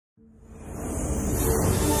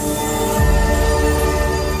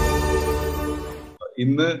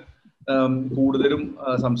ഇന്ന് കൂടുതലും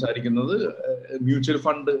സംസാരിക്കുന്നത് മ്യൂച്വൽ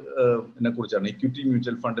ഫണ്ടിനെ കുറിച്ചാണ്. ഇക്വിറ്റി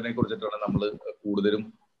മ്യൂച്വൽ ഫണ്ടിനെ കുറിച്ചിട്ടാണ് നമ്മൾ കൂടുതലും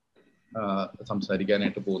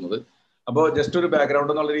സംസാരിക്കാനായിട്ട് പോകുന്നത്. അപ്പോൾ ജസ്റ്റ് ഒരു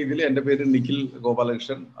ബാക്ക്ഗ്രൗണ്ട് എന്നുള്ള രീതിയിൽ എൻ്റെ പേര് നിഖിൽ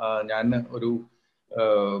ഗോപാലകൃഷ്ണൻ. ഞാൻ ഒരു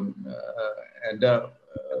എൻ്റെ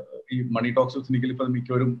ഈ മണി ടോക്സ് വിത്ത് നിഖിൽ ഇപ്പം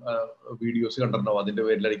മിക്കവരും വീഡിയോസ് കണ്ടിട്ടുണ്ടാവും. അതിൻ്റെ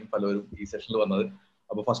പേരിലായിരിക്കും പലരും ഈ സെഷനിൽ വന്നത്.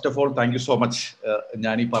 അപ്പോൾ first of all thank you so much.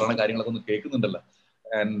 ഞാൻ ഈ പറയുന്ന കാര്യങ്ങളൊക്കെ ഒന്ന് കേൾക്കുന്നുണ്ടല്ലോ.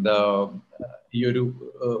 ആൻഡ് ഈ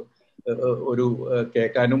ഒരു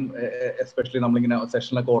കേൾക്കാനും എസ്പെഷ്യലി നമ്മളിങ്ങനെ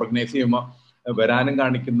സെഷനൊക്കെ ഓർഗനൈസ് ചെയ്യുമ്പോൾ വരാനും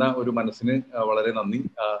കാണിക്കുന്ന ഒരു മനസ്സിന് വളരെ നന്ദി.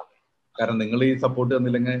 കാരണം നിങ്ങൾ ഈ സപ്പോർട്ട്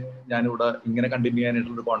തന്നില്ലെങ്കിൽ ഞാനിവിടെ ഇങ്ങനെ കണ്ടിന്യൂ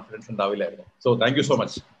ചെയ്യാനായിട്ടുള്ള confidence ഉണ്ടാവില്ലായിരുന്നു. So thank you so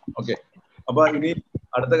much. Okay, അപ്പൊ ഇനി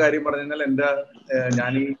അടുത്ത കാര്യം പറഞ്ഞു കഴിഞ്ഞാൽ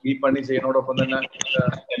ഞാൻ ഈ പണി ചെയ്യുന്നതോടൊപ്പം തന്നെ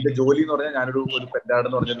എന്റെ ജോലി എന്ന് പറഞ്ഞാൽ ഞാനൊരു പെറ്റാഡ്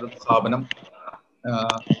എന്ന് പറഞ്ഞൊരു സ്ഥാപനം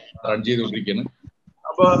റൺ ചെയ്തുകൊണ്ടിരിക്കുകയാണ്.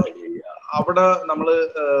 അപ്പൊ അവിടെ നമ്മള്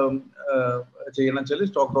ചെയ്യണം വെച്ചാൽ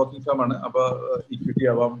സ്റ്റോക്ക് ബ്രോക്കിംഗ് ഫേം ആണ്. അപ്പൊ ഇക്വിറ്റി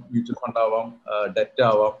ആവാം, മ്യൂച്വൽ ഫണ്ട് ആവാം, ഡെറ്റ്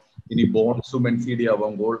ആവാം, ഇനി ബോൺസും NCD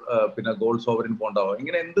ആവാം, പിന്നെ ഗോൾഡ് സോവറിൻ ബോണ്ട് ആവാം.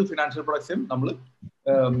 ഇങ്ങനെ എന്ത് ഫിനാൻഷ്യൽ പ്രൊഡക്ട്സും നമ്മൾ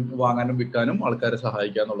വാങ്ങാനും വിൽക്കാനും ആൾക്കാരെ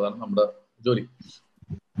സഹായിക്കുക എന്നുള്ളതാണ് നമ്മുടെ ജോലി.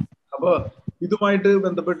 അപ്പൊ ഇതുമായിട്ട്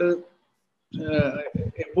ബന്ധപ്പെട്ട്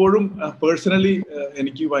എപ്പോഴും പേഴ്സണലി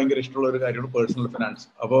എനിക്ക് ഭയങ്കര ഇഷ്ടമുള്ള ഒരു കാര്യമാണ് പേഴ്സണൽ ഫിനാൻസ്.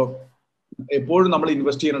 അപ്പോൾ എപ്പോഴും നമ്മൾ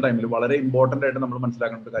ഇൻവെസ്റ്റ് ചെയ്യുന്ന ടൈമിൽ വളരെ ഇമ്പോർട്ടന്റ് ആയിട്ട് നമ്മൾ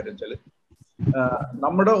മനസ്സിലാക്കേണ്ട ഒരു കാര്യം വെച്ചാൽ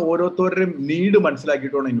നമ്മുടെ ഓരോരുത്തരുടെയും നീഡ്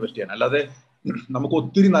മനസ്സിലാക്കിയിട്ട് വേണം ഇൻവെസ്റ്റ് ചെയ്യാൻ. അല്ലാതെ നമുക്ക്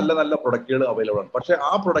ഒത്തിരി നല്ല നല്ല പ്രൊഡക്റ്റുകൾ അവൈലബിൾ ആണ്. പക്ഷെ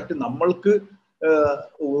ആ പ്രൊഡക്റ്റ് നമ്മൾക്ക്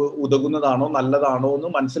ഉതകുന്നതാണോ നല്ലതാണോ എന്ന്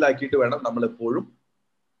മനസ്സിലാക്കിയിട്ട് വേണം നമ്മൾ എപ്പോഴും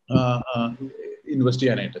ഇൻവെസ്റ്റ്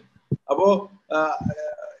ചെയ്യാനായിട്ട്. അപ്പോ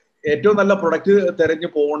ഏറ്റവും നല്ല പ്രൊഡക്റ്റ്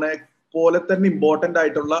തിരഞ്ഞു പോണ പോലെ തന്നെ ഇമ്പോർട്ടന്റ്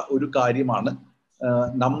ആയിട്ടുള്ള ഒരു കാര്യമാണ്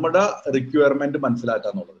നമ്മുടെ റിക്വയർമെന്റ്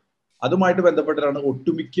മനസ്സിലാക്കുക എന്നുള്ളത്. അതുമായിട്ട് ബന്ധപ്പെട്ടിട്ടാണ്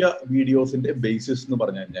ഒട്ടുമിക്ക വീഡിയോസിന്റെ ബേസിസ് എന്ന്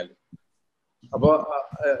പറഞ്ഞു കഴിഞ്ഞാൽ. അപ്പൊ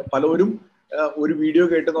പലരും ഒരു വീഡിയോ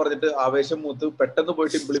കേട്ടെന്ന് പറഞ്ഞിട്ട് ആവേശം മൂത്ത് പെട്ടെന്ന്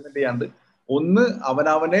പോയിട്ട് ഇംപ്ലിമെന്റ് ചെയ്യാണ്ട്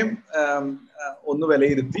അവനവനെ ഒന്ന്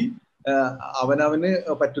വിലയിരുത്തി അവനവന്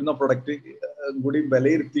പറ്റുന്ന പ്രൊഡക്റ്റ് കൂടി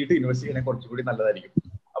വിലയിരുത്തിയിട്ട് ഇൻവെസ്റ്റ് ചെയ്യാൻ കുറച്ചുകൂടി നല്ലതായിരിക്കും.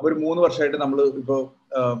 അപ്പൊ ഒരു 3 വർഷമായിട്ട് നമ്മൾ ഇപ്പോ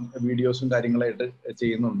വീഡിയോസും കാര്യങ്ങളായിട്ട്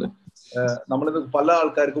ചെയ്യുന്നുണ്ട്. നമ്മളിത് പല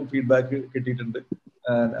ആൾക്കാർക്കും ഫീഡ്ബാക്ക് കിട്ടിയിട്ടുണ്ട്.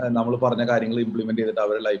 നമ്മൾ പറഞ്ഞ കാര്യങ്ങൾ ഇംപ്ലിമെന്റ് ചെയ്തിട്ട്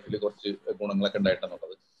അവരുടെ ലൈഫിൽ കുറച്ച് ഗുണങ്ങളൊക്കെ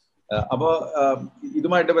ഉണ്ടായിട്ടുണ്ടെന്നുള്ളത്. അപ്പൊ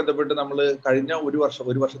ഇതുമായിട്ട് ബന്ധപ്പെട്ട് നമ്മൾ കഴിഞ്ഞ ഒരു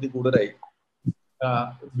വർഷത്തിൽ കൂടുതലായി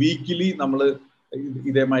വീക്കിലി നമ്മൾ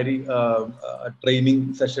ഇതേമാതിരി ട്രെയിനിങ്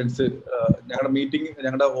സെഷൻസ്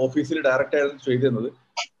ഞങ്ങളുടെ ഓഫീസിൽ ഡയറക്റ്റ് ആയിരുന്നു ചെയ്തിരുന്നത്.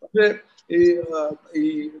 പക്ഷേ ഈ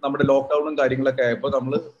നമ്മുടെ ലോക്ക്ഡൌണും കാര്യങ്ങളൊക്കെ ആയപ്പോൾ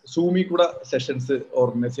നമ്മൾ സൂമിൽ കൂടെ സെഷൻസ്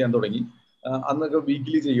ഓർഗനൈസ് ചെയ്യാൻ തുടങ്ങി. അന്നൊക്കെ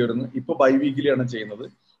വീക്കിലി ചെയ്യുമായിരുന്നു. ഇപ്പൊ ബൈ വീക്കിലിയാണ് ചെയ്യുന്നത്.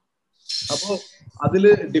 അപ്പോൾ അതിൽ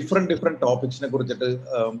ഡിഫറെന്റ് ടോപ്പിക്സിനെ കുറിച്ചിട്ട്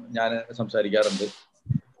ഞാൻ സംസാരിക്കാറുണ്ട്.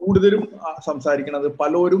 കൂടുതലും സംസാരിക്കുന്നത്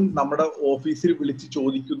പലരും നമ്മുടെ ഓഫീസിൽ വിളിച്ച്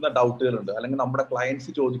ചോദിക്കുന്ന ഡൗട്ടുകളുണ്ട്, അല്ലെങ്കിൽ നമ്മുടെ ക്ലയൻസ്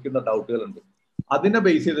ചോദിക്കുന്ന ഡൗട്ടുകളുണ്ട്. അതിനെ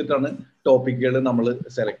ബേസ് ചെയ്തിട്ടാണ് ടോപ്പിക്കുകൾ നമ്മൾ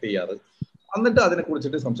സെലക്ട് ചെയ്യാറ്. എന്നിട്ട് അതിനെ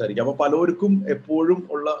കുറിച്ചിട്ട് സംസാരിക്കുക. അപ്പൊ പലർക്കും എപ്പോഴും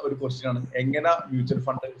ഉള്ള ഒരു ക്വസ്റ്റ്യൻ ആണ് എങ്ങനെ മ്യൂച്വൽ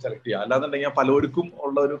ഫണ്ട് സെലക്ട് ചെയ്യുക. അല്ലാന്നുണ്ടെങ്കിൽ പലർക്കും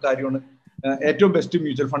ഉള്ള ഒരു കാര്യമാണ് ഏറ്റവും ബെസ്റ്റ്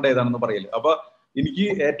മ്യൂച്വൽ ഫണ്ട് ഏതാണെന്ന് പറയല്. അപ്പൊ എനിക്ക്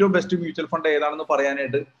ഏറ്റവും ബെസ്റ്റ് മ്യൂച്വൽ ഫണ്ട് ഏതാണെന്ന്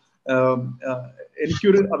പറയാനായിട്ട്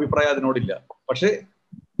എനിക്കൊരു അഭിപ്രായം അതിനോടില്ല. പക്ഷെ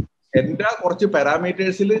എന്റെ കുറച്ച്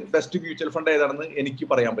പാരാമീറ്റേഴ്സിൽ ബെസ്റ്റ് മ്യൂച്വൽ ഫണ്ട് ഏതാണെന്ന് എനിക്ക്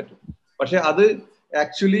പറയാൻ പറ്റും. പക്ഷെ അത്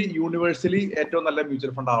ആക്ച്വലി യൂണിവേഴ്സലി ഏറ്റവും നല്ല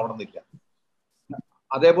മ്യൂച്വൽ ഫണ്ട് ആവണമെന്നില്ല.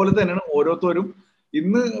 അതേപോലെ തന്നെയാണ് ഓരോരുത്തരും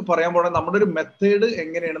ഇന്ന് പറയാൻ പോണത് നമ്മുടെ ഒരു മെത്തേഡ്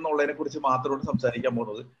എങ്ങനെയാണെന്നുള്ളതിനെ കുറിച്ച് മാത്രമാണ് സംസാരിക്കാൻ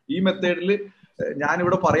പോകുന്നത്. ഈ മെത്തേഡിൽ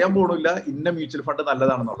ഞാനിവിടെ പറയാൻ പോണില്ല ഇന്ന മ്യൂച്വൽ ഫണ്ട്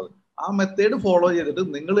നല്ലതാണെന്നുള്ളത്. ആ മെത്തേഡ് ഫോളോ ചെയ്തിട്ട്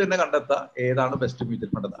നിങ്ങൾ തന്നെ കണ്ടെത്തുക ഏതാണ് ബെസ്റ്റ്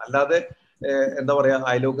മ്യൂച്വൽ ഫണ്ട്. അല്ലാതെ എന്താ പറയാ,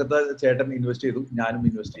 അയലോക്കത്തെ ചേട്ടൻ ഇൻവെസ്റ്റ് ചെയ്തു ഞാനും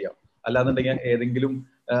ഇൻവെസ്റ്റ് ചെയ്യാം, അല്ലാന്നുണ്ടെങ്കിൽ ഏതെങ്കിലും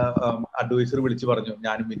അഡ്വൈസർ വിളിച്ചു പറഞ്ഞു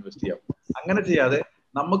ഞാനും ഇൻവെസ്റ്റ് ചെയ്യാം. അങ്ങനെ ചെയ്യാതെ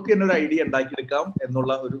നമുക്ക് തന്നെ ഒരു ഐഡിയ ഉണ്ടാക്കിയെടുക്കാം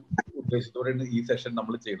എന്നുള്ള ഒരു ഉദ്ദേശത്തോടെയാണ് ഈ സെഷൻ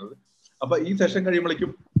നമ്മൾ ചെയ്യുന്നത്. അപ്പൊ ഈ സെഷൻ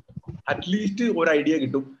കഴിയുമ്പോഴേക്കും അറ്റ്ലീസ്റ്റ് ഒരു ഐഡിയ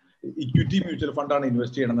കിട്ടും. ഇക്വിറ്റി മ്യൂച്വൽ ഫണ്ടാണ്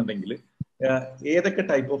ഇൻവെസ്റ്റ് ചെയ്യണമെന്നുണ്ടെങ്കിൽ ഏതൊക്കെ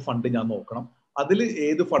ടൈപ്പ് ഓഫ് ഫണ്ട് ഞാൻ നോക്കണം, അതിൽ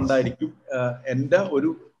ഏത് ഫണ്ടായിരിക്കും എൻ്റെ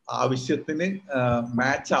ഒരു ആവശ്യത്തിന്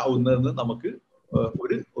മാച്ച് ആവുന്നതെന്ന് നമുക്ക്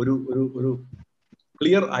ഒരു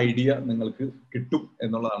ക്ലിയർ ഐഡിയ നിങ്ങൾക്ക് കിട്ടും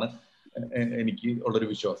എന്നുള്ളതാണ് എനിക്ക് ഉള്ളൊരു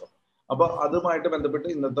വിശ്വാസം. അപ്പൊ അതുമായിട്ട് ബന്ധപ്പെട്ട്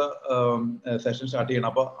ഇന്നത്തെ സെഷൻ സ്റ്റാർട്ട് ചെയ്യണം.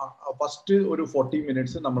 അപ്പൊ ഫസ്റ്റ് ഒരു 40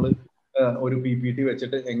 മിനിറ്റ്സ് നമ്മൾ ഒരു PPT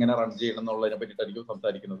വെച്ചിട്ട് എങ്ങനെ റൺ ചെയ്യണം എന്നുള്ളതിനെ പറ്റിയിട്ടായിരിക്കും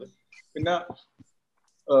സംസാരിക്കുന്നത്.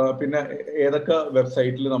 പിന്നെ ഏതൊക്കെ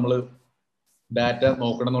വെബ്സൈറ്റിൽ നമ്മൾ ഡാറ്റ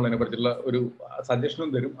നോക്കണം എന്നുള്ളതിനെ പറ്റിയുള്ള ഒരു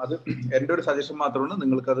സജഷനും തരും. അത് എൻ്റെ ഒരു സജഷൻ മാത്രമാണ്.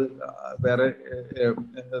 നിങ്ങൾക്കത് വേറെ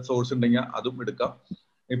സോഴ്സ് ഉണ്ടെങ്കിൽ അതും എടുക്കാം.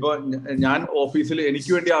 ഇപ്പൊ ഞാൻ ഓഫീസിൽ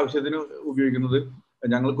എനിക്ക് വേണ്ടി ആവശ്യത്തിന് ഉപയോഗിക്കുന്നത്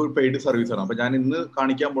ഞങ്ങൾക്ക് ഒരു പെയ്ഡ് സർവീസ് ആണ്. അപ്പൊ ഞാൻ ഇന്ന്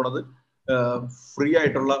കാണിക്കാൻ പോണത് ഫ്രീ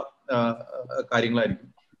ആയിട്ടുള്ള കാര്യങ്ങളായിരിക്കും.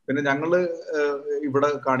 പിന്നെ ഞങ്ങൾ ഇവിടെ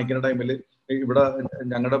കാണിക്കുന്ന ടൈമിൽ ഇവിടെ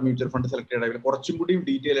ഞങ്ങളുടെ മ്യൂച്വൽ ഫണ്ട് സെലക്ട് ചെയ്യണമെങ്കിൽ കുറച്ചും കൂടി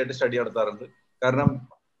ഡീറ്റെയിൽ ആയിട്ട് സ്റ്റഡി നടത്താറുണ്ട്. കാരണം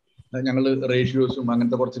ഞങ്ങൾ റേഷ്യോസും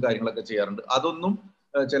അങ്ങനത്തെ കുറച്ച് കാര്യങ്ങളൊക്കെ ചെയ്യാറുണ്ട്. അതൊന്നും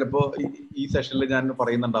ചിലപ്പോൾ ഈ സെഷനിൽ ഞാൻ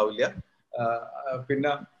പറയുന്നുണ്ടാവില്ല.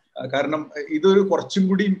 പിന്നെ കാരണം ഇതൊരു കുറച്ചും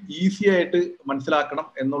കൂടി ഈസി ആയിട്ട് മനസ്സിലാക്കണം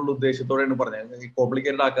എന്നുള്ള ഉദ്ദേശത്തോടെയാണ് പറഞ്ഞത്,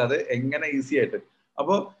 കോംപ്ലിക്കേറ്റഡ് ആക്കാതെ എങ്ങനെ ഈസി ആയിട്ട്.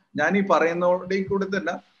 അപ്പോൾ ഞാൻ ഈ പറയുന്നതോടെ കൂടെ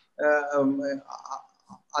തന്നെ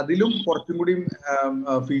അതിലും കുറച്ചും കൂടി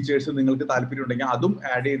ഫീച്ചേഴ്സ് നിങ്ങൾക്ക് താല്പര്യം ഉണ്ടെങ്കിൽ അതും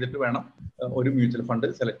ആഡ് ചെയ്തിട്ട് വേണം ഒരു മ്യൂച്വൽ ഫണ്ട്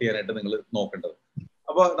സെലക്ട് ചെയ്യാനായിട്ട് നിങ്ങൾ നോക്കേണ്ടത്.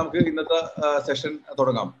 അപ്പൊ നമുക്ക് ഇന്നത്തെ സെഷൻ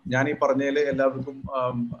തുടങ്ങാം. ഞാൻ ഈ പറഞ്ഞതിൽ എല്ലാവർക്കും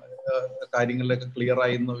കാര്യങ്ങളിലൊക്കെ ക്ലിയർ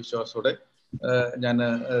ആയി എന്ന വിശ്വാസത്തോടെ ഞാൻ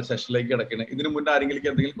സെഷനിലേക്ക് കിടക്കുകയാണ്. ഇതിനു മുന്നേ ആരെങ്കിലും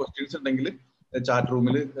എന്തെങ്കിലും ക്വസ്റ്റ്യൻസ് ഉണ്ടെങ്കിൽ ചാറ്റ്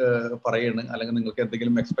റൂമിൽ പറയാണ്, അല്ലെങ്കിൽ നിങ്ങൾക്ക്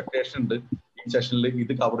എന്തെങ്കിലും എക്സ്പെക്ടേഷൻ ഉണ്ട് ഈ സെഷനിൽ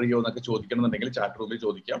ഇത് കവർ ചെയ്യുമോ എന്നൊക്കെ ചോദിക്കണമെന്നുണ്ടെങ്കിൽ ചാറ്റ് റൂമിൽ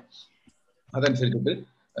ചോദിക്കാം. അതനുസരിച്ചിട്ട്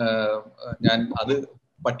ഞാൻ അത്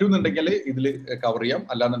പറ്റുന്നുണ്ടെങ്കിൽ ഇതിൽ കവർ ചെയ്യാം,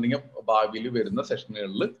 അല്ലാന്നുണ്ടെങ്കിൽ ഭാവിയിൽ വരുന്ന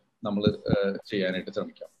സെഷനുകളിൽ നമ്മൾ ചെയ്യാനായിട്ട്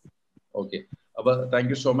ശ്രമിക്കാം. ഓക്കെ, അപ്പൊ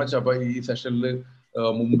താങ്ക് യു സോ മച്ച്. അപ്പൊ ഈ സെഷനിൽ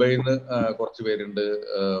മുംബൈയിൽ നിന്ന് കുറച്ച് പേരുണ്ട്.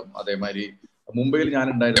 അതേമാതിരി മുംബൈയിൽ ഞാൻ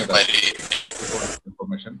ഉണ്ടായിരുന്നത്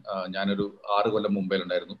ഇൻഫർമേഷൻ, ഞാനൊരു 6 കൊല്ലം മുംബൈയിൽ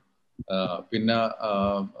ഉണ്ടായിരുന്നു. പിന്നെ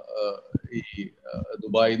ഈ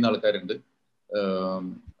ദുബായിൽ നിന്ന് ആൾക്കാരുണ്ട്.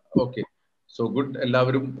 Okay, so good.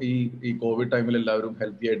 എല്ലാവരും ഈ കോവിഡ് ടൈമിൽ എല്ലാവരും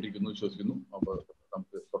ഹെൽത്തി ആയിട്ടിരിക്കുന്നു വിശ്വസിക്കുന്നു. അപ്പൊ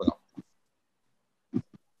നമുക്ക് തുടങ്ങാം.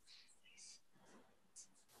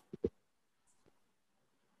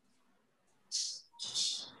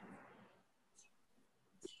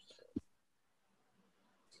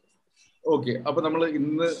 ഓക്കെ, അപ്പൊ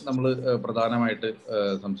ഇന്ന് നമ്മൾ പ്രധാനമായിട്ട്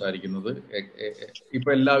സംസാരിക്കുന്നത്, ഇപ്പൊ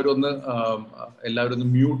എല്ലാവരും ഒന്ന്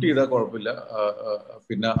മ്യൂട്ട് ചെയ്താൽ കുഴപ്പമില്ല.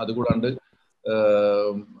 പിന്നെ അതുകൂടാണ്ട്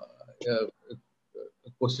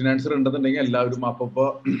ക്വസ്റ്റ്യൻ ആൻസർ ഉണ്ടെന്നുണ്ടെങ്കിൽ എല്ലാവരും അപ്പൊ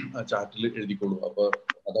ചാറ്റിൽ എഴുതിക്കോളൂ. അപ്പൊ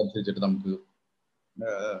അതനുസരിച്ചിട്ട് നമുക്ക്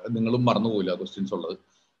നിങ്ങളും മറന്നുപോയില്ല ക്വസ്റ്റ്യൻസ് ഉള്ളത്.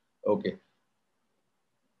 ഓക്കെ,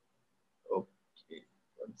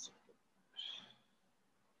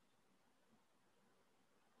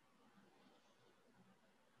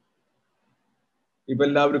 ഇപ്പൊ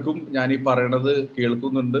എല്ലാവർക്കും ഞാൻ ഈ പറയണത്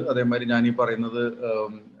കേൾക്കുന്നുണ്ട്. അതേമാതിരി ഞാൻ ഈ പറയുന്നത്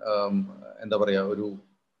എന്താ പറയാ, ഒരു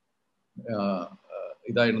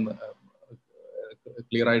ഇതായിരുന്നു,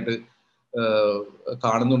 ക്ലിയർ ആയിട്ട്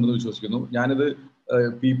കാണുന്നുണ്ടെന്ന് വിശ്വസിക്കുന്നു. ഞാനിത്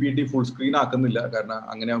PPT ഫുൾ സ്ക്രീൻ ആക്കുന്നില്ല, കാരണം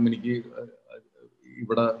അങ്ങനെ ആകുമ്പോൾ എനിക്ക്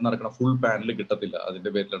ഇവിടെ നടക്കുന്ന ഫുൾ പാനൽ കിട്ടത്തില്ല,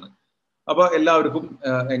 അതിന്റെ പേരിലാണ്. അപ്പൊ എല്ലാവർക്കും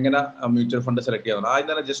എങ്ങനെ മ്യൂച്വൽ ഫണ്ട് സെലക്ട് ചെയ്യാം, ആദ്യം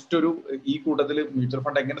തന്നെ ജസ്റ്റ് ഒരു ഈ കൂട്ടത്തിൽ മ്യൂച്വൽ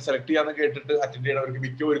ഫണ്ട് എങ്ങനെ സെലക്ട് ചെയ്യാന്ന് കേട്ടിട്ട് അറ്റൻഡ് ചെയ്യുന്നവർക്ക്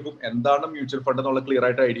മിക്കവർക്കും എന്താണ് മ്യൂച്വൽ ഫണ്ട് എന്നുള്ള ക്ലിയർ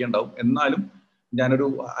ആയിട്ട് ഐഡിയ ഉണ്ടാവും. എന്നാലും ഞാനൊരു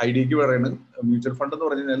ഐഡിയക്ക് പറയുന്നത്, മ്യൂച്വൽ ഫണ്ട് എന്ന്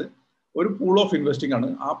പറഞ്ഞു കഴിഞ്ഞാൽ ഒരു പൂൾ ഓഫ് ഇൻവെസ്റ്റിംഗ് ആണ്.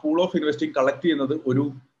 ആ പൂൾ ഓഫ് ഇൻവെസ്റ്റിംഗ് കളക്ട് ചെയ്യുന്നത് ഒരു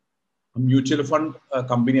മ്യൂച്വൽ ഫണ്ട്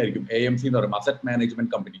കമ്പനി ആയിരിക്കും, AMC എന്ന് പറയും, അസറ്റ്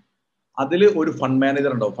മാനേജ്മെന്റ് കമ്പനി. അതിൽ ഒരു ഫണ്ട്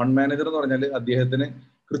മാനേജർ ഉണ്ടാവും. ഫണ്ട് മാനേജർ എന്ന് പറഞ്ഞാൽ അദ്ദേഹത്തിന്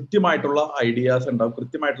കൃത്യമായിട്ടുള്ള ഐഡിയാസ് ഉണ്ടാവും,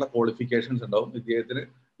 കൃത്യമായിട്ടുള്ള ക്വാളിഫിക്കേഷൻസ് ഉണ്ടാവും. ഇദ്ദേഹത്തിന്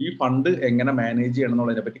ഈ ഫണ്ട് എങ്ങനെ മാനേജ് ചെയ്യണം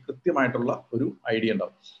എന്നുള്ളതിനെ പറ്റി കൃത്യമായിട്ടുള്ള ഒരു ഐഡിയ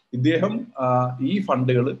ഉണ്ടാവും. ഇദ്ദേഹം ഈ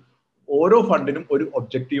ഫണ്ടുകൾ, ഓരോ ഫണ്ടിനും ഒരു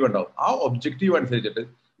ഒബ്ജക്റ്റീവ് ഉണ്ടാവും. ആ ഒബ്ജക്റ്റീവ് അനുസരിച്ചിട്ട്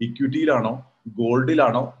ഇക്വിറ്റിയിലാണോ,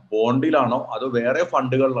 ഗോൾഡിലാണോ, ബോണ്ടിലാണോ, അതോ വേറെ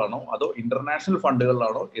ഫണ്ടുകളിലാണോ, അതോ ഇന്റർനാഷണൽ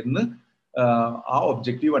ഫണ്ടുകളിലാണോ എന്ന് ആ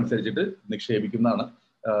ഒബ്ജക്റ്റീവ് അനുസരിച്ചിട്ട് നിക്ഷേപിക്കുന്നതാണ്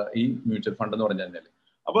ഈ മ്യൂച്വൽ ഫണ്ട് എന്ന് പറഞ്ഞു കഴിഞ്ഞാൽ.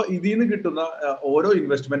 അപ്പൊ ഇതിൽ നിന്ന് കിട്ടുന്ന ഓരോ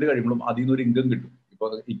ഇൻവെസ്റ്റ്മെന്റ് കഴിയുമ്പോഴും അതിൽ നിന്ന് ഒരു ഇൻകം കിട്ടും. ഇപ്പൊ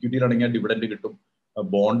ഇക്വിറ്റിയിലാണെങ്കിൽ ഡിവിഡൻഡ് കിട്ടും,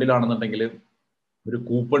 ബോണ്ടിലാണെന്നുണ്ടെങ്കിൽ ഒരു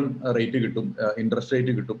കൂപ്പൺ റേറ്റ് കിട്ടും, ഇൻട്രസ്റ്റ്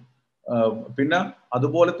റേറ്റ് കിട്ടും. പിന്നെ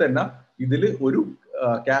അതുപോലെ തന്നെ ഇതിൽ ഒരു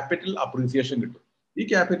ക്യാപിറ്റൽ അപ്രീസിയേഷൻ കിട്ടും. ഈ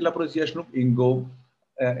ക്യാപിറ്റൽ അപ്രീസിയേഷനും ഇൻകവും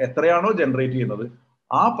എത്രയാണോ ജനറേറ്റ് ചെയ്യുന്നത്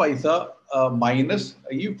ആ പൈസ മൈനസ്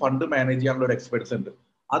ഈ ഫണ്ട് മാനേജ് ചെയ്യാനുള്ള ഒരു എക്സ്പെൻസ് ഉണ്ട്.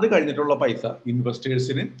 അത് കഴിഞ്ഞിട്ടുള്ള പൈസ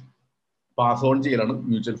ഇൻവെസ്റ്റേഴ്സിന് പാസ് ഓൺ ചെയ്യലാണ്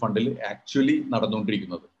മ്യൂച്വൽ ഫണ്ടിൽ ആക്ച്വലി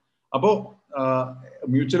നടന്നുകൊണ്ടിരിക്കുന്നത്. അപ്പോൾ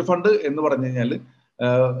മ്യൂച്വൽ ഫണ്ട് എന്ന് പറഞ്ഞു കഴിഞ്ഞാൽ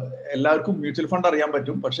എല്ലാവർക്കും മ്യൂച്വൽ ഫണ്ട് അറിയാൻ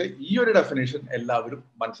പറ്റും, പക്ഷെ ഈ ഒരു ഡെഫിനേഷൻ എല്ലാവരും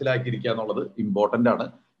മനസ്സിലാക്കിയിരിക്കുക എന്നുള്ളത് ഇമ്പോർട്ടന്റ് ആണ്.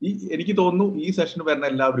 എനിക്ക് തോന്നുന്നു ഈ സെഷൻ വരുന്ന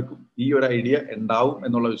എല്ലാവർക്കും ഈ ഒരു ഐഡിയ ഉണ്ടാവും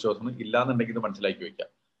എന്നുള്ള വിശ്വാസമാണ്. ഇല്ലാന്നുണ്ടെങ്കിൽ ഇത് മനസ്സിലാക്കി വെക്കാം.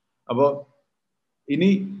 അപ്പോൾ ഇനി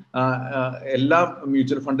എല്ലാ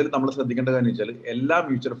മ്യൂച്വൽ ഫണ്ടിൽ നമ്മൾ ശ്രദ്ധിക്കേണ്ട കാര്യം വെച്ചാൽ എല്ലാ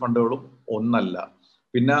മ്യൂച്വൽ ഫണ്ടുകളും ഒന്നല്ല.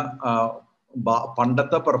 പിന്നെ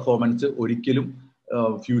പണ്ടത്തെ പെർഫോമൻസ് ഒരിക്കലും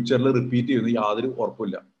ഫ്യൂച്ചറിൽ റിപ്പീറ്റ് ചെയ്യുന്ന യാതൊരു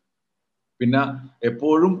ഉറപ്പില്ല. പിന്നെ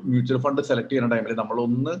എപ്പോഴും മ്യൂച്വൽ ഫണ്ട് സെലക്ട് ചെയ്യുന്ന ടൈമിൽ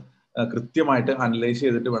നമ്മളൊന്ന് കൃത്യമായിട്ട് അനലൈസ്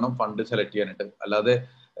ചെയ്തിട്ട് വേണം ഫണ്ട് സെലക്ട് ചെയ്യാനായിട്ട്. അല്ലാതെ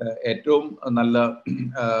ഏറ്റവും നല്ല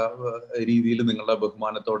രീതിയിൽ നിങ്ങളുടെ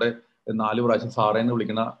ബഹുമാനത്തോടെ 4 പ്രാവശ്യം സാറേന്ന്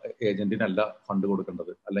വിളിക്കുന്ന ഏജന്റിനല്ല ഫണ്ട്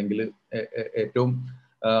കൊടുക്കേണ്ടത്. അല്ലെങ്കിൽ ഏറ്റവും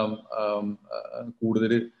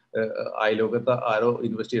കൂടുതൽ അയലോകത്ത് ആരോ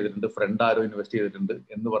ഇൻവെസ്റ്റ് ചെയ്തിട്ടുണ്ട്, ഫ്രണ്ട് ആരോ ഇൻവെസ്റ്റ് ചെയ്തിട്ടുണ്ട്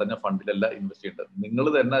എന്ന് പറഞ്ഞ ഫണ്ടിലല്ല ഇൻവെസ്റ്റ് ചെയ്യേണ്ടത്. നിങ്ങൾ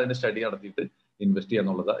തന്നെ അതിന്റെ സ്റ്റഡി നടത്തിയിട്ട് ഇൻവെസ്റ്റ് ചെയ്യുക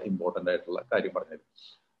എന്നുള്ളത് ഇമ്പോർട്ടന്റ് ആയിട്ടുള്ള കാര്യം പറഞ്ഞത്.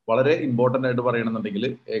 വളരെ ഇമ്പോർട്ടന്റ് ആയിട്ട് പറയണമെന്നുണ്ടെങ്കിൽ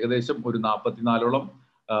ഏകദേശം ഒരു 44ഓളം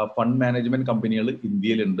ഫണ്ട് മാനേജ്മെന്റ് കമ്പനികൾ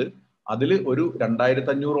ഇന്ത്യയിലുണ്ട്. അതിൽ ഒരു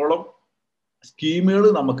 2500ഓളം സ്കീമുകൾ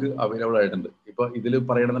നമുക്ക് അവൈലബിൾ ആയിട്ടുണ്ട്. ഇപ്പൊ ഇതിൽ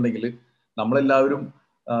പറയണമെന്നുണ്ടെങ്കിൽ നമ്മളെല്ലാവരും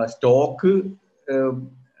സ്റ്റോക്ക്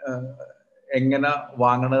എങ്ങനെ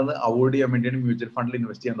വാങ്ങണമെന്ന് അവോയ്ഡ് ചെയ്യാൻ വേണ്ടിയാണ് മ്യൂച്വൽ ഫണ്ടിൽ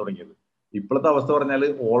ഇൻവെസ്റ്റ് ചെയ്യാൻ തുടങ്ങിയത്. ഇപ്പോഴത്തെ അവസ്ഥ പറഞ്ഞാൽ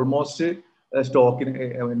ഓൾമോസ്റ്റ് സ്റ്റോക്കിന്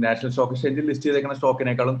നാഷണൽ സ്റ്റോക്ക് എക്സ്ചേഞ്ചിൽ ലിസ്റ്റ് ചെയ്തേക്കുന്ന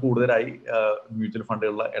സ്റ്റോക്കിനേക്കാളും കൂടുതലായി മ്യൂച്വൽ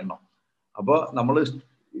ഫണ്ടുകളുടെ എണ്ണം. അപ്പോൾ നമ്മൾ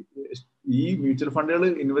ഈ മ്യൂച്വൽ ഫണ്ടുകൾ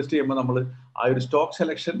ഇൻവെസ്റ്റ് ചെയ്യുമ്പോൾ നമ്മൾ ആ ഒരു സ്റ്റോക്ക്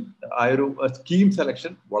സെലക്ഷൻ, ആ ഒരു സ്കീം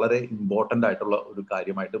സെലക്ഷൻ വളരെ ഇമ്പോർട്ടൻ്റ് ആയിട്ടുള്ള ഒരു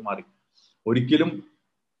കാര്യമായിട്ട് മാറി. ഒരിക്കലും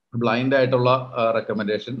ബ്ലൈൻഡ് ആയിട്ടുള്ള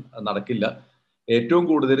റെക്കമെൻഡേഷൻ നടക്കില്ല. ഏറ്റവും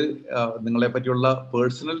കൂടുതൽ നിങ്ങളെ പറ്റിയുള്ള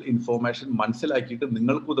പേഴ്സണൽ ഇൻഫോർമേഷൻ മനസ്സിലാക്കിയിട്ട്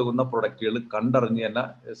നിങ്ങൾക്ക് ഉതകുന്ന പ്രൊഡക്റ്റുകൾ കണ്ടറിഞ്ഞ് തന്നെ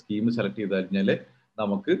സ്കീം സെലക്ട് ചെയ്ത് കഴിഞ്ഞാൽ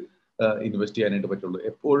നമുക്ക് ഇൻവെസ്റ്റ് ചെയ്യാനായിട്ട് പറ്റുള്ളൂ.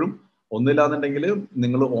 എപ്പോഴും ഒന്നില്ലാന്നുണ്ടെങ്കിൽ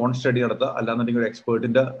നിങ്ങൾ ഓൺ സ്റ്റഡി നടത്തുക, അല്ലാന്നുണ്ടെങ്കിൽ ഒരു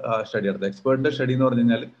എക്സ്പേർട്ടിന്റെ സ്റ്റഡി നടത്തുക. എക്സ്പേർട്ടിന്റെ സ്റ്റഡി എന്ന് പറഞ്ഞു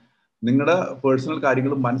കഴിഞ്ഞാൽ നിങ്ങളുടെ പേഴ്സണൽ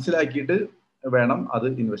കാര്യങ്ങൾ മനസ്സിലാക്കിയിട്ട് വേണം അത്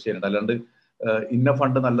ഇൻവെസ്റ്റ് ചെയ്യാനായിട്ട്. അല്ലാണ്ട് ഇന്ന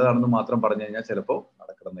ഫണ്ട് നല്ലതാണെന്ന് മാത്രം പറഞ്ഞു കഴിഞ്ഞാൽ ചിലപ്പോൾ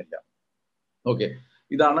നടക്കണമെന്നില്ല. ഓക്കെ,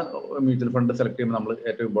 ഇതാണ് മ്യൂച്വൽ ഫണ്ട് സെലക്ട് ചെയ്യുമ്പോൾ നമ്മൾ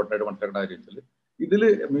ഏറ്റവും ഇമ്പോർട്ടൻ്റ് ആയിട്ട് മനസ്സിലാക്കേണ്ട കാര്യം. ഇതിൽ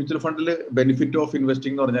മ്യൂച്വൽ ഫണ്ടിൽ ബെനിഫിറ്റ് ഓഫ്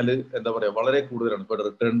ഇൻവെസ്റ്റിംഗ് എന്ന് പറഞ്ഞാൽ എന്താ പറയുക, വളരെ കൂടുതലാണ്. ഇപ്പോൾ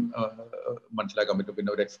റിട്ടേൺ മനസ്സിലാക്കാൻ പറ്റും.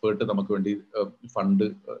 പിന്നെ ഒരു എക്സ്പേർട്ട് നമുക്ക് വേണ്ടി ഫണ്ട്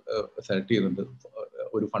സെലക്ട് ചെയ്യുന്നുണ്ട്,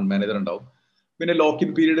 ഒരു ഫണ്ട് മാനേജർ ഉണ്ടാവും. പിന്നെ ലോക്ക്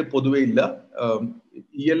ഇൻ പീരീഡ് പൊതുവെ ഇല്ല.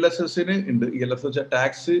 ELSSന് ഉണ്ട്. ELSS വെച്ചാൽ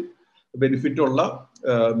ടാക്സ് ബെനിഫിറ്റ് ഉള്ള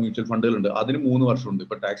മ്യൂച്വൽ ഫണ്ടുകളുണ്ട്. അതിന് 3 വർഷമുണ്ട്.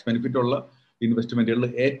 ഇപ്പൊ ടാക്സ് ബെനിഫിറ്റ് ഉള്ള ഇൻവെസ്റ്റ്മെന്റുകളിൽ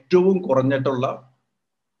ഏറ്റവും കുറഞ്ഞിട്ടുള്ള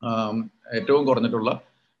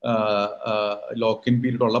ലോക്ക് ഇൻ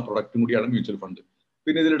പീരീഡ് ഉള്ള പ്രൊഡക്റ്റും കൂടിയാണ് മ്യൂച്വൽ ഫണ്ട്.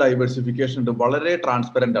 പിന്നെ ഇതിൽ ഡൈവേഴ്സിഫിക്കേഷൻ ഉണ്ട്, വളരെ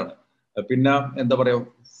ട്രാൻസ്പെറന്റ് ആണ്. പിന്നെ എന്താ പറയുക,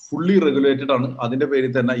 ഫുള്ളി റെഗുലേറ്റഡ് ആണ്. അതിന്റെ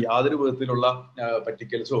പേരിൽ തന്നെ യാതൊരു വിധത്തിലുള്ള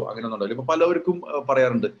പറ്റിക്കൽസോ അങ്ങനെ ഒന്നും ഉണ്ടാവില്ല. ഇപ്പൊ പലവർക്കും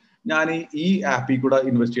പറയാറുണ്ട്, ഞാൻ ഈ ആപ്പിൽ കൂടെ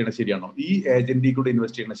ഇൻവെസ്റ്റ് ചെയ്യണത് ശരിയാണോ, ഈ ഏജന്റിൽ കൂടെ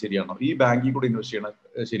ഇൻവെസ്റ്റ് ചെയ്യണത് ശരിയാണോ, ഈ ബാങ്കിൽ കൂടെ ഇൻവെസ്റ്റ്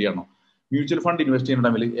ചെയ്യണത് ശരിയാണോ? മ്യൂച്വൽ ഫണ്ട് ഇൻവെസ്റ്റ് ചെയ്യുന്ന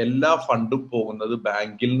ടൈമിൽ എല്ലാ ഫണ്ടും പോകുന്നത്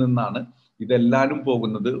ബാങ്കിൽ നിന്നാണ്. ഇതെല്ലാനും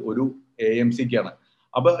പോകുന്നത് ഒരു AMCക്കാണ്.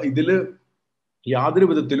 അപ്പൊ ഇതില് യാതൊരു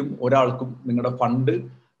വിധത്തിലും ഒരാൾക്കും നിങ്ങളുടെ ഫണ്ട്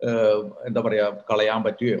എന്താ പറയാ കളയാൻ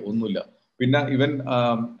പറ്റുകയോ ഒന്നുമില്ല. പിന്നെ ഇവൻ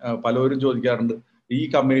പലരും ചോദിക്കാറുണ്ട്, ഈ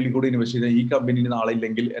കമ്പനിയിൽ കൂടി ഇൻവെസ്റ്റ് ചെയ്താൽ ഈ കമ്പനിയിൽ നാളെ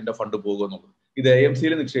ഇല്ലെങ്കിൽ എന്റെ ഫണ്ട് പോകുമെന്നുള്ളത്. ഇത്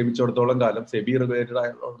AMCയിൽ നിക്ഷേപിച്ചിടത്തോളം കാലം, സെബി റെഗുലേറ്റഡ്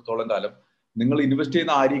ആയിടത്തോളം കാലം നിങ്ങൾ ഇൻവെസ്റ്റ്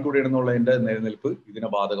ചെയ്യുന്ന ആരിൽ കൂടിയാണെന്നുള്ളതിന്റെ നിലനിൽപ്പ് ഇതിന്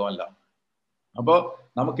ബാധകമല്ല. അപ്പോൾ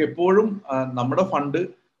നമുക്ക് എപ്പോഴും നമ്മുടെ ഫണ്ട്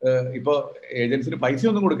ഇപ്പൊ ഏജൻസിന് പൈസ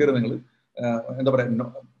ഒന്നും കൊടുക്കരുത്. നിങ്ങൾ എന്താ പറയാ,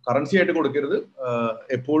 കറൻസി ആയിട്ട് കൊടുക്കരുത്.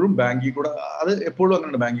 എപ്പോഴും ബാങ്കിൽ കൂടെ, അത് എപ്പോഴും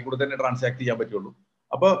അങ്ങനെയുണ്ട്, ബാങ്കിൽ കൂടെ തന്നെ ട്രാൻസാക്ട് ചെയ്യാൻ പറ്റുള്ളൂ.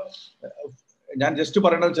 അപ്പൊ ഞാൻ ജസ്റ്റ്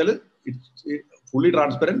പറയണത് വെച്ചാൽ it's fully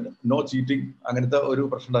transparent, no cheating, അങ്ങനത്തെ ഒരു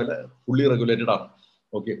പ്രശ്നം ഉണ്ടാവില്ല. ഫുള്ളി റെഗുലേറ്റഡ് ആണ്.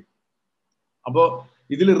 ഓക്കെ, അപ്പോ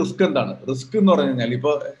ഇതിൽ റിസ്ക് എന്താണ്? റിസ്ക് എന്ന് പറഞ്ഞു കഴിഞ്ഞാൽ,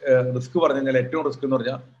 ഇപ്പൊ റിസ്ക് പറഞ്ഞു കഴിഞ്ഞാൽ ഏറ്റവും റിസ്ക് എന്ന്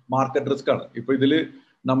പറഞ്ഞാൽ മാർക്കറ്റ് റിസ്ക് ആണ്. ഇപ്പൊ ഇതില്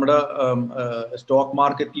നമ്മുടെ സ്റ്റോക്ക്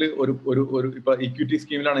മാർക്കറ്റിൽ ഒരു ഇപ്പൊ ഇക്വിറ്റി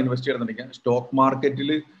സ്കീമിലാണ് ഇൻവെസ്റ്റ് ചെയ്യുന്നുണ്ടെങ്കിൽ സ്റ്റോക്ക്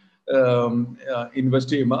മാർക്കറ്റിൽ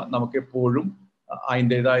ഇൻവെസ്റ്റ് ചെയ്യുമ്പോൾ നമുക്ക് എപ്പോഴും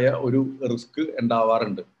അതിൻ്റെതായ ഒരു റിസ്ക്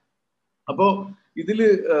ഉണ്ടാവാറുണ്ട്. അപ്പോ ഇതില്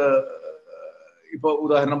ഇപ്പൊ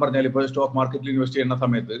ഉദാഹരണം പറഞ്ഞാൽ, ഇപ്പൊ സ്റ്റോക്ക് മാർക്കറ്റിൽ ഇൻവെസ്റ്റ് ചെയ്യുന്ന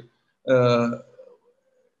സമയത്ത്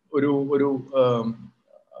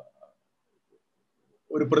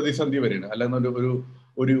ഒരു പ്രതിസന്ധി വരെയാണ്, അല്ലെങ്കിൽ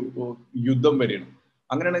ഒരു യുദ്ധം വരെയാണ്.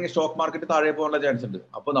 അങ്ങനെയാണെങ്കിൽ സ്റ്റോക്ക് മാർക്കറ്റ് താഴെ പോകാനുള്ള ചാൻസ് ഉണ്ട്.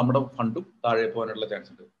 അപ്പോൾ നമ്മുടെ ഫണ്ടും താഴെ പോകാനുള്ള ചാൻസ്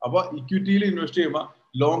ഉണ്ട്. അപ്പൊ ഇക്വിറ്റിയിൽ ഇൻവെസ്റ്റ് ചെയ്യുമ്പോൾ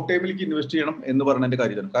ലോങ് ടൈമിലേക്ക് ഇൻവെസ്റ്റ് ചെയ്യണം എന്ന് പറഞ്ഞതിന്റെ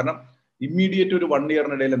കാര്യമാണ്. കാരണം ഇമ്മീഡിയറ്റ് ഒരു 1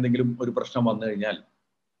 ഇയറിനിടയിൽ എന്തെങ്കിലും ഒരു പ്രശ്നം വന്നു കഴിഞ്ഞാൽ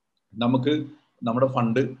നമുക്ക് നമ്മുടെ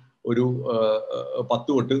ഫണ്ട് ഒരു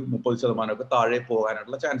 10 തൊട്ട് 30% താഴെ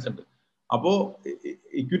പോകാനുള്ള ചാൻസ് ഉണ്ട്. അപ്പോൾ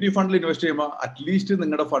ഇക്വിറ്റി ഫണ്ടിൽ ഇൻവെസ്റ്റ് ചെയ്യുമ്പോൾ അറ്റ്ലീസ്റ്റ്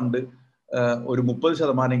നിങ്ങളുടെ ഫണ്ട് ഒരു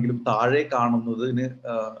 30% താഴെ കാണുന്നതിന്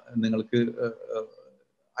നിങ്ങൾക്ക്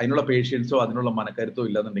അതിനുള്ള പേഷ്യൻസോ അതിനുള്ള മനക്കരുത്തോ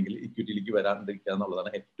ഇല്ലാന്നുണ്ടെങ്കിൽ ഇക്വിറ്റിയിലേക്ക് വരാണ്ടിരിക്കുക എന്നുള്ളതാണ്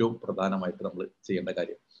ഏറ്റവും പ്രധാനമായിട്ട് നമ്മൾ ചെയ്യേണ്ട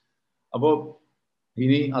കാര്യം. അപ്പോൾ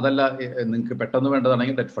ഇനി അതല്ല, നിങ്ങൾക്ക് പെട്ടെന്ന്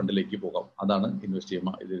വേണ്ടതാണെങ്കിൽ ഡെറ്റ് ഫണ്ടിലേക്ക് പോകാം. അതാണ് ഇൻവെസ്റ്റ്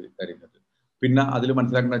ചെയ്യുമ്പോൾ ഇത് കാര്യങ്ങൾ. പിന്നെ അതിൽ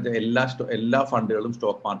മനസ്സിലാക്കേണ്ട വെച്ചാൽ എല്ലാ ഫണ്ടുകളും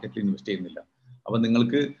സ്റ്റോക്ക് മാർക്കറ്റിൽ ഇൻവെസ്റ്റ് ചെയ്യുന്നില്ല. അപ്പൊ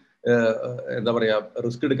നിങ്ങൾക്ക് എന്താ പറയാ,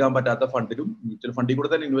 റിസ്ക് എടുക്കാൻ പറ്റാത്ത ഫണ്ടിലും മ്യൂച്വൽ ഫണ്ടിൽ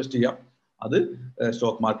കൂടെ തന്നെ ഇൻവെസ്റ്റ് ചെയ്യാം. അത്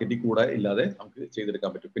സ്റ്റോക്ക് മാർക്കറ്റിൽ കൂടെ ഇല്ലാതെ നമുക്ക് ചെയ്തെടുക്കാൻ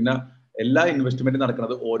പറ്റും. പിന്നെ എല്ലാ ഇൻവെസ്റ്റ്മെന്റും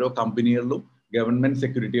നടക്കുന്നത് ഓരോ കമ്പനികളിലും ഗവൺമെന്റ്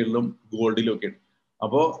സെക്യൂരിറ്റികളിലും ഗോൾഡിലും ഒക്കെയാണ്.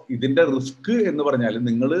 അപ്പോൾ ഇതിന്റെ റിസ്ക് എന്ന് പറഞ്ഞാൽ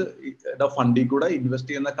നിങ്ങൾ ഫണ്ടിൽ കൂടെ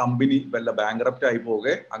ഇൻവെസ്റ്റ് ചെയ്യുന്ന കമ്പനി വല്ല ബാങ്ക്രപ്റ്റ് ആയി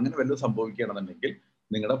പോകെ അങ്ങനെ വല്ലതും സംഭവിക്കുകയാണെന്നുണ്ടെങ്കിൽ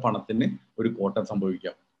നിങ്ങളുടെ പണത്തിന് ഒരു കോട്ടം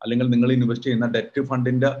സംഭവിക്കാം. അല്ലെങ്കിൽ നിങ്ങൾ ഇൻവെസ്റ്റ് ചെയ്യുന്ന ഡെറ്റ്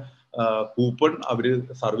ഫണ്ടിന്റെ കൂപ്പൺ അവര്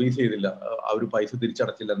സർവീസ് ചെയ്തില്ല, അവർ പൈസ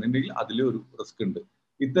തിരിച്ചടച്ചില്ല എന്നുണ്ടെങ്കിൽ അതിൽ ഒരു റിസ്ക് ഉണ്ട്.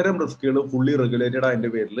 ഇത്തരം റിസ്കുകൾ ഫുള്ളി റെഗുലേറ്റഡ് ആയതിന്റെ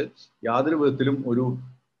പേരിൽ യാതൊരു വിധത്തിലും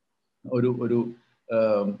ഒരു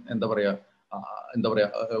എന്താ പറയാ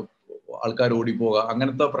ആൾക്കാർ ഓടിപ്പോവുക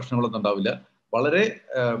അങ്ങനത്തെ പ്രശ്നങ്ങളൊന്നും ഉണ്ടാവില്ല. വളരെ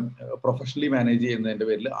പ്രൊഫഷണലി മാനേജ് ചെയ്യുന്നതിന്റെ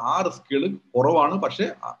പേരിൽ ആ റിസ്കുകൾ കുറവാണ്. പക്ഷെ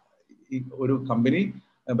ഒരു കമ്പനി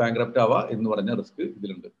ബാങ്ക്രപ്റ്റ് ആവുക എന്ന് പറഞ്ഞ റിസ്ക്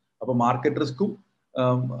ഇതിലുണ്ട്. അപ്പൊ മാർക്കറ്റ് റിസ്ക്കും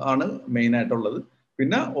ആണ് മെയിൻ ആയിട്ടുള്ളത്.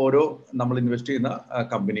 പിന്നെ ഓരോ നമ്മൾ ഇൻവെസ്റ്റ് ചെയ്യുന്ന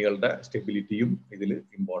കമ്പനികളുടെ സ്റ്റെബിലിറ്റിയും ഇതിൽ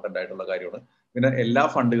ഇമ്പോർട്ടൻ്റ് ആയിട്ടുള്ള കാര്യമാണ്. പിന്നെ എല്ലാ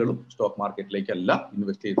ഫണ്ടുകളും സ്റ്റോക്ക് മാർക്കറ്റിലേക്കല്ല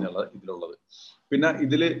ഇൻവെസ്റ്റ് ചെയ്യുന്നുള്ള ഇതിലുള്ളത്. പിന്നെ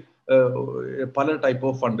ഇതിൽ പല ടൈപ്പ്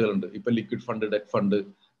ഓഫ് ഫണ്ടുകളുണ്ട്. ഇപ്പൊ liquid fund, debt fund,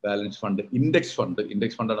 balance fund,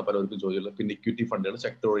 index ഫണ്ടാണ് പലർക്കും ചോദിച്ചുള്ളത്. പിന്നെ ഇക്വിറ്റി ഫണ്ടുകൾ,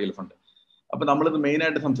 സെക്ടോറിയൽ ഫണ്ട്. അപ്പൊ നമ്മളിത് മെയിൻ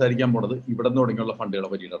ആയിട്ട് സംസാരിക്കാൻ പോണത് ഇവിടെ നിന്ന് തുടങ്ങിയുള്ള ഫണ്ടുകളെ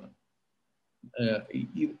പറ്റിയിട്ടാണ്.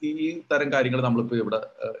 ഈ തരം കാര്യങ്ങൾ നമ്മളിപ്പോ ഇവിടെ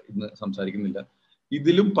ഇന്ന് സംസാരിക്കുന്നില്ല.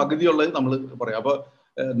 ഇതിലും പകുതിയുള്ളത് നമ്മൾ പറയാം. അപ്പൊ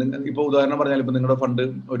ഇപ്പൊ ഉദാഹരണം പറഞ്ഞാൽ ഇപ്പൊ നിങ്ങളുടെ ഫണ്ട്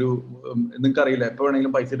ഒരു നിങ്ങൾക്ക് അറിയില്ല എപ്പോ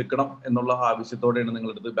വേണമെങ്കിലും പൈസ എടുക്കണം എന്നുള്ള ആവശ്യത്തോടെയാണ്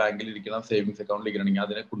നിങ്ങളെടുത്ത് ബാങ്കിൽ ഇരിക്കുന്ന സേവിങ്സ് അക്കൗണ്ടിൽ ഇരിക്കണമെങ്കിൽ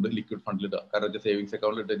അതിനെ കൊണ്ട് ലിക്വിഡ് ഫണ്ടിൽ ഇടുക. കാരണം സേവിങ്സ്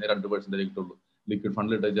അക്കൗണ്ടിൽ ഇട്ട് കഴിഞ്ഞാൽ 2% കിട്ടുള്ളൂ. ലിക്വിഡ്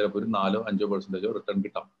ഫണ്ടിൽ ഇട്ട് ചിലപ്പോൾ ഒരു 4-5% റിട്ടേൺ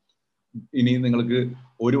കിട്ടാം. ഇനി നിങ്ങൾക്ക്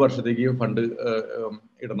ഒരു വർഷത്തേക്ക് ഫണ്ട്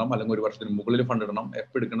ഇടണം, അല്ലെങ്കിൽ ഒരു വർഷത്തിന് മുകളിൽ ഫണ്ട് ഇടണം,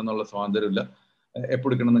 എപ്പോൾ എടുക്കണം എന്നുള്ള സ്വാതന്ത്ര്യമില്ല. എപ്പോൾ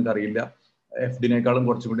എടുക്കണം നിങ്ങൾക്ക് അറിയില്ല. എഫ്ഡിനേക്കാളും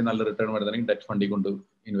കുറച്ചും കൂടി നല്ല റിട്ടേൺ വരുന്നതെങ്കിൽ ഡെറ്റ് ഫണ്ടിൽ കൊണ്ട്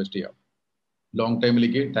ഇൻവെസ്റ്റ് ചെയ്യാം. ലോങ്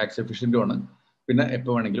ടൈമിലേക്ക് ടാക്സ് എഫിഷ്യന്റും ആണ്. പിന്നെ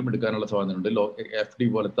എപ്പോൾ വേണമെങ്കിലും എടുക്കാനുള്ള സ്വാതന്ത്ര്യമുണ്ട്. FD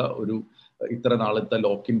പോലത്തെ ഒരു ഇത്ര നാളത്തെ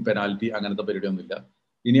ലോക്കിൻ പെനാൽറ്റി അങ്ങനത്തെ പരിപാടിയൊന്നുമില്ല.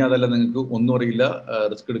 ഇനി അതല്ല, നിങ്ങൾക്ക് ഒന്നും അറിയില്ല,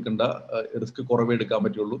 റിസ്ക് കുറവേ എടുക്കാൻ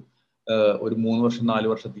പറ്റുള്ളൂ. ഒരു 3 വർഷം 4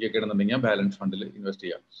 വർഷത്തേക്കൊക്കെ ആണെന്നുണ്ടെങ്കിൽ ബാലൻസ് ഫണ്ടിൽ ഇൻവെസ്റ്റ്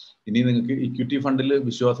ചെയ്യാം. ഇനി നിങ്ങൾക്ക് ഇക്വിറ്റി ഫണ്ടിൽ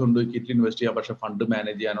വിശ്വാസമുണ്ട്, ഇക്വിറ്റി ഇൻവെസ്റ്റ് ചെയ്യാം, പക്ഷെ ഫണ്ട്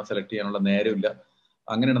മാനേജ് ചെയ്യാനോ സെലക്ട് ചെയ്യാനുള്ള നേരമില്ല.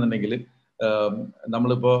 അങ്ങനെയാണെന്നുണ്ടെങ്കിൽ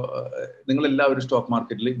നമ്മളിപ്പോ നിങ്ങളെല്ലാവരും സ്റ്റോക്ക്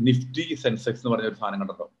മാർക്കറ്റിൽ നിഫ്റ്റി സെൻസെക്സ് എന്ന് പറഞ്ഞ ഒരു സാധനം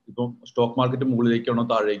കണ്ടോ? ഇപ്പം സ്റ്റോക്ക് മാർക്കറ്റ് മുകളിലേക്കാണോ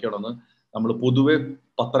താഴേക്കാണോ എന്ന് നമ്മൾ പൊതുവെ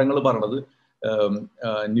പത്രങ്ങൾ പറയണത്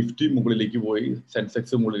നിഫ്റ്റി മുകളിലേക്ക് പോയി,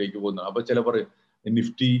 സെൻസെക്സ് മുകളിലേക്ക് പോകുന്നു. അപ്പൊ ചില പറയും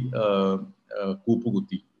നിഫ്റ്റി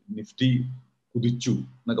കൂപ്പുകുത്തി, നിഫ്റ്റി കുതിച്ചു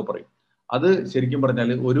എന്നൊക്കെ പറയും. അത് ശരിക്കും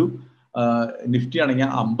പറഞ്ഞാൽ ഒരു നിഫ്റ്റി ആണെങ്കിൽ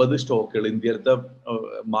 50 സ്റ്റോക്കുകൾ, ഇന്ത്യയിലത്തെ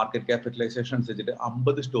മാർക്കറ്റ് ക്യാപിറ്റലൈസേഷൻ അനുസരിച്ചിട്ട്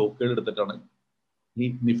 50 സ്റ്റോക്കുകൾ എടുത്തിട്ടാണ് ഈ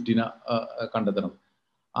നിഫ്റ്റിനെ കണ്ടെത്തുന്നത്.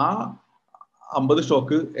 ആ 50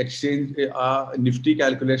 സ്റ്റോക്ക് എക്സ്ചേഞ്ച് ആ നിഫ്റ്റി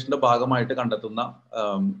കാൽക്കുലേഷന്റെ ഭാഗമായിട്ട് കണ്ടെത്തുന്ന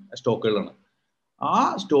സ്റ്റോക്കുകളാണ്. ആ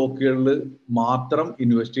സ്റ്റോക്കുകളിൽ മാത്രം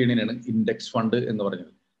ഇൻവെസ്റ്റ് ചെയ്യുന്നതിനാണ് ഇൻഡെക്സ് ഫണ്ട് എന്ന്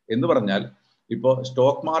പറയുന്നത്. എന്ന് പറഞ്ഞാൽ ഇപ്പൊ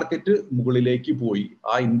സ്റ്റോക്ക് മാർക്കറ്റ് മുകളിലേക്ക് പോയി,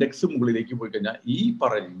 ആ ഇൻഡെക്സ് മുകളിലേക്ക് പോയി കഴിഞ്ഞാൽ ഈ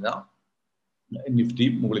പറയുന്ന നിഫ്റ്റി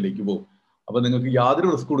മുകളിലേക്ക് പോകും. അപ്പൊ നിങ്ങൾക്ക് യാതൊരു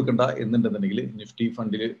റിസ്ക് കൊടുക്കണ്ട എന്നുണ്ടെന്നുണ്ടെങ്കിൽ നിഫ്റ്റി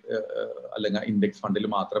ഫണ്ടിൽ അല്ലെങ്കിൽ ഇൻഡെക്സ് ഫണ്ടിൽ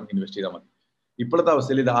മാത്രം ഇൻവെസ്റ്റ് ചെയ്താൽ മതി. ഇപ്പോഴത്തെ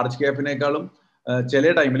അവസ്ഥയിൽ ലാർജ് ക്യാപ്പിനേക്കാളും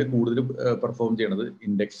ചില ടൈമിൽ കൂടുതൽ പെർഫോം ചെയ്യുന്നത്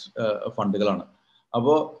ഇൻഡെക്സ് ഫണ്ടുകളാണ്.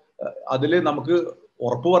 അപ്പോൾ അതിൽ നമുക്ക്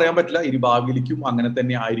ഉറപ്പ് പറയാൻ പറ്റില്ല, ഇനി ഭാവിയിലേക്കും അങ്ങനെ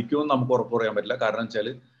തന്നെ ആയിരിക്കും നമുക്ക് ഉറപ്പ് പറയാൻ പറ്റില്ല. കാരണം വെച്ചാൽ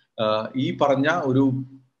ഈ പറഞ്ഞ ഒരു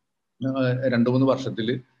 2-3 വർഷത്തിൽ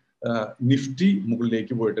നിഫ്റ്റി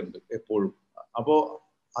മുകളിലേക്ക് പോയിട്ടുണ്ട് എപ്പോഴും. അപ്പോൾ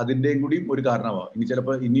അതിൻ്റെയും കൂടി ഒരു കാരണമാവും. ഇനി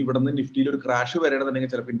ചിലപ്പോൾ ഇവിടെ നിന്ന് നിഫ്റ്റിയിൽ ഒരു ക്രാഷ്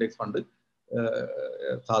വരണമെന്നുണ്ടെങ്കിൽ ചിലപ്പോൾ ഇൻഡെക്സ് ഫണ്ട്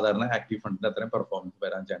സാധാരണ ആക്റ്റീവ് ഫണ്ടിന്റെ അത്രയും പെർഫോമൻസ്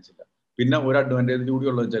വരാൻ ചാൻസ് ഇല്ല. പിന്നെ ഒരു അഡ്വാൻറ്റേജ് കൂടി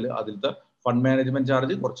ഉള്ളത് വെച്ചാൽ അതിലത്തെ ഫണ്ട് മാനേജ്മെന്റ്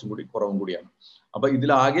ചാർജ് കുറച്ചും കൂടി കുറവും കൂടിയാണ്. അപ്പൊ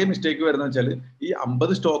ഇതിലാകെ മിസ്റ്റേക്ക് വരുന്നത് വെച്ചാൽ ഈ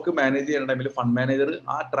 50 സ്റ്റോക്ക് മാനേജ് ചെയ്യുന്ന ടൈമിൽ ഫണ്ട് മാനേജർ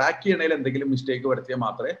ആ ട്രാക്ക് ചെയ്യണതിൽ എന്തെങ്കിലും മിസ്റ്റേക്ക് വരുത്തിയാൽ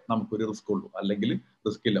മാത്രമേ നമുക്കൊരു റിസ്ക് ഉള്ളൂ, അല്ലെങ്കിൽ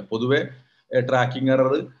റിസ്ക് ഇല്ല. പൊതുവെ ട്രാക്കിംഗ്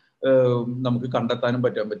എറർ നമുക്ക് കണ്ടെത്താനും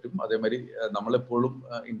പറ്റും. അതേമാതിരി നമ്മളെപ്പോഴും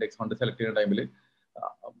ഇൻഡെക്സ് ഫണ്ട് സെലക്ട് ചെയ്യുന്ന ടൈമിൽ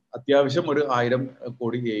അത്യാവശ്യം ഒരു 1000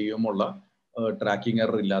 കോടി AUM ഉള്ള ട്രാക്കിംഗ്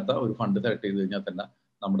എറർ ഇല്ലാത്ത ഒരു ഫണ്ട് സെലക്ട് ചെയ്ത് കഴിഞ്ഞാൽ തന്നെ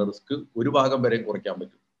നമ്മുടെ റിസ്ക് ഒരു ഭാഗം വരെ കുറയ്ക്കാൻ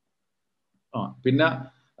പറ്റും. പിന്നെ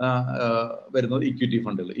വരുന്നത്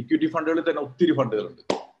ഇക്വിറ്റി ഫണ്ടുകളിൽ തന്നെ ഒത്തിരി ഫണ്ടുകളുണ്ട്.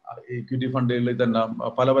 ഇക്വിറ്റി ഫണ്ടുകളിൽ തന്നെ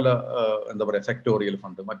പല എന്താ പറയുക, സെക്ടോറിയൽ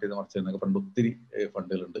ഫണ്ട്, മറ്റേത് മറിച്ച് എന്നൊക്കെ പറഞ്ഞിട്ട് ഒത്തിരി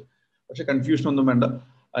ഫണ്ടുകളുണ്ട്. പക്ഷെ കൺഫ്യൂഷൻ ഒന്നും വേണ്ട.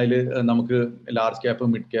 അതിൽ നമുക്ക് large cap,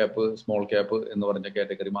 mid cap, small cap എന്ന് പറഞ്ഞ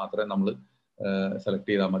കാറ്റഗറി മാത്രമേ നമ്മൾ സെലക്ട്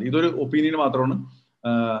ചെയ്താൽ മതി. ഇതൊരു ഒപ്പീനിയൻ മാത്രമാണ്.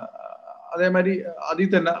 അതേമാതിരി അതിൽ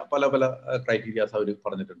തന്നെ പല ക്രൈറ്റീരിയാസ് അവർ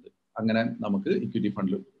പറഞ്ഞിട്ടുണ്ട്. അങ്ങനെ നമുക്ക് ഇക്വിറ്റി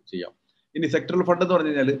ഫണ്ടിൽ ചെയ്യാം. ഇനി സെക്ടറൽ ഫണ്ട് എന്ന്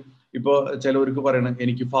പറഞ്ഞു കഴിഞ്ഞാൽ ഇപ്പോൾ ചിലവർക്ക് പറയണം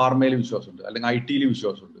എനിക്ക് ഫാർമയിൽ വിശ്വാസമുണ്ട്, അല്ലെങ്കിൽ IT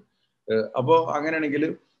വിശ്വാസമുണ്ട്. അപ്പോൾ അങ്ങനെയാണെങ്കിൽ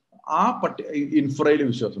ആ ഇൻഫ്രയിൽ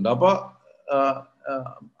വിശ്വാസമുണ്ട്. അപ്പോൾ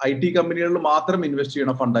IT കമ്പനികളിൽ മാത്രം ഇൻവെസ്റ്റ്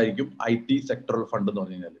ചെയ്യുന്ന ഫണ്ടായിരിക്കും IT സെക്ടറൽ ഫണ്ട് എന്ന്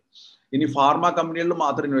പറഞ്ഞു കഴിഞ്ഞാൽ. ഇനി ഫാർമ കമ്പനികളിൽ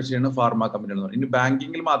മാത്രം ഇൻവെസ്റ്റ് ചെയ്യുന്ന ഫാർമ കമ്പനികൾ എന്ന് പറഞ്ഞാൽ, ഇനി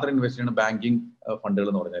ബാങ്കിങ്ങിൽ മാത്രം ഇൻവെസ്റ്റ് ചെയ്യുന്ന ബാങ്കിങ് ഫണ്ടുകൾ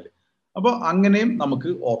എന്ന് പറഞ്ഞാൽ. അപ്പോൾ അങ്ങനെയും നമുക്ക്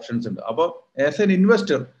ഓപ്ഷൻസ് ഉണ്ട്. അപ്പോൾ ആസ് എൻ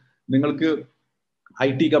ഇൻവെസ്റ്റർ നിങ്ങൾക്ക്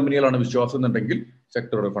IT കമ്പനികളാണ് വിശ്വാസം എന്നുണ്ടെങ്കിൽ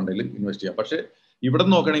സെക്ടറൽ ഫണ്ടിൽ ഇൻവെസ്റ്റ് ചെയ്യാം. പക്ഷെ ഇവിടെ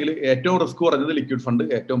നോക്കുകയാണെങ്കിൽ ഏറ്റവും റിസ്ക് കുറഞ്ഞത് ലിക്വിഡ് ഫണ്ട്,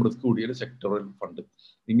 ഏറ്റവും റിസ്ക് കൂടിയത് സെക്ടറൽ ഫണ്ട്.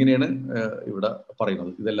 ഇങ്ങനെയാണ് ഇവിടെ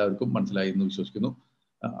പറയുന്നത്. ഇതെല്ലാവർക്കും മനസ്സിലായി എന്ന് വിശ്വസിക്കുന്നു.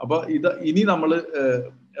 അപ്പൊ ഇനി നമ്മൾ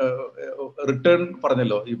റിട്ടേൺ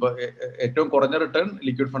പറഞ്ഞല്ലോ, ഇപ്പൊ ഏറ്റവും കുറഞ്ഞ റിട്ടേൺ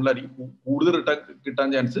ലിക്വിഡ് ഫണ്ടിലായിരിക്കും, കൂടുതൽ റിട്ടേൺ കിട്ടാൻ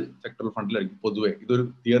ചാൻസ് സെക്ടറൽ ഫണ്ടിലായിരിക്കും. പൊതുവെ ഇതൊരു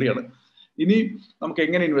തിയറിയാണ്. ഇനി നമുക്ക്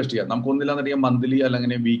എങ്ങനെ ഇൻവെസ്റ്റ് ചെയ്യാം? നമുക്ക് ഒന്നില്ലാന്നുണ്ടെങ്കിൽ മന്ത്ലി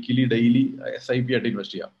അല്ലെങ്കിൽ വീക്കിലി, ഡെയിലി SIP ആയിട്ട്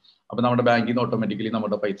ഇൻവെസ്റ്റ് ചെയ്യാം. അപ്പൊ നമ്മുടെ ബാങ്കിൽ നിന്ന് ഓട്ടോമാറ്റിക്കലി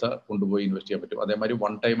നമ്മുടെ പൈസ കൊണ്ടുപോയി ഇൻവെസ്റ്റ് ചെയ്യാൻ പറ്റും. അതേമാതിരി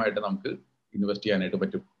വൺ ടൈം ആയിട്ട് നമുക്ക് ഇൻവെസ്റ്റ് ചെയ്യാനായിട്ട്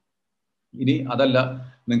പറ്റും. ഇനി അതല്ല,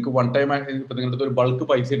 നിങ്ങൾക്ക് വൺ ടൈം ആയിട്ട് ഇപ്പൊ നിങ്ങളുടെ ഒരു ബൾക്ക്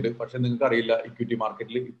പൈസ ഉണ്ട്, പക്ഷെ നിങ്ങൾക്ക് അറിയില്ല ഇക്വിറ്റി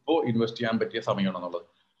മാർക്കറ്റിൽ ഇപ്പോൾ ഇൻവെസ്റ്റ് ചെയ്യാൻ പറ്റിയ സമയമാണെന്നുള്ളത്.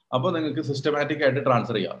 അപ്പോൾ നിങ്ങൾക്ക് സിസ്റ്റമാറ്റിക് ആയിട്ട്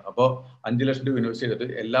ട്രാൻസ്ഫർ ചെയ്യാം. അപ്പോൾ 5 ലക്ഷം രൂപ ഇൻവെസ്റ്റ്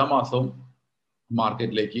ചെയ്തിട്ട് എല്ലാ മാസവും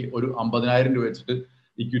മാർക്കറ്റിലേക്ക് ഒരു 50,000 രൂപ വെച്ചിട്ട്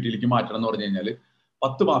ഇക്വിറ്റിയിലേക്ക് മാറ്റണം എന്ന് പറഞ്ഞു കഴിഞ്ഞാൽ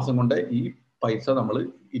 10 മാസം കൊണ്ട് ഈ പൈസ നമ്മൾ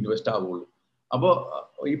ഇൻവെസ്റ്റ് ആവുള്ളൂ. അപ്പോൾ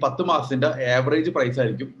ഈ 10 മാസത്തിന്റെ ആവറേജ് പ്രൈസ്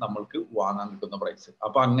ആയിരിക്കും നമ്മൾക്ക് വാങ്ങാൻ കിട്ടുന്ന പ്രൈസ്.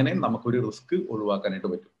 അപ്പൊ അങ്ങനെ നമുക്കൊരു റിസ്ക് ഒഴിവാക്കാനായിട്ട്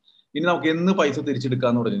പറ്റും. ഇനി നമുക്ക് എന്ന് പൈസ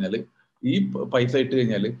തിരിച്ചെടുക്കാന്ന് പറഞ്ഞു കഴിഞ്ഞാൽ ഈ പൈസ ഇട്ട്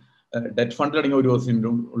കഴിഞ്ഞാൽ ഡെറ്റ് ഫണ്ടിലാണെങ്കിൽ 1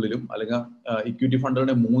 ദിവസത്തിനുള്ളിലും അല്ലെങ്കിൽ ഇക്വിറ്റി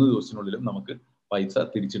ഫണ്ടിലാണെങ്കിൽ 3 ദിവസത്തിനുള്ളിലും നമുക്ക് പൈസ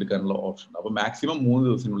തിരിച്ചെടുക്കാനുള്ള ഓപ്ഷൻ ഉണ്ട്. അപ്പൊ മാക്സിമം 3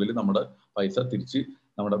 ദിവസത്തിനുള്ളിൽ നമ്മുടെ പൈസ തിരിച്ച്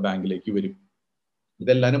നമ്മുടെ ബാങ്കിലേക്ക് വരും.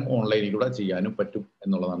 ഇതെല്ലാനും ഓൺലൈനിലൂടെ ചെയ്യാനും പറ്റും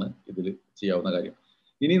എന്നുള്ളതാണ് ഇതിൽ ചെയ്യാവുന്ന കാര്യം.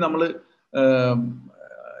 ഇനി നമ്മൾ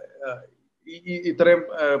ഇത്രയും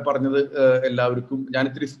പറഞ്ഞത് എല്ലാവർക്കും ഞാൻ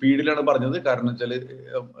ഇത്തിരി സ്പീഡിലാണ് പറഞ്ഞത്. കാരണം വെച്ചാൽ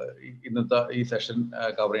ഇന്നത്തെ ഈ സെഷൻ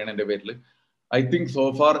കവർ ചെയ്യണതിന്റെ പേരിൽ ഐ തിങ്ക് സോ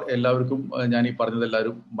ഫാർ എല്ലാവർക്കും ഞാൻ ഈ പറഞ്ഞത്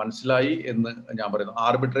എല്ലാവരും മനസ്സിലായി എന്ന് ഞാൻ പറയുന്നു.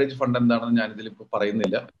 ആർബിട്രേജ് ഫണ്ട് എന്താണെന്ന് ഞാൻ ഇതിൽ ഇപ്പൊ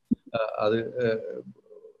പറയുന്നില്ല. അത്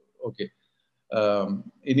ഓക്കെ.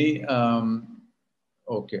 ഇനി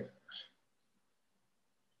ഓക്കെ,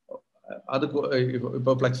 അത്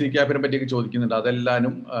ഇപ്പൊ ഫ്ലെക്സി ക്യാപ്പിനെ പറ്റിയൊക്കെ ചോദിക്കുന്നുണ്ട്.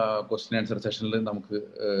 അതെല്ലാനും ക്വസ്റ്റ്യൻ ആൻസർ സെഷനിൽ നമുക്ക്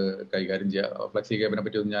കൈകാര്യം ചെയ്യാം. ഫ്ലെക്സി ക്യാപ്പിനെ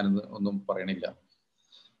പറ്റി ഒന്നും പറയണില്ല.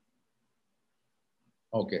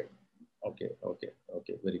 Okay okay okay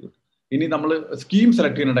okay, very good. ഇനി നമ്മൾ സ്കീം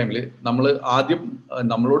സെലക്ട് ചെയ്യുന്ന ടൈമിൽ നമ്മൾ ആദ്യം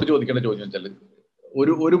നമ്മളോട് ചോദിക്കേണ്ട ചോദ്യം വെച്ചാൽ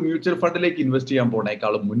ഒരു മ്യൂച്വൽ ഫണ്ടിലേക്ക് ഇൻവെസ്റ്റ് ചെയ്യാൻ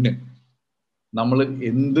പോണേക്കാളും മുന്നേ നമ്മൾ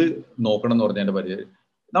എന്ത് നോക്കണം എന്ന് പറഞ്ഞതിന്റെ പരിചയം,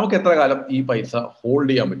 നമുക്ക് എത്ര കാലം ഈ പൈസ ഹോൾഡ്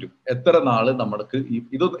ചെയ്യാൻ പറ്റും, എത്ര നാള് നമ്മൾക്ക്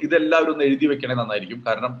ഇതെല്ലാവരും ഒന്ന് എഴുതി വെക്കണേ നന്നായിരിക്കും.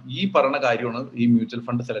 കാരണം ഈ പറഞ്ഞ കാര്യമാണ് ഈ മ്യൂച്വൽ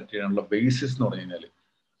ഫണ്ട് സെലക്ട് ചെയ്യാനുള്ള ബേസിസ് എന്ന് പറഞ്ഞു കഴിഞ്ഞാൽ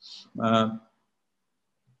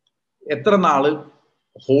എത്ര നാള്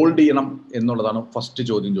ഹോൾഡ് ചെയ്യണം എന്നുള്ളതാണ് ഫസ്റ്റ്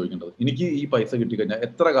ചോദ്യം ചോദിക്കേണ്ടത്. എനിക്ക് ഈ പൈസ കിട്ടിക്കഴിഞ്ഞാൽ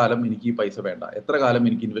എത്ര കാലം എനിക്ക് ഈ പൈസ വേണ്ട, എത്ര കാലം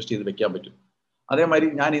എനിക്ക് ഇൻവെസ്റ്റ് ചെയ്ത് വെക്കാൻ പറ്റും, അതേമാതിരി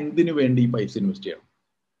ഞാൻ എന്തിനു വേണ്ടി ഈ പൈസ ഇൻവെസ്റ്റ് ചെയ്യണം.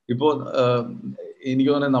 ഇപ്പോൾ എനിക്ക്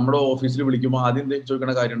തോന്നുന്നത് നമ്മുടെ ഓഫീസിൽ വിളിക്കുമ്പോൾ ആദ്യം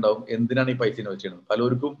ചോദിക്കുന്ന കാര്യം ഉണ്ടാവും, എന്തിനാണ് ഈ പൈസ ഇൻവെസ്റ്റ് ചെയ്യുന്നത്.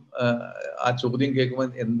 പലർക്കും ആ ചോദ്യം കേൾക്കുമ്പോൾ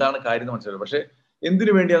എന്താണ് കാര്യം എന്ന് മനസ്സിലാവും. പക്ഷെ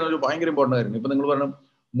എന്തിനു വേണ്ടിയാണെന്നൊരു ഭയങ്കര ഇമ്പോർട്ടൻ്റ് കാര്യം. ഇപ്പൊ നിങ്ങൾ പറഞ്ഞു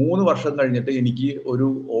 3 വർഷം കഴിഞ്ഞിട്ട് എനിക്ക് ഒരു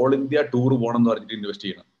ഓൾ ഇന്ത്യ ടൂർ പോകണം എന്ന് പറഞ്ഞിട്ട് ഇൻവെസ്റ്റ്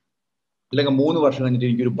ചെയ്യണം, അല്ലെങ്കിൽ 3 വർഷം കഴിഞ്ഞിട്ട്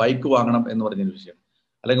എനിക്കൊരു ബൈക്ക് വാങ്ങണം എന്ന് പറഞ്ഞ് ഇൻവെസ്റ്റ് ചെയ്യണം,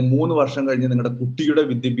 അല്ലെങ്കിൽ 3 വർഷം കഴിഞ്ഞ് നിങ്ങളുടെ കുട്ടിയുടെ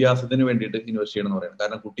വിദ്യാഭ്യാസത്തിന് വേണ്ടിയിട്ട് ഇൻവെസ്റ്റ് ചെയ്യണം എന്ന് പറയുന്നത്.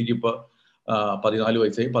 കാരണം കുട്ടിക്ക് ഇപ്പൊ 14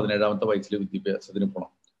 വയസ്സായി, 17ാമത്തെ വയസ്സിൽ വിദ്യാഭ്യാസത്തിന്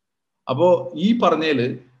പോകണം. അപ്പോ ഈ പറഞ്ഞതില്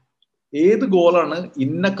ഏത് ഗോളാണ്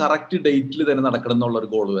ഇന്ന കറക്റ്റ് ഡേറ്റിൽ തന്നെ നടക്കണം എന്നുള്ള ഒരു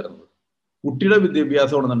ഗോൾ വരുന്നത്. കുട്ടിയുടെ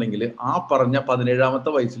വിദ്യാഭ്യാസം ആണെന്നുണ്ടെങ്കിൽ ആ പറഞ്ഞ 17ാമത്തെ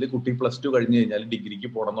വയസ്സിൽ കുട്ടി +2 കഴിഞ്ഞ് കഴിഞ്ഞാൽ ഡിഗ്രിക്ക്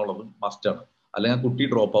പോകണം എന്നുള്ളത് മസ്റ്റാണ്, അല്ലെങ്കിൽ കുട്ടി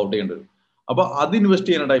ഡ്രോപ്പ് ഔട്ട് ചെയ്യേണ്ടി വരും. അപ്പൊ അത് ഇൻവെസ്റ്റ്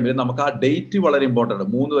ചെയ്യുന്ന ടൈമിൽ നമുക്ക് ആ ഡേറ്റ് വളരെ ഇമ്പോർട്ടൻ്റ് ആണ്.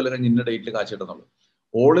 3 കൊല്ലം കഴിഞ്ഞ് ഇന്ന ഡേറ്റിൽ കാശ് കിട്ടുന്നുള്ളൂ.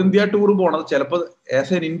 ഓൾ ഇന്ത്യ ടൂർ പോണത് ചിലപ്പോൾ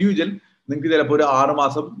ആസ് എൻ ഇൻഡിവിജ്വൽ നിങ്ങൾക്ക് ചിലപ്പോൾ ഒരു 6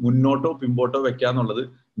 മാസം മുന്നോട്ടോ പിമ്പോട്ടോ വെക്കാന്നുള്ളത്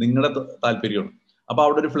നിങ്ങളുടെ താല്പര്യമാണ്. അപ്പൊ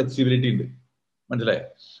അവിടെ ഒരു ഫ്ലെക്സിബിലിറ്റി ഉണ്ട്, മനസ്സിലായോ?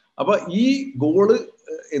 അപ്പൊ ഈ ഗോള്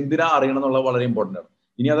എന്തിനാ അറിയണം എന്നുള്ളത് വളരെ ഇമ്പോർട്ടൻ്റ് ആണ്.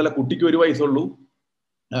 ഇനി അതല്ല കുട്ടിക്ക് 1 വയസ്സുള്ളൂ,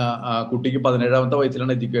 കുട്ടിക്ക് 17ാമത്തെ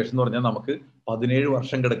വയസ്സിലാണ് എഡ്യൂക്കേഷൻ എന്ന് പറഞ്ഞാൽ നമുക്ക് 17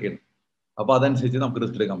 വർഷം കിടക്കുകയാണ്. അപ്പൊ അതനുസരിച്ച് നമുക്ക്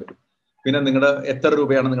റിസ്ക് എടുക്കാൻ പറ്റും. പിന്നെ നിങ്ങളുടെ എത്ര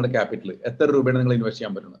രൂപയാണ് നിങ്ങളുടെ ക്യാപിറ്റൽ, എത്ര രൂപയാണ് നിങ്ങൾ ഇൻവെസ്റ്റ്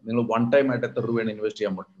ചെയ്യാൻ പറ്റുന്നത്, നിങ്ങൾ വൺ ടൈം ആയിട്ട് എത്ര രൂപയാണ് ഇൻവെസ്റ്റ്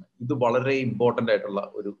ചെയ്യാൻ പറ്റുന്നത്, ഇത് വളരെ ഇമ്പോർട്ടൻ്റ് ആയിട്ടുള്ള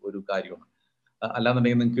ഒരു കാര്യമാണ്.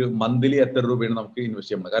 അല്ലാന്നുണ്ടെങ്കിൽ നിങ്ങൾക്ക് മന്ത്ലി എത്ര രൂപയാണ് നമുക്ക്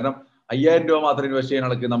ഇൻവെസ്റ്റ് ചെയ്യാൻ പറ്റുന്നത്. കാരണം 5000 രൂപ മാത്രം ഇൻവെസ്റ്റ് ചെയ്യാൻ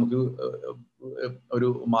ആൾക്ക് നമുക്ക് ഒരു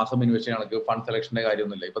മാസം ഇൻവെസ്റ്റ് ചെയ്യാൻ ആൾക്ക് ഫണ്ട് സെലക്ഷന്റെ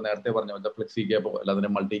കാര്യമൊന്നുമില്ല. ഇപ്പൊ നേരത്തെ പറഞ്ഞ പോലെ ഫ്ലെക്സി ക്യാപ്പോ അല്ലാതെ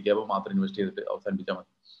മൾട്ടി ക്യാപ്പോ മാത്രം ഇൻവെസ്റ്റ് ചെയ്തിട്ട് അവസാനിപ്പിച്ചാൽ മതി.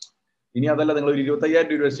 ഇനി അതല്ല നിങ്ങൾ ഒരു 25,000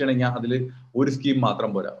 രൂപ ഇൻവെസ്റ്റ് ചെയ്യണമെങ്കിൽ അതിൽ ഒരു സ്കീം മാത്രം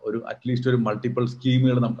പോരാ, അറ്റ്ലീസ്റ്റ് ഒരു മൾട്ടിപ്പിൾ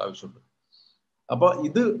സ്കീമുകൾ നമുക്ക് ആവശ്യമുണ്ട്. അപ്പൊ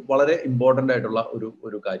ഇത് വളരെ ഇമ്പോർട്ടൻ്റ് ആയിട്ടുള്ള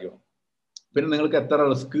ഒരു കാര്യമാണ്. പിന്നെ നിങ്ങൾക്ക് എത്ര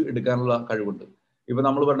റിസ്ക് എടുക്കാനുള്ള കഴിവുണ്ട്. ഇപ്പൊ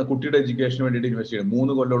നമ്മൾ പറഞ്ഞ കുട്ടിയുടെ എഡ്യൂക്കേഷന് വേണ്ടിയിട്ട് ഇൻവെസ്റ്റ് ചെയ്യണം,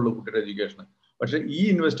 3 കൊല്ലമുള്ളൂ കുട്ടിയുടെ എഡ്യൂക്കേഷന്. പക്ഷെ ഈ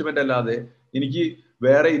ഇൻവെസ്റ്റ്മെന്റ് അല്ലാതെ എനിക്ക്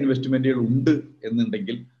വേറെ ഇൻവെസ്റ്റ്മെന്റുകൾ ഉണ്ട്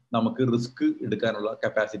എന്നുണ്ടെങ്കിൽ നമുക്ക് റിസ്ക് എടുക്കാനുള്ള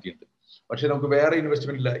കപ്പാസിറ്റി ഉണ്ട്. പക്ഷെ നമുക്ക് വേറെ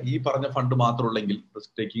ഇൻവെസ്റ്റ്മെന്റ് ഇല്ല, ഈ പറഞ്ഞ ഫണ്ട് മാത്രമുള്ളെങ്കിൽ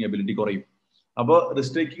റിസ്ക് ടേക്കിംഗ് എബിലിറ്റി കുറയും. അപ്പോൾ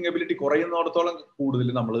റിസ്ക് ടേക്കിംഗ് എബിലിറ്റി കുറയുന്നിടത്തോളം കൂടുതൽ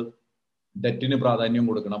നമ്മൾ ഡെറ്റിന് പ്രാധാന്യം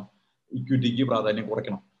കൊടുക്കണം, ഇക്വിറ്റിക്ക് പ്രാധാന്യം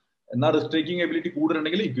കുറയ്ക്കണം. എന്നാൽ റിസ്ക് ടേക്കിംഗ് എബിലിറ്റി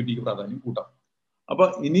കൂടുതലുണ്ടെങ്കിൽ ഇക്വിറ്റിക്ക് പ്രാധാന്യം കൂട്ടാം. അപ്പൊ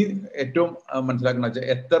ഇനി ഏറ്റവും മനസ്സിലാക്കണം വെച്ചാൽ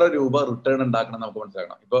എത്ര രൂപ റിട്ടേൺ ഉണ്ടാക്കണം നമുക്ക്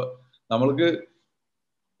മനസ്സിലാക്കണം. ഇപ്പൊ നമ്മൾക്ക്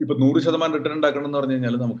ഇപ്പൊ 100% റിട്ടേൺ ഉണ്ടാക്കണം എന്ന് പറഞ്ഞു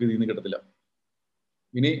കഴിഞ്ഞാൽ നമുക്ക് ഇതിൽ നിന്ന് കിട്ടത്തില്ല.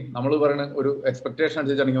 ഇനി നമ്മൾ പറയുന്ന ഒരു എക്സ്പെക്ടേഷൻ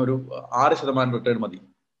അനുസരിച്ചാണെങ്കിൽ ഒരു 6% റിട്ടേൺ മതി.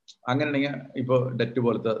 അങ്ങനെയാണെങ്കിൽ ഇപ്പൊ ഡെറ്റ്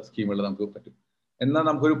പോലത്തെ സ്കീമുകൾ നമുക്ക് പറ്റും. എന്നാൽ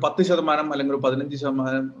നമുക്കൊരു 10% അല്ലെങ്കിൽ ഒരു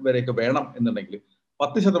 15% വരെയൊക്കെ വേണം എന്നുണ്ടെങ്കിൽ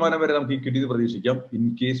 10% വരെ നമുക്ക് ഇക്വിറ്റി പ്രതീക്ഷിക്കാം. ഇൻ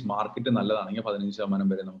കേസ് മാർക്കറ്റ് നല്ലതാണെങ്കിൽ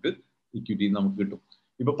 15% വരെ നമുക്ക് ഇക്വിറ്റി നമുക്ക് കിട്ടും.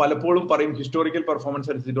 ഇപ്പൊ പലപ്പോഴും പറയും ഹിസ്റ്റോറിക്കൽ പെർഫോമൻസ്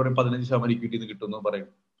അനുസരിച്ച് പറയും 15% ഇക്വിറ്റി കിട്ടുമെന്ന് പറയും.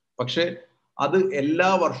 പക്ഷെ അത് എല്ലാ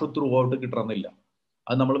വർഷവും ത്രൂ ഔട്ട് കിട്ടണമെന്നില്ല,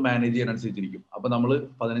 അത് നമ്മൾ മാനേജ് ചെയ്യാൻ അനുസരിച്ചിരിക്കും. അപ്പൊ നമ്മൾ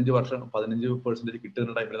 15%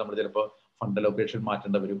 കിട്ടുന്ന ടൈമിൽ നമ്മൾ ചിലപ്പോൾ ഫണ്ട് ലൊക്കേഷൻ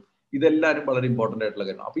മാറ്റേണ്ടി വരും. ഇതെല്ലാവരും വളരെ ഇമ്പോർട്ടൻ്റ് ആയിട്ടുള്ള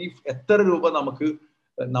കാര്യമാണ്. അപ്പൊ ഈ എത്ര രൂപ നമുക്ക്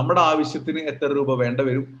നമ്മുടെ ആവശ്യത്തിന് എത്ര രൂപ വേണ്ട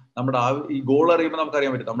വരും, നമ്മുടെ ഈ ഗോൾ അറിയുമ്പോൾ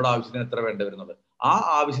നമുക്കറിയാൻ പറ്റും നമ്മുടെ ആവശ്യത്തിന് എത്ര വേണ്ട വരുന്നത്. ആ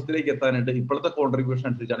ആവശ്യത്തിലേക്ക് എത്താനായിട്ട് ഇപ്പോഴത്തെ കോൺട്രിബ്യൂഷൻ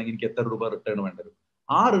അനുസരിച്ചാണെങ്കിൽ എനിക്ക് എത്ര രൂപ റിട്ടേൺ വേണ്ട വരും.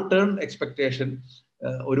 ആ റിട്ടേൺ എക്സ്പെക്ടേഷൻ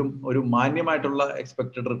ഒരു മാന്യമായിട്ടുള്ള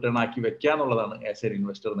എക്സ്പെക്ടഡ് റിട്ടേൺ ആക്കി വെക്കുക എന്നുള്ളതാണ് ആസ് എൻ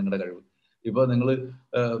ഇൻവെസ്റ്റർ നിങ്ങളുടെ കഴിവ്. ഇപ്പൊ നിങ്ങൾ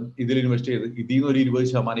ഇതിൽ ഇൻവെസ്റ്റ് ചെയ്ത് ഇതിൽ നിന്ന് ഒരു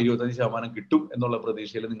 20%, 25% കിട്ടും എന്നുള്ള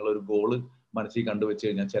പ്രതീക്ഷയിൽ നിങ്ങൾ ഒരു ഗോള് മനസ്സിൽ കണ്ടുവെച്ച്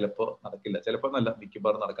കഴിഞ്ഞാൽ ചിലപ്പോൾ നടക്കില്ല, ചിലപ്പോൾ നല്ല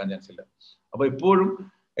മിക്കവാറും നടക്കാൻ ചാൻസ് ഇല്ല. അപ്പൊ എപ്പോഴും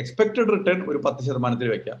എക്സ്പെക്ടഡ് റിട്ടേൺ ഒരു 10%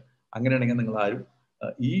 വെക്കുക. അങ്ങനെയാണെങ്കിൽ നിങ്ങൾ ആരും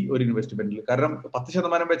ഈ ഒരു ഇൻവെസ്റ്റ്മെന്റിൽ, കാരണം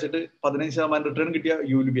 10% വെച്ചിട്ട് 15% റിട്ടേൺ കിട്ടിയാൽ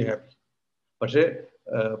യു വിൽ ബി ഹാപ്പി. പക്ഷേ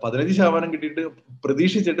 15% കിട്ടിയിട്ട്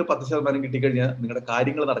പ്രതീക്ഷിച്ചിട്ട് 10% കിട്ടിക്കഴിഞ്ഞാൽ നിങ്ങളുടെ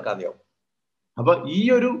കാര്യങ്ങൾ നടക്കാതെയാവും. അപ്പൊ ഈ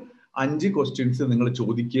ഒരു 5 ക്വസ്റ്റ്യൻസ് നിങ്ങൾ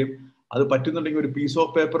ചോദിക്കുകയും അത് പറ്റുന്നുണ്ടെങ്കിൽ ഒരു പീസ്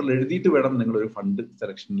ഓഫ് പേപ്പറിൽ എഴുതിയിട്ട് വേണം നിങ്ങൾ ഒരു ഫണ്ട്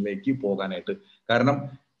സെലക്ഷനിലേക്ക് പോകാനായിട്ട്. കാരണം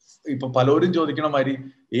ഇപ്പൊ പലരും ചോദിക്കണ മാതിരി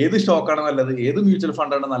ഏത് സ്റ്റോക്കാണ് നല്ലത്, ഏത് മ്യൂച്വൽ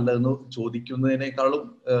ഫണ്ടാണ് നല്ലതെന്ന് ചോദിക്കുന്നതിനേക്കാളും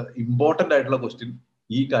ഇമ്പോർട്ടന്റ് ആയിട്ടുള്ള ക്വസ്റ്റ്യൻ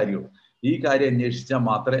ഈ കാര്യമാണ്. ഈ കാര്യം അന്വേഷിച്ചാൽ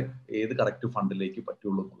മാത്രമേ ഏത് കറക്റ്റ് ഫണ്ടിലേക്ക്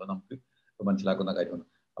പറ്റുള്ളൂ എന്നുള്ളത് നമുക്ക് മനസ്സിലാക്കുന്ന കാര്യമാണ്.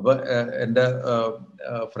 അപ്പൊ എൻ്റെ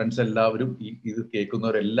ഫ്രണ്ട്സ് എല്ലാവരും ഇത്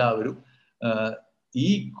കേൾക്കുന്നവരെല്ലാവരും ഈ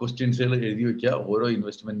ക്വസ്റ്റ്യൻസുകൾ എഴുതി വെക്കുക. ഓരോ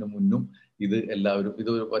ഇൻവെസ്റ്റ്മെന്റിന് മുന്നും ഇത് എല്ലാവരും ഇത്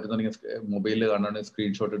പറ്റുന്നുണ്ടെങ്കിൽ മൊബൈലിൽ കാണുകയാണെങ്കിൽ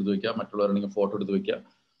സ്ക്രീൻഷോട്ട് എടുത്ത് വെക്കുക, മറ്റുള്ളവരാണെങ്കിൽ ഫോട്ടോ എടുത്ത് വെക്കുക,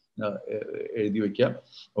 എഴുതി വെക്കുക.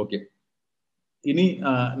 ഓക്കെ, ഇനി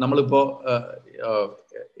നമ്മളിപ്പോ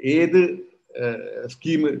ഏത്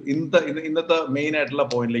സ്കീം ഇന്നത്തെ മെയിൻ ആയിട്ടുള്ള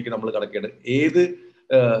പോയിന്റിലേക്ക് നമ്മൾ കടക്കേണ്ടത്, ഏത്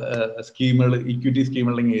സ്കീമുകൾ ഇക്വിറ്റി സ്കീം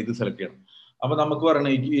അല്ലെങ്കിൽ ഏത് സെലക്ട് ചെയ്യണം. അപ്പൊ നമുക്ക് പറയണേ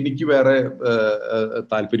എനിക്ക് വേറെ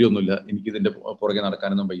താല്പര്യമൊന്നുമില്ല, എനിക്ക് ഇതിന്റെ പുറകെ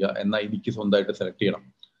നടക്കാനൊന്നും വയ്യ, എന്നാൽ എനിക്ക് സ്വന്തമായിട്ട് സെലക്ട് ചെയ്യണം.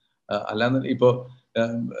 അല്ലാന്ന് ഇപ്പോ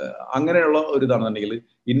അങ്ങനെയുള്ള ഒരു ഇതാണെന്നുണ്ടെങ്കിൽ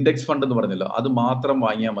ഇൻഡെക്സ് ഫണ്ട് എന്ന് പറഞ്ഞല്ലോ, അത് മാത്രം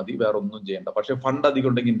വാങ്ങിയാൽ മതി, വേറെ ഒന്നും ചെയ്യേണ്ട. പക്ഷെ ഫണ്ട് അധികം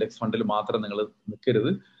ഉണ്ടെങ്കിൽ ഇൻഡെക്സ് ഫണ്ടിൽ മാത്രം നിങ്ങൾ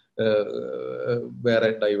നിൽക്കരുത്, വേറെ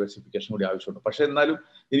ഡൈവേഴ്സിഫിക്കേഷൻ കൂടി ആവശ്യമുണ്ട്. പക്ഷെ എന്നാലും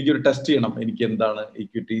എനിക്കൊരു ടെസ്റ്റ് ചെയ്യണം, എനിക്ക് എന്താണ്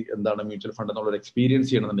ഇക്വിറ്റി, എന്താണ് മ്യൂച്വൽ ഫണ്ട് എന്നുള്ളൊരു എക്സ്പീരിയൻസ്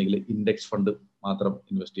ചെയ്യണമെന്നുണ്ടെങ്കിൽ ഇൻഡെക്സ് ഫണ്ട് മാത്രം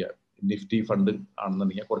ഇൻവെസ്റ്റ് ചെയ്യാം. നിഫ്റ്റി ഫണ്ട്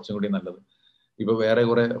ആണെന്നുണ്ടെങ്കിൽ കുറച്ചും കൂടി നല്ലത്. ഇപ്പൊ വേറെ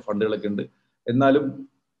കുറെ ഫണ്ടുകളൊക്കെ ഉണ്ട്, എന്നാലും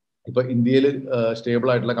ഇപ്പൊ ഇന്ത്യയിൽ സ്റ്റേബിൾ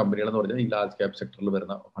ആയിട്ടുള്ള കമ്പനികൾ എന്ന് പറഞ്ഞാൽ ഈ ലാർജ് ക്യാപ് സെക്ടറിൽ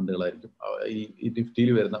വരുന്ന ഫണ്ടുകളായിരിക്കും. ഈ നിഫ്റ്റിയിൽ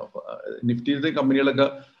വരുന്ന നിഫ്റ്റിയിലത്തെ കമ്പനികളൊക്കെ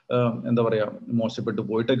എന്താ പറയാ മോശപ്പെട്ടു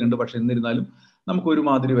പോയിട്ടൊക്കെ ഉണ്ട്. പക്ഷെ എന്നിരുന്നാലും നമുക്ക്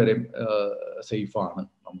ഒരുമാതിരി വരെ സേഫ് ആണ്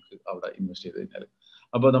നമുക്ക് അവിടെ ഇൻവെസ്റ്റ് ചെയ്ത് കഴിഞ്ഞാൽ.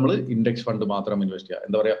 അപ്പൊ നമ്മൾ ഇൻഡെക്സ് ഫണ്ട് മാത്രം ഇൻവെസ്റ്റ് ചെയ്യുക.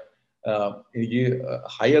 എന്താ പറയാ, എനിക്ക്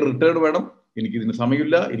ഹയർ റിട്ടേൺ വേണം, എനിക്കിതിന്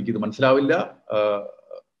സമയമില്ല, എനിക്കിത് മനസ്സിലാവില്ല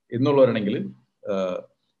എന്നുള്ളവരാണെങ്കിൽ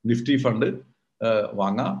നിഫ്റ്റി ഫണ്ട്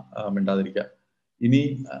വാങ്ങാം, മിണ്ടാതിരിക്കുക. ഇനി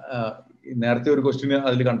നേരത്തെ ഒരു ക്വസ്റ്റ്യൻ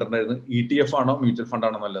അതിൽ കണ്ടിട്ടുണ്ടായിരുന്നു, ETF ആണോ മ്യൂച്വൽ ഫണ്ട്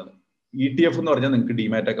ആണോ നല്ലത്. ETF എന്ന് പറഞ്ഞാൽ നിങ്ങൾക്ക്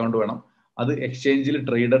ഡിമാറ്റ് അക്കൗണ്ട് വേണം, അത് എക്സ്ചേഞ്ചിൽ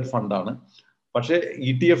ട്രേഡഡ് ഫണ്ടാണ്. പക്ഷെ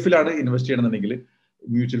ETF-ലാണ് ഇൻവെസ്റ്റ് ചെയ്യണമെന്നുണ്ടെങ്കിൽ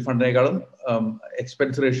മ്യൂച്വൽ ഫണ്ടിനേക്കാളും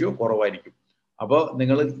എക്സ്പെൻസ് റേഷ്യോ കുറവായിരിക്കും. അപ്പോൾ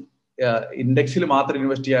നിങ്ങൾ ഇൻഡെക്സിൽ മാത്രം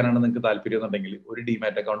ഇൻവെസ്റ്റ് ചെയ്യാനാണ് നിങ്ങൾക്ക് താല്പര്യം എന്നുണ്ടെങ്കിൽ ഒരു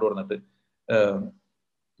ഡിമാറ്റ് അക്കൗണ്ട് തുറന്നിട്ട്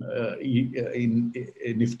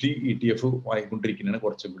നിഫ്റ്റി ETF വാങ്ങിക്കൊണ്ടിരിക്കുന്നതാണ്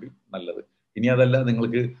കുറച്ചും കൂടി നല്ലത്. ഇനി അതല്ല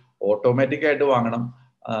നിങ്ങൾക്ക് ഓട്ടോമാറ്റിക് ആയിട്ട് വാങ്ങണം,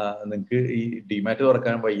 നിങ്ങൾക്ക് ഈ ഡിമാറ്റ്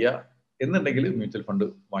തുറക്കാൻ വയ്യ എന്നുണ്ടെങ്കിൽ മ്യൂച്വൽ ഫണ്ട്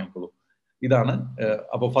വാങ്ങിക്കോളൂ. ഇതാണ്.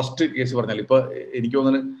 അപ്പൊ ഫസ്റ്റ് കേസ് പറഞ്ഞാൽ ഇപ്പൊ എനിക്ക്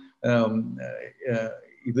തോന്നുന്നു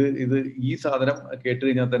ഇത് ഈ സാധനം കേട്ട്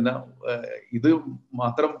കഴിഞ്ഞാൽ തന്നെ ഇത്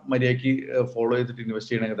മാത്രം മര്യാദയ്ക്ക് ഫോളോ ചെയ്തിട്ട്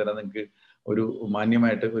ഇൻവെസ്റ്റ് ചെയ്യണമെങ്കിൽ തന്നെ നിങ്ങൾക്ക് ഒരു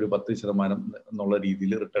മാന്യമായിട്ട് ഒരു 10% എന്നുള്ള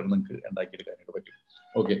രീതിയിൽ റിട്ടേൺ നിങ്ങൾക്ക് ഉണ്ടാക്കിയെടുക്കാനായിട്ട് പറ്റും.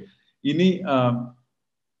 ഓക്കെ, ഇനി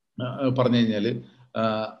പറഞ്ഞു കഴിഞ്ഞാല്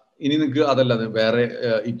ഇനി നിങ്ങൾക്ക് അതല്ലാതെ വേറെ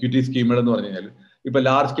ഇക്വിറ്റി സ്കീമുകൾ എന്ന് പറഞ്ഞു കഴിഞ്ഞാൽ ഇപ്പൊ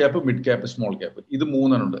large cap, mid cap, small cap, ഇത്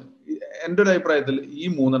 3 ഉണ്ട്. എൻ്റെ ഒരു അഭിപ്രായത്തിൽ ഈ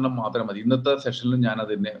 3 മാത്രം മതി. ഇന്നത്തെ സെഷനിൽ ഞാൻ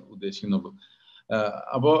അതിനെ ഉദ്ദേശിക്കുന്നുള്ളൂ.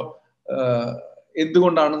 അപ്പോ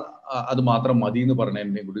എന്തുകൊണ്ടാണ് അത് മാത്രം മതി എന്ന്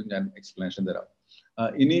പറഞ്ഞതിനെ കൂടി ഞാൻ എക്സ്പ്ലനേഷൻ തരാം.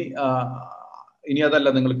 ഇനി അതല്ല,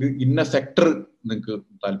 നിങ്ങൾക്ക് ഇന്ന സെക്ടർ നിങ്ങൾക്ക്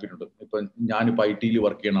താല്പര്യമുണ്ട്. ഇപ്പൊ ഞാനിപ്പോൾ IT-യിൽ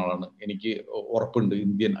വർക്ക് ചെയ്യുന്ന ആളാണ്, എനിക്ക് ഉറപ്പുണ്ട്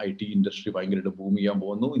ഇന്ത്യൻ IT ഇൻഡസ്ട്രി ഭയങ്കരമായിട്ട് ബൂം ചെയ്യാൻ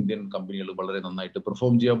പോകുന്നു, ഇന്ത്യൻ കമ്പനികൾ വളരെ നന്നായിട്ട്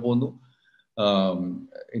പെർഫോം ചെയ്യാൻ പോകുന്നു,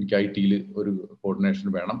 എനിക്ക് IT-യിൽ ഒരു കോർഡിനേഷൻ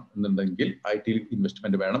വേണം എന്നുണ്ടെങ്കിൽ, IT-യിൽ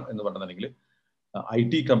ഇൻവെസ്റ്റ്മെന്റ് വേണം എന്ന് പറഞ്ഞിട്ടുണ്ടെങ്കിൽ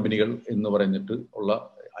IT കമ്പനികൾ എന്ന് പറഞ്ഞിട്ട് ഉള്ള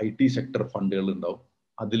IT സെക്ടർ ഫണ്ടുകൾ ഉണ്ടാവും,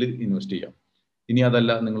 അതിൽ ഇൻവെസ്റ്റ് ചെയ്യാം. ഇനി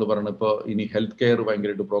അതല്ല, നിങ്ങൾ പറയണ ഇപ്പോൾ ഇനി ഹെൽത്ത് കെയർ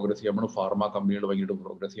ഭയങ്കരമായിട്ട് പ്രോഗ്രസ് ചെയ്യാൻ പോകണം, ഫാർമ കമ്പനികൾ ഭയങ്കരമായിട്ട്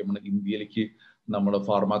പ്രോഗ്രസ് ചെയ്യാൻ പോകണം, ഇന്ത്യയിലേക്ക് നമ്മുടെ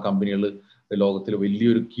ഫാർമ കമ്പനികൾ ലോകത്തിൽ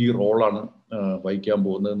വലിയൊരു കീ റോളാണ് വഹിക്കാൻ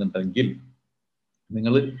പോകുന്നതെന്നുണ്ടെങ്കിൽ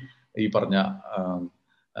നിങ്ങൾ ഈ പറഞ്ഞ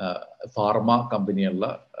ഫാർമ കമ്പനിയുള്ള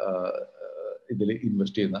ഇതിൽ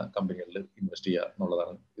ഇൻവെസ്റ്റ് ചെയ്യുന്ന കമ്പനികളിൽ ഇൻവെസ്റ്റ് ചെയ്യുക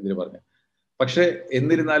എന്നുള്ളതാണ് ഇതിൽ പറഞ്ഞത്. പക്ഷെ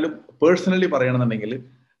എന്നിരുന്നാലും പേഴ്സണലി പറയണമെന്നുണ്ടെങ്കിൽ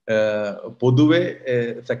പൊതുവെ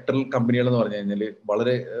സെക്ടറൽ കമ്പനികൾ എന്ന് പറഞ്ഞു കഴിഞ്ഞാൽ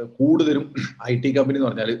വളരെ കൂടുതലും IT കമ്പനി എന്ന്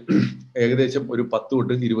പറഞ്ഞാൽ ഏകദേശം ഒരു 10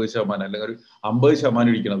 തൊട്ട് 20% അല്ലെങ്കിൽ ഒരു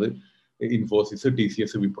 50% ഇരിക്കുന്നത് ഇൻഫോസിസ്,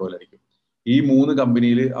 TCS, വിപ്രോയിലായിരിക്കും. ഈ 3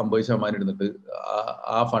 കമ്പനിയിൽ 50% ഇരുന്നിട്ട്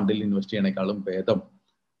ആ ഫണ്ടിൽ ഇൻവെസ്റ്റ് ചെയ്യണേക്കാളും ഭേദം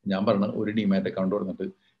ഞാൻ പറഞ്ഞ ഒരു ഡിമാറ്റ് അക്കൗണ്ട് തുറന്നിട്ട്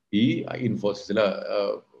ഈ ഇൻഫോസിസിലെ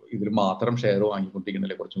ഇതിൽ മാത്രം ഷെയർ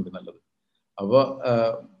വാങ്ങിക്കൊണ്ടിരിക്കുന്നില്ലേ കുറച്ചും കൂടി നല്ലത്. അപ്പോൾ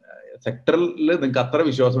സെക്ടറിൽ നിങ്ങൾക്ക് അത്ര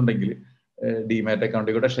വിശ്വാസം ഉണ്ടെങ്കിൽ ഡിമാറ്റ്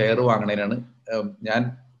അക്കൗണ്ടിൽ കൂടെ ഷെയർ വാങ്ങണതിനാണ് ഞാൻ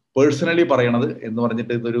പേഴ്സണലി പറയണത് എന്ന്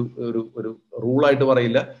പറഞ്ഞിട്ട് ഇതൊരു ഒരു റൂളായിട്ട്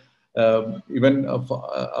പറയില്ല. ഇവൻ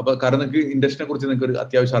അപ്പൊ കാരണം നിങ്ങൾക്ക് ഇൻഡസ്ട്രിനെ കുറിച്ച് നിങ്ങൾക്ക് ഒരു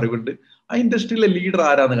അത്യാവശ്യം അറിവുണ്ട്. ആ ഇൻഡസ്ട്രിയിലെ ലീഡർ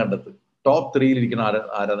ആരാന്ന് കണ്ടെത്ത്, ടോപ്പ് 3 ഇരിക്കുന്ന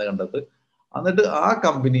ആരാന്ന് കണ്ടെത്ത്, എന്നിട്ട് ആ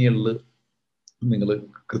കമ്പനികളിൽ നിങ്ങൾ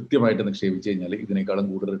കൃത്യമായിട്ട് നിക്ഷേപിച്ചു കഴിഞ്ഞാൽ ഇതിനേക്കാളും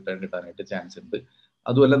കൂടുതൽ റിട്ടേൺ കിട്ടാനായിട്ട് ചാൻസ് ഉണ്ട്.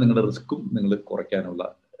 അതുമല്ല നിങ്ങളുടെ റിസ്ക്കും നിങ്ങൾ കുറയ്ക്കാനുള്ള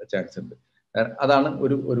ചാൻസ് ഉണ്ട്. അതാണ്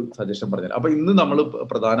ഒരു സജഷൻ പറഞ്ഞത്. അപ്പൊ ഇന്ന് നമ്മൾ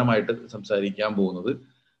പ്രധാനമായിട്ട് സംസാരിക്കാൻ പോകുന്നത്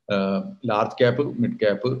large cap, mid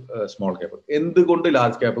cap, small cap. എന്തുകൊണ്ട്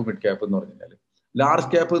ലാർജ് ക്യാപ്പ്, മിഡ് ക്യാപ്പ് എന്ന് പറഞ്ഞു കഴിഞ്ഞാൽ, ലാർജ്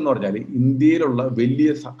ക്യാപ്പ് എന്ന് പറഞ്ഞാൽ ഇന്ത്യയിലുള്ള വലിയ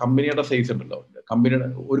കമ്പനിയുടെ സൈസ് ഉണ്ടല്ലോ.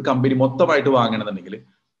 ഒരു കമ്പനി മൊത്തമായിട്ട് വാങ്ങണമെന്നുണ്ടെങ്കിൽ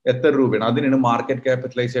എത്ര രൂപയാണ്? അതിനാണ് മാർക്കറ്റ്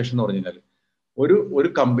ക്യാപിറ്റലൈസേഷൻ എന്ന് പറഞ്ഞു കഴിഞ്ഞാൽ. ഒരു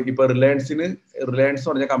കമ്പനി ഇപ്പൊ റിലയൻസ് എന്ന്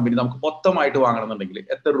പറഞ്ഞ കമ്പനി നമുക്ക് മൊത്തമായിട്ട് വാങ്ങണമെന്നുണ്ടെങ്കിൽ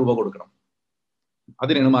എത്ര രൂപ കൊടുക്കണം?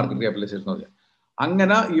 അതിനാണ് മാർക്കറ്റ് ക്യാപിറ്റലൈസേഷൻ എന്ന് പറഞ്ഞാൽ.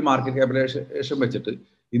 അങ്ങനെ ഈ മാർക്കറ്റ് ക്യാപിറ്റലൈസേഷൻ വെച്ചിട്ട്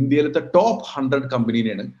ഇന്ത്യയിലത്തെ ടോപ്പ് 100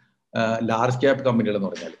 കമ്പനിയാണ് ലാർജ് ക്യാപ്പ് കമ്പനികൾ എന്ന്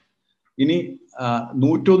പറഞ്ഞാൽ. ഇനി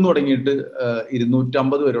 101 തുടങ്ങിയിട്ട്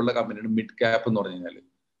 250 വരെയുള്ള കമ്പനിയാണ് മിഡ് ക്യാപ്പ് എന്ന് പറഞ്ഞു കഴിഞ്ഞാൽ.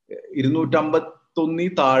 251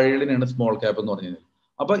 താഴെയാണ് സ്മോൾ ക്യാപ്പ് എന്ന് പറഞ്ഞു കഴിഞ്ഞാൽ.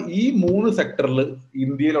 അപ്പൊ ഈ 3 സെക്ടറിൽ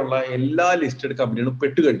ഇന്ത്യയിലുള്ള എല്ലാ ലിസ്റ്റഡ് കമ്പനികളും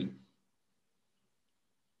പെട്ടുകഴിഞ്ഞു.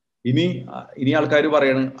 ഇനി ആൾക്കാർ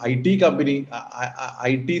പറയാണ് IT കമ്പനി,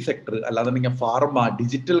 IT സെക്ടർ, അല്ലാന്നുണ്ടെങ്കിൽ ഫാർമ,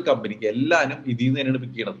 ഡിജിറ്റൽ കമ്പനി എല്ലാനും ഇതിൽ നിന്ന് തന്നെയാണ്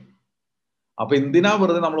പിക്ക് ചെയ്യണത്. അപ്പൊ എന്തിനാ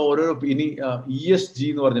വെറുതെ നമ്മൾ ഓരോരോ ഇനി ESG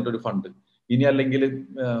എന്ന് പറഞ്ഞിട്ടൊരു ഫണ്ട്, ഇനി അല്ലെങ്കിൽ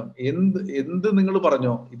എന്ത് നിങ്ങൾ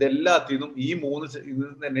പറഞ്ഞോ, ഇതെല്ലാത്തിൽ നിന്നും ഈ 3 ഇതിൽ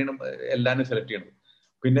തന്നെയാണ് എല്ലാവരും സെലക്ട് ചെയ്യണത്.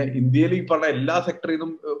 പിന്നെ ഇന്ത്യയിൽ ഈ പറഞ്ഞ എല്ലാ സെക്ടറിൽ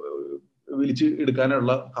നിന്നും വിളിച്ച്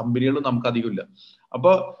എടുക്കാനുള്ള കമ്പനികളും നമുക്ക് അധികമില്ല.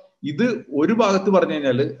 അപ്പൊ ഇത് ഒരു ഭാഗത്ത് പറഞ്ഞു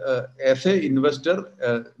കഴിഞ്ഞാൽ ആസ് എ ഇൻവെസ്റ്റർ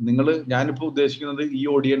ഞാനിപ്പോ ഉദ്ദേശിക്കുന്നത് ഈ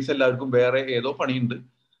ഓഡിയൻസ് എല്ലാവർക്കും വേറെ ഏതോ പണിയുണ്ട്,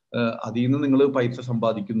 അതിൽ നിന്ന് നിങ്ങൾ പൈസ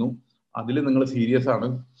സമ്പാദിക്കുന്നു, അതിൽ നിങ്ങൾ സീരിയസ് ആണ്.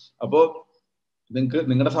 അപ്പോൾ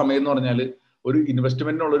നിങ്ങളുടെ സമയം എന്ന് പറഞ്ഞാൽ ഒരു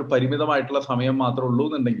ഇൻവെസ്റ്റ്മെന്റിനുള്ള ഒരു പരിമിതമായിട്ടുള്ള സമയം മാത്രമേ ഉള്ളൂ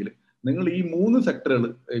എന്നുണ്ടെങ്കിൽ നിങ്ങൾ ഈ 3 സെക്ടറുകൾ,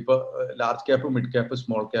 ഇപ്പൊ large cap, mid cap,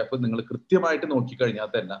 small cap, നിങ്ങൾ കൃത്യമായിട്ട് നോക്കിക്കഴിഞ്ഞാൽ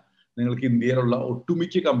തന്നെ നിങ്ങൾക്ക് ഇന്ത്യയിലുള്ള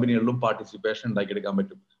ഒട്ടുമിക്ക കമ്പനികളിലും പാർട്ടിസിപ്പേഷൻ ഉണ്ടാക്കിയെടുക്കാൻ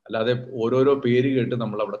പറ്റും. അല്ലാതെ ഓരോരോ പേര് കേട്ട്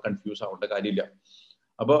നമ്മൾ അവിടെ കൺഫ്യൂസ് ആവേണ്ട കാര്യമില്ല.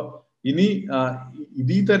 അപ്പൊ ഇനി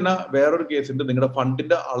ഇതിൽ തന്നെ വേറൊരു കേസുണ്ട്, നിങ്ങളുടെ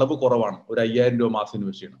ഫണ്ടിന്റെ അളവ് കുറവാണ്, ഒരു 5000 രൂപ മാസം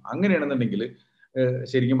ഇൻവെസ്റ്റ് ചെയ്യണം. അങ്ങനെയാണെന്നുണ്ടെങ്കിൽ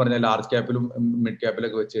ശരിക്കും പറഞ്ഞാൽ ലാർജ് ക്യാപ്പിലും മിഡ്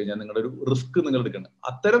ക്യാപ്പിലൊക്കെ വെച്ച് കഴിഞ്ഞാൽ നിങ്ങളുടെ ഒരു റിസ്ക് നിങ്ങൾ എടുക്കണം.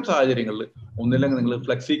 അത്തരം സാഹചര്യങ്ങളിൽ ഒന്നില്ലെങ്കിൽ നിങ്ങൾ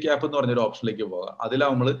ഫ്ലെക്സി ക്യാപ്പ് എന്ന് പറഞ്ഞൊരു ഓപ്ഷനിലേക്ക് പോകാം.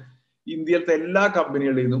 അതിലാണ് നമ്മൾ ഇന്ത്യയിലത്തെ എല്ലാ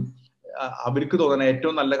കമ്പനികളിൽ നിന്നും അവർക്ക് തോന്നുന്ന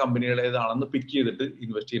ഏറ്റവും നല്ല കമ്പനികൾ ഏതാണെന്ന് പിക്ക് ചെയ്തിട്ട്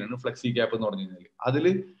ഇൻവെസ്റ്റ് ചെയ്യാനാണ് ഫ്ലെക്സി ക്യാപ്പ് എന്ന് പറഞ്ഞു കഴിഞ്ഞാൽ. അതിൽ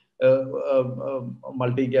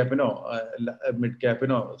മൾട്ടി ക്യാപ്പിനോ മിഡ്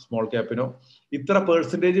ക്യാപ്പിനോ സ്മോൾ ക്യാപ്പിനോ ഇത്ര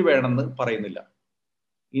പെർസെൻറ്റേജ് വേണമെന്ന് പറയുന്നില്ല.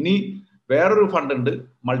 ഇനി വേറൊരു ഫണ്ട് ഉണ്ട്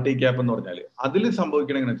മൾട്ടി ക്യാപ്പ് എന്ന് പറഞ്ഞാൽ. അതിൽ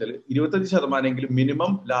സംഭവിക്കണ എങ്ങനെ വെച്ചാൽ 25%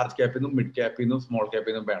 മിനിമം ലാർജ് ക്യാപ്പിൽ നിന്നും മിഡ് ക്യാപ്പിൽ നിന്നും സ്മോൾ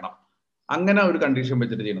ക്യാപ്പിൽ നിന്നും വേണം. അങ്ങനെ ഒരു കണ്ടീഷൻ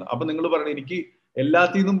വെച്ചിട്ട് ചെയ്യണം. അപ്പൊ നിങ്ങൾ പറയണത് എനിക്ക്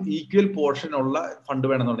എല്ലാത്തിൽ നിന്നും ഈക്വൽ പോർഷൻ ഉള്ള ഫണ്ട്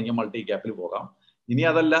വേണമെന്നുണ്ടെങ്കിൽ മൾട്ടി ക്യാപ്പിൽ പോകാം. ഇനി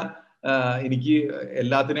അതല്ല, എനിക്ക്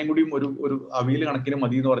എല്ലാത്തിനെയും കൂടിയും ഒരു അവിയൽ കണക്കിന്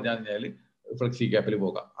മതി എന്ന് പറഞ്ഞു കഴിഞ്ഞാൽ ഫ്ലെക്സി ക്യാപ്പിൽ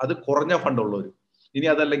പോകാം. അത് കുറഞ്ഞ ഫണ്ട് ഉള്ളവർ. ഇനി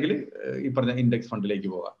അതല്ലെങ്കിൽ ഈ പറഞ്ഞ ഇൻഡെക്സ് ഫണ്ടിലേക്ക്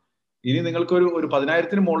പോകാം. ഇനി നിങ്ങൾക്ക് ഒരു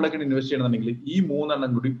 10,000-ന് മുകളിലേക്ക് ഇൻവെസ്റ്റ് ചെയ്യണമെന്നുണ്ടെങ്കിൽ ഈ 3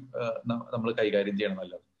 എണ്ണം കൂടി നമ്മൾ കൈകാര്യം ചെയ്യണം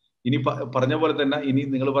നല്ലത്. ഇനി പറഞ്ഞ പോലെ തന്നെ ഇനി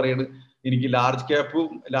നിങ്ങൾ പറയുന്നത് എനിക്ക് ലാർജ്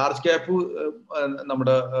ക്യാപ്പ്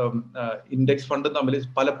നമ്മുടെ ഇൻഡെക്സ് ഫണ്ടും തമ്മിൽ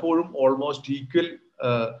പലപ്പോഴും ഓൾമോസ്റ്റ് ഈക്വൽ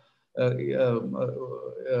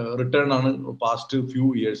റിട്ടേൺ ആണ് പാസ്റ്റ് ഫ്യൂ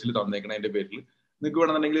ഇയേഴ്സിൽ തന്നേക്കണതിന്റെ പേരിൽ നിങ്ങൾക്ക്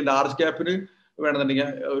വേണമെന്നുണ്ടെങ്കിൽ ലാർജ് ക്യാപ്പിന് വേണമെന്നുണ്ടെങ്കിൽ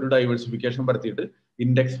ഒരു ഡൈവേഴ്സിഫിക്കേഷൻ വരുത്തിയിട്ട്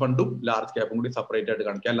ഇൻഡെക്സ് ഫണ്ടും ലാർജ് ക്യാപ്പും കൂടി സെപ്പറേറ്റ് ആയിട്ട്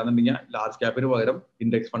കാണിക്കുക. അല്ലാന്നുണ്ടെങ്കിൽ ലാർജ് ക്യാപ്പിന് പകരം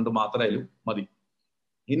ഇൻഡെക്സ് ഫണ്ട് മാത്രമായാലും മതി.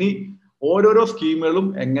 ഇനി ഓരോരോ സ്കീമുകളും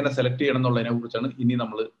എങ്ങനെ സെലക്ട് ചെയ്യണം എന്നുള്ളതിനെ കുറിച്ചാണ് ഇനി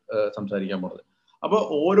നമ്മൾ സംസാരിക്കാൻ പോകുന്നത്. അപ്പൊ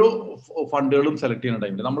ഓരോ ഫണ്ടുകളും സെലക്ട് ചെയ്യുന്ന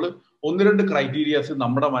ടൈമിൽ നമ്മൾ 1-2 ക്രൈറ്റീരിയാസ്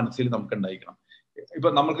നമ്മുടെ മനസ്സിൽ നമുക്ക് ഉണ്ടായിരിക്കണം. ഇപ്പൊ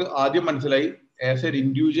നമുക്ക് ആദ്യം മനസ്സിലായി ആസ് എ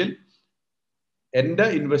ഇൻഡിവിജ്വൽ എന്റെ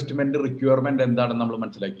ഇൻവെസ്റ്റ്മെന്റ് റിക്വയർമെന്റ് എന്താണെന്ന് നമ്മൾ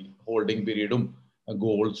മനസ്സിലാക്കി. ഹോൾഡിംഗ് പീരീഡും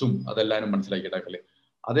ഗോൾസും അതെല്ലാവരും മനസ്സിലാക്കിയിട്ടാക്കല്ലേ.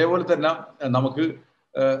 അതേപോലെ തന്നെ നമുക്ക്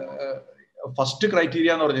ഫസ്റ്റ്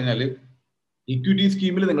ക്രൈറ്റീരിയ എന്ന് പറഞ്ഞു കഴിഞ്ഞാൽ ഇക്വിറ്റി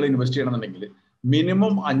സ്കീമിൽ നിങ്ങൾ ഇൻവെസ്റ്റ് ചെയ്യണമെന്നുണ്ടെങ്കിൽ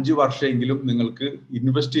മിനിമം 5 വർഷമെങ്കിലും നിങ്ങൾക്ക്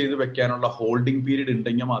ഇൻവെസ്റ്റ് ചെയ്ത് വെക്കാനുള്ള ഹോൾഡിംഗ് പീരീഡ്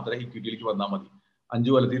ഉണ്ടെങ്കിൽ മാത്രമേ ഇക്വിറ്റിയിലേക്ക് വന്നാൽ മതി.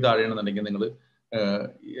 5 കൊല്ലത്തിൽ താഴെയാണെന്നുണ്ടെങ്കിൽ നിങ്ങൾ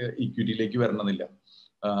ഇക്വിറ്റിയിലേക്ക് വരണമെന്നില്ല.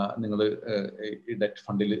 നിങ്ങൾ ഡെറ്റ്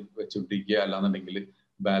ഫണ്ടിൽ വെച്ചുകൊണ്ടിരിക്കുക, അല്ലാന്നുണ്ടെങ്കിൽ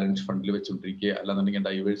ബാലൻസ് ഫണ്ടിൽ വെച്ചുകൊണ്ടിരിക്കുക, അല്ലാന്നുണ്ടെങ്കിൽ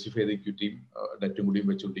ഡൈവേഴ്സിഫൈ ചെയ്ത് ഇക്വിറ്റിയും ഡെറ്റും കൂടിയും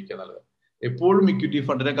വെച്ചുകൊണ്ടിരിക്കുക നല്ലത്. എപ്പോഴും ഇക്വിറ്റി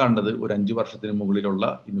ഫണ്ടിനെ കാണുന്നത് ഒരു 5 വർഷത്തിന് മുകളിലുള്ള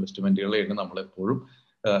ഇൻവെസ്റ്റ്മെന്റുകളെയാണ് നമ്മൾ എപ്പോഴും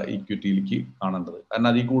ഇക്വിറ്റിയിലേക്ക് കാണേണ്ടത്. കാരണം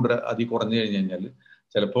അതിൽ കുറഞ്ഞു കഴിഞ്ഞു കഴിഞ്ഞാൽ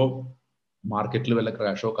ചിലപ്പോൾ മാർക്കറ്റിൽ വല്ല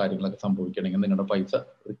ക്രാഷോ കാര്യങ്ങളൊക്കെ സംഭവിക്കണമെങ്കിൽ നിങ്ങളുടെ പൈസ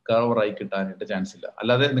റിക്കവറായി കിട്ടാനായിട്ട് ചാൻസ് ഇല്ല.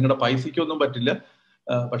 അല്ലാതെ നിങ്ങളുടെ പൈസയ്ക്കൊന്നും പറ്റില്ല.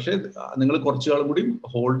 പക്ഷേ നിങ്ങൾ കുറച്ചു കാലം കൂടി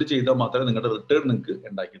ഹോൾഡ് ചെയ്താൽ മാത്രമേ നിങ്ങളുടെ റിട്ടേൺ നിങ്ങൾക്ക്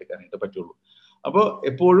ഉണ്ടാക്കിയെടുക്കാനായിട്ട് പറ്റുള്ളൂ. അപ്പോൾ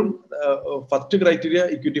എപ്പോഴും ഫസ്റ്റ് ക്രൈറ്റീരിയ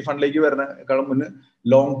ഇക്വിറ്റി ഫണ്ടിലേക്ക് വരുന്നതിനേക്കാളും മുന്നേ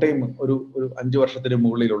ലോങ് ടൈം ഒരു 5 വർഷത്തിന്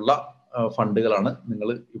മുകളിലുള്ള ഫണ്ടുകളാണ് നിങ്ങൾ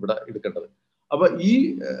ഇവിടെ എടുക്കേണ്ടത്. അപ്പൊ ഈ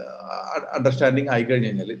അണ്ടർസ്റ്റാൻഡിങ് ആയി കഴിഞ്ഞു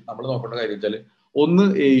കഴിഞ്ഞാൽ നമ്മൾ നോക്കേണ്ട കാര്യം വെച്ചാൽ, ഒന്ന്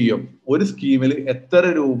AUM, ഒരു സ്കീമിൽ എത്ര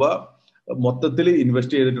രൂപ മൊത്തത്തിൽ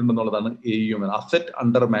invest ചെയ്തിട്ടുണ്ടെന്നുള്ളതാണ് AUM, asset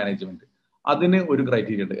under management. അതിന് ഒരു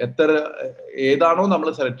ക്രൈറ്റീരിയ ഉണ്ട്. ഏതാണോ നമ്മൾ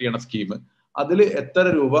സെലക്ട് ചെയ്യണ സ്കീം, അതിൽ എത്ര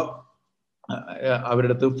രൂപ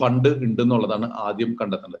അവരുടെ അടുത്ത് ഫണ്ട് ഉണ്ടെന്നുള്ളതാണ് ആദ്യം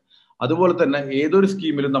കണ്ടെത്തേണ്ടത്. അതുപോലെ തന്നെ ഏതൊരു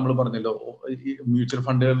സ്കീമിലും നമ്മൾ പറഞ്ഞല്ലോ, മ്യൂച്വൽ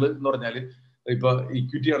ഫണ്ടുകളിൽ എന്ന് പറഞ്ഞാൽ ഇപ്പൊ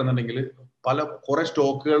ഇക്വിറ്റി ആണെന്നുണ്ടെങ്കിൽ കുറെ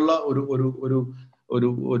സ്റ്റോക്കുകളുടെ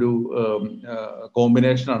ഒരു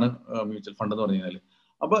കോമ്പിനേഷനാണ് മ്യൂച്വൽ ഫണ്ട് എന്ന് പറഞ്ഞു കഴിഞ്ഞാൽ.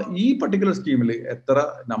 അപ്പൊ ഈ പർട്ടിക്കുലർ സ്കീമിൽ എത്ര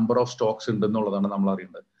നമ്പർ ഓഫ് സ്റ്റോക്സ് ഉണ്ടെന്നുള്ളതാണ് നമ്മൾ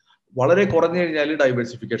അറിയേണ്ടത്. വളരെ കുറഞ്ഞു കഴിഞ്ഞാൽ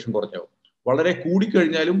ഡൈവേഴ്സിഫിക്കേഷൻ കുറഞ്ഞാവും, വളരെ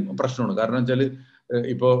കൂടിക്കഴിഞ്ഞാലും പ്രശ്നമാണ്. കാരണം വെച്ചാൽ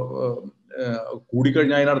ഇപ്പോ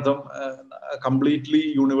കൂടിക്കഴിഞ്ഞാൽ അതിനർത്ഥം കംപ്ലീറ്റ്ലി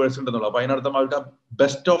യൂണിവേഴ്സ് ഉണ്ടെന്നുള്ളത്. അപ്പൊ അതിനർത്ഥം അവർക്ക്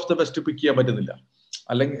ബെസ്റ്റ് ഓഫ് ദ ബെസ്റ്റ് പിക്ക് ചെയ്യാൻ പറ്റുന്നില്ല.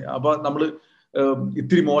 അല്ലെങ്കിൽ അപ്പൊ നമ്മൾ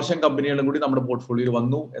ഇത്തിരി മോശം കമ്പനികളും കൂടി നമ്മുടെ പോർട്ട്ഫോളിയോയിൽ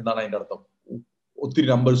വന്നു എന്നാണ് അതിന്റെ അർത്ഥം, ഒത്തിരി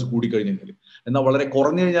നമ്പേഴ്സ് കൂടിക്കഴിഞ്ഞു കഴിഞ്ഞാൽ. എന്നാൽ വളരെ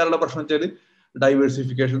കുറഞ്ഞു കഴിഞ്ഞാലുള്ള പ്രശ്നം വെച്ചാൽ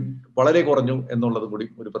ഡൈവേഴ്സിഫിക്കേഷൻ വളരെ കുറഞ്ഞു എന്നുള്ളത് കൂടി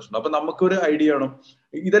ഒരു പ്രശ്നം. അപ്പൊ നമുക്കൊരു ഐഡിയ വേണം.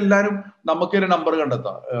 ഇതെല്ലാരും നമുക്കൊരു നമ്പർ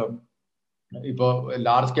കണ്ടെത്താം. ഇപ്പൊ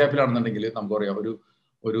ലാർജ് ക്യാപ്പിലാണെന്നുണ്ടെങ്കിൽ നമുക്കറിയാം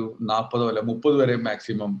ഒരു 40 അല്ല 30 വരെ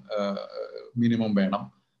മാക്സിമം മിനിമം വേണം,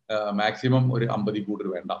 മാക്സിമം ഒരു 50 കൂടുതൽ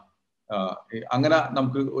വേണ്ട. അങ്ങനെ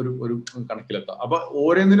നമുക്ക് ഒരു കണക്കിലെത്താം. അപ്പൊ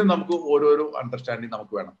ഓരോന്നിനും നമുക്ക് ഓരോരോ അണ്ടർസ്റ്റാൻഡിങ്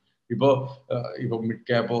നമുക്ക് വേണം. ഇപ്പൊ മിഡ്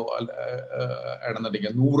ക്യാപ്പോ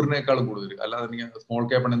ആണെന്നുണ്ടെങ്കിൽ 100-നേക്കാളും കൂടുതൽ, അല്ലാതെ സ്മോൾ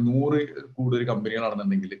ക്യാപ്പ് ആണെങ്കിൽ 100 കൂടുതൽ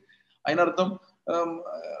കമ്പനികളാണെന്നുണ്ടെങ്കിൽ അതിനർത്ഥം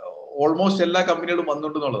ഓൾമോസ്റ്റ് എല്ലാ കമ്പനികളും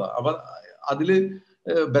വന്നിട്ടുണ്ടെന്നുള്ളതാണ്. അപ്പൊ അതില്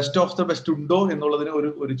ബെസ്റ്റ് ഓഫ് ദ ബെസ്റ്റ് ഉണ്ടോ എന്നുള്ളതിന്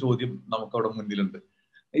ഒരു ചോദ്യം നമുക്ക് അവിടെ മുന്നിലുണ്ട്.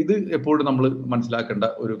 ഇത് എപ്പോഴും നമ്മൾ മനസ്സിലാക്കേണ്ട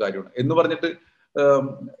ഒരു കാര്യമാണ്. എന്ന് പറഞ്ഞിട്ട്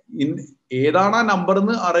ഏതാണ് ആ നമ്പർ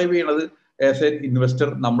എന്ന് അറൈവ് ചെയ്യണത് ആസ് എ ഇൻവെസ്റ്റർ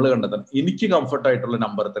നമ്മൾ കണ്ടെത്തണം. എനിക്ക് കംഫർട്ട് ആയിട്ടുള്ള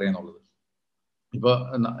നമ്പർ എത്രയാന്നുള്ളത്. ഇപ്പൊ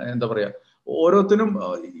എന്താ പറയാ, ഓരോത്തിനും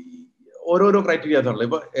ഓരോരോ ക്രൈറ്റീരിയാസ് ആണല്ലോ.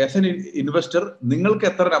 ഇപ്പൊ ആസ് എൻ ഇൻവെസ്റ്റർ നിങ്ങൾക്ക്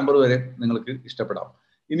എത്ര നമ്പർ വരെ നിങ്ങൾക്ക് ഇഷ്ടപ്പെടാം.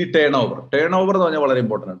 ഇനി ടേൺ ഓവർ എന്ന് പറഞ്ഞാൽ വളരെ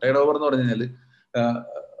ഇമ്പോർട്ടൻ്റ് ആണ്. ടേൺ ഓവർ എന്ന് പറഞ്ഞു കഴിഞ്ഞാൽ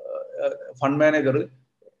ഫണ്ട് മാനേജർ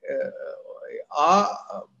ആ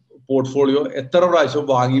പോർട്ട്ഫോളിയോ എത്ര പ്രാവശ്യം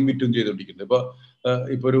വാങ്ങിയും വിറ്റും ചെയ്തുകൊണ്ടിരിക്കുന്നത്.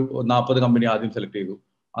 ഇപ്പൊ ഒരു 40 കമ്പനി ആദ്യം സെലക്ട് ചെയ്തു,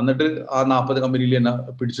 എന്നിട്ട് ആ 40 കമ്പനിയിൽ തന്നെ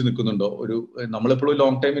പിടിച്ചു നിൽക്കുന്നുണ്ടോ? നമ്മളെപ്പോഴും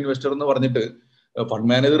ലോങ് ടൈം ഇൻവെസ്റ്റർ എന്ന് പറഞ്ഞിട്ട് ഫണ്ട്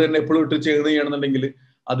മാനേജർ തന്നെ എപ്പോഴും ഇട്ട് ചെയ്യണമെന്നുണ്ടെങ്കിൽ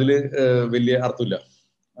അതിൽ വലിയ അർത്ഥമില്ല.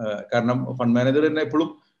 കാരണം ഫണ്ട് മാനേജർ തന്നെ എപ്പോഴും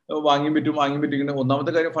വാങ്ങിയും വിറ്റിങ്ങനെ.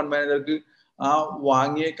 ഒന്നാമത്തെ കാര്യം, ഫണ്ട് മാനേജർക്ക് ആ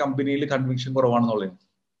വാങ്ങിയ കമ്പനിയിൽ കൺവിക്ഷൻ കുറവാണെന്നുള്ളത്.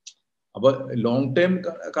 അപ്പൊ ലോങ് ടൈം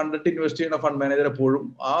കണ്ടിട്ട് ഇൻവെസ്റ്റ് ചെയ്യുന്ന ഫണ്ട് മാനേജർ എപ്പോഴും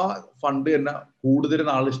ആ ഫണ്ട് തന്നെ കൂടുതൽ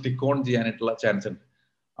നാൾ സ്റ്റിക്ക് ഓൺ ചെയ്യാനായിട്ടുള്ള ചാൻസ് ഉണ്ട്.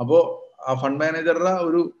 അപ്പോ ആ ഫണ്ട് മാനേജറുടെ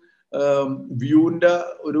ഒരു വ്യൂവിന്റെ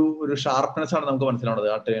ഒരു ഷാർപ്നെസ് ആണ് നമുക്ക് മനസ്സിലാവുന്നത്.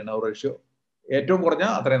 ആ ടേൺ ഓവർ റേഷ്യോ ഏറ്റവും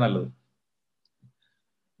കുറഞ്ഞാൽ അത്രയും നല്ലത്.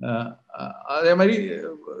 അതേമാതിരി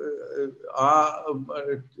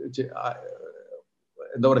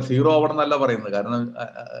എന്താ പറയുക, 0 ഓവർ എന്നല്ല പറയുന്നത്. കാരണം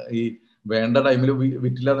ഈ വേണ്ട ടൈമിൽ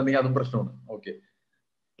വിറ്റില്ല എന്നുണ്ടെങ്കിൽ അതും പ്രശ്നമാണ്. ഓക്കെ.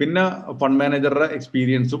 പിന്നെ ഫണ്ട് മാനേജറുടെ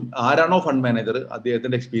എക്സ്പീരിയൻസും, ആരാണോ ഫണ്ട് മാനേജർ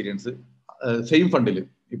അദ്ദേഹത്തിന്റെ എക്സ്പീരിയൻസ് സെയിം ഫണ്ടിൽ.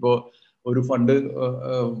 ഇപ്പോ ഒരു ഫണ്ട്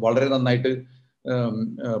വളരെ നന്നായിട്ട്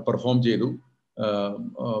പെർഫോം ചെയ്തു,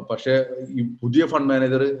 പക്ഷെ ഈ പുതിയ ഫണ്ട്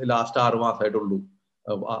മാനേജർ ലാസ്റ്റ് 6 മാസമായിട്ടുള്ളൂ.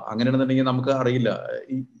 അങ്ങനെയാണെന്നുണ്ടെങ്കിൽ നമുക്ക് അറിയില്ല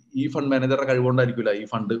ഈ ഫണ്ട് മാനേജറുടെ കഴിവുകൊണ്ടായിരിക്കില്ല ഈ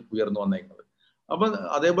ഫണ്ട് ഉയർന്നു വന്നേക്കുന്നത്. അപ്പൊ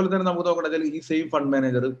അതേപോലെ തന്നെ നമുക്ക് നോക്കണമെങ്കിൽ ഈ സെയിം ഫണ്ട്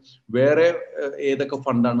മാനേജർ വേറെ ഏതൊക്കെ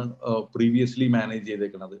ഫണ്ടാണ് പ്രീവിയസ്ലി മാനേജ്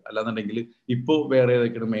ചെയ്തേക്കുന്നത്, അല്ലാന്നുണ്ടെങ്കിൽ ഇപ്പോൾ വേറെ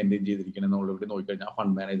ഏതൊക്കെയാണ് മെയിൻറ്റെയിൻ ചെയ്തിരിക്കുന്നത് എന്നുള്ളത് നോക്കിക്കഴിഞ്ഞാൽ ആ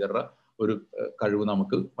ഫണ്ട് മാനേജറുടെ ഒരു കഴിവ്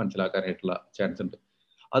നമുക്ക് മനസ്സിലാക്കാനായിട്ടുള്ള ചാൻസ് ഉണ്ട്.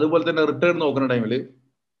 അതുപോലെ തന്നെ റിട്ടേൺ നോക്കുന്ന ടൈമിൽ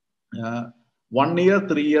 1 ഇയർ,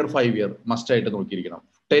 3 ഇയർ, 5 ഇയർ മസ്റ്റ് ആയിട്ട് നോക്കിയിരിക്കണം.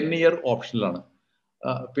 10 ഇയർ ഓപ്ഷനിലാണ്.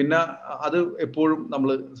 പിന്നെ അത് എപ്പോഴും നമ്മൾ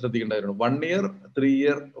ശ്രദ്ധിക്കേണ്ട കാര്യമാണ്. 1 ഇയർ, 3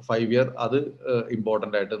 ഇയർ, 5 ഇയർ അത്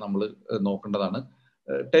ഇമ്പോർട്ടൻ്റ് ആയിട്ട് നമ്മൾ നോക്കേണ്ടതാണ്.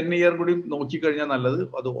 10 ഇയർ കൂടി നോക്കിക്കഴിഞ്ഞാൽ നല്ലത്.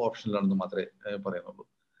 അത് ഓപ്ഷനിലാണെന്ന് മാത്രമേ പറയുന്നുള്ളൂ.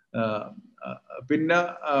 പിന്നെ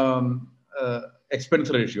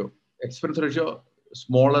expense ratio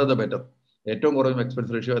smaller the better. ഏറ്റവും കുറഞ്ഞ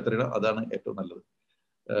എക്സ്പെൻസ് റേഷ്യോ എത്രയാണ് അതാണ് ഏറ്റവും നല്ലത്.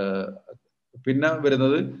 പിന്നെ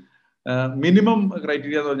വരുന്നത് മിനിമം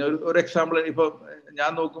ക്രൈറ്റീരിയ എന്ന് പറഞ്ഞാൽ ഒരു എക്സാമ്പിൾ, ഇപ്പൊ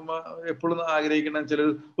ഞാൻ നോക്കുമ്പോൾ എപ്പോഴും ആഗ്രഹിക്കുന്ന വെച്ചാൽ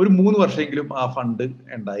ഒരു 3 വർഷമെങ്കിലും ആ ഫണ്ട്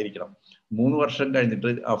ഉണ്ടായിരിക്കണം. 3 വർഷം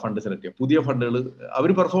കഴിഞ്ഞിട്ട് ആ ഫണ്ട് സെലക്ട് ചെയ്യാം. പുതിയ ഫണ്ടുകൾ അവർ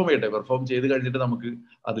പെർഫോം ചെയ്ത് കഴിഞ്ഞിട്ട് നമുക്ക്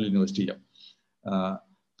അതിൽ ഇൻവെസ്റ്റ് ചെയ്യാം.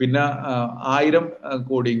 പിന്നെ 1000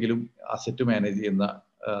 കോടിയെങ്കിലും അസറ്റ് മാനേജ് ചെയ്യുന്ന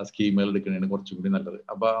സ്കീമുകൾ എടുക്കുന്നതാണ് കുറച്ചും കൂടി നല്ലത്.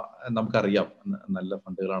 അപ്പൊ നമുക്കറിയാം നല്ല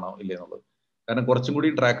ഫണ്ടുകളാണോ ഇല്ലേ എന്നുള്ളത്. കാരണം കുറച്ചും കൂടി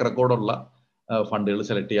ട്രാക്ക് റെക്കോർഡുള്ള ഫണ്ടുകൾ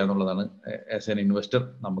സെലക്ട് ചെയ്യുക എന്നുള്ളതാണ് ആസ് എൻ ഇൻവെസ്റ്റർ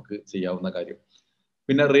നമുക്ക് ചെയ്യാവുന്ന കാര്യം.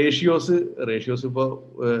 പിന്നെ റേഷ്യോസ് ഇപ്പോൾ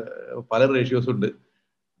പല റേഷ്യോസ് ഉണ്ട്.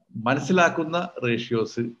 മനസ്സിലാക്കുന്ന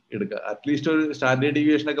റേഷ്യോസ് എടുക്കുക. അറ്റ്ലീസ്റ്റ് ഒരു സ്റ്റാൻഡേർഡ്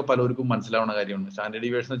ഡീവിയേഷൻ ഒക്കെ പലർക്കും മനസ്സിലാവുന്ന കാര്യമാണ്. സ്റ്റാൻഡേർഡ്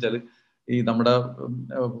ഡീവിയേഷൻ എന്ന് വെച്ചാൽ ഈ നമ്മുടെ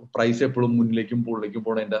പ്രൈസ് എപ്പോഴും മുന്നിലേക്കും മുകളിലേക്കും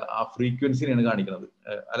പോകണതിന്റെ ആ ഫ്രീക്വൻസിനെയാണ് കാണിക്കുന്നത്.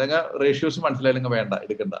 അല്ലെങ്കിൽ റേഷ്യോസ് മനസ്സിലായില്ലെങ്കിൽ വേണ്ട,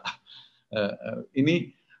 എടുക്കണ്ട. ഇനി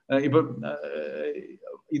ഇപ്പൊ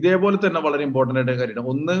ഇതേപോലെ തന്നെ വളരെ ഇമ്പോർട്ടൻ്റ് ആയിട്ട് കാര്യമാണ്.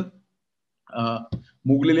 ഒന്ന്,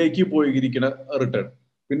 മുകളിലേക്ക് പോയിരിക്കുന്ന റിട്ടേൺ.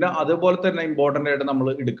 പിന്നെ അതുപോലെ തന്നെ ഇമ്പോർട്ടൻ്റ് ആയിട്ട് നമ്മൾ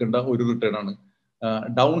എടുക്കേണ്ട ഒരു റിട്ടേൺ ആണ്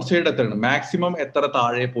ഡൗൺ സൈഡ് എത്രയാണ്, മാക്സിമം എത്ര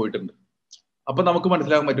താഴെ പോയിട്ടുണ്ട്. അപ്പൊ നമുക്ക്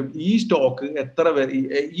മനസ്സിലാക്കാൻ പറ്റും ഈ സ്റ്റോക്ക് എത്ര വരെ,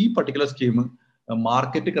 ഈ പർട്ടിക്കുലർ സ്കീം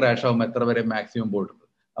മാർക്കറ്റ് ക്രാഷ് ആകുമ്പോൾ എത്ര വരെ മാക്സിമം പോയിട്ടുണ്ട്.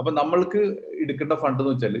 അപ്പൊ നമ്മൾക്ക് എടുക്കേണ്ട ഫണ്ട്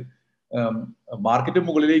എന്ന് വെച്ചാൽ മാർക്കറ്റ്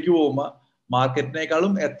മുകളിലേക്ക് പോകുമ്പോൾ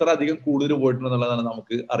മാർക്കറ്റിനേക്കാളും എത്ര അധികം കൂടുതൽ പോയിട്ടുണ്ടെന്നുള്ളതാണ്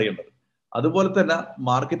നമുക്ക് അറിയേണ്ടത്. അതുപോലെ തന്നെ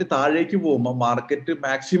മാർക്കറ്റ് താഴേക്ക് പോകുമ്പോൾ മാർക്കറ്റ്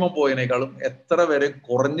മാക്സിമം പോയതിനേക്കാളും എത്ര വരെ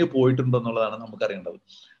കുറഞ്ഞു പോയിട്ടുണ്ടെന്നുള്ളതാണ് നമുക്ക് അറിയേണ്ടത്.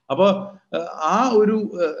 അപ്പൊ ആ ഒരു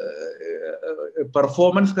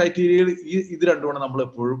പെർഫോമൻസ് ക്രൈറ്റീരിയയിൽ ഇത് രണ്ടുമാണ് നമ്മൾ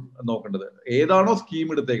എപ്പോഴും നോക്കേണ്ടത്. ഏതാണോ സ്കീം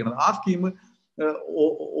എടുത്തേക്കുന്നത് ആ സ്കീം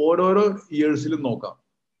ഓരോരോ ഇയേഴ്സിലും നോക്കാം.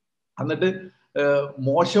 എന്നിട്ട്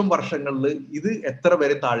മോശം വർഷങ്ങളിൽ ഇത് എത്ര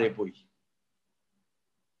വരെ താഴെ പോയി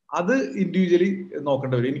അത് ഇൻഡിവിജ്വലി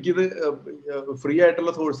നോക്കേണ്ടി വരും. എനിക്കിത് ഫ്രീ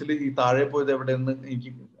ആയിട്ടുള്ള സോഴ്സിൽ ഈ താഴെ പോയത് എവിടെയെന്ന് എനിക്ക്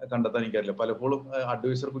കണ്ടെത്താൻ എനിക്കറിയില്ല. പലപ്പോഴും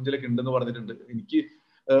അഡ്വൈസർ കുഞ്ചിലൊക്കെ ഉണ്ടെന്ന് പറഞ്ഞിട്ടുണ്ട്. എനിക്ക്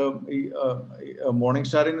ഈ മോർണിംഗ്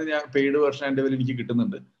സ്റ്റാറിൽ നിന്ന് ഞാൻ പെയ്ഡ് വെർഷൻ എൻ്റെ പേരിൽ എനിക്ക്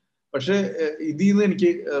കിട്ടുന്നുണ്ട്. പക്ഷെ ഇതിൽ നിന്ന്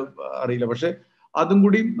എനിക്ക് അറിയില്ല. പക്ഷെ അതും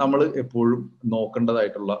കൂടി നമ്മൾ എപ്പോഴും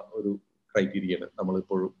നോക്കേണ്ടതായിട്ടുള്ള ഒരു ക്രൈറ്റീരിയയാണ് നമ്മൾ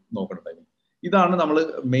എപ്പോഴും നോക്കേണ്ടതായിരുന്നു. ഇതാണ് നമ്മൾ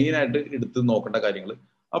മെയിൻ ആയിട്ട് എടുത്ത് നോക്കേണ്ട കാര്യങ്ങൾ.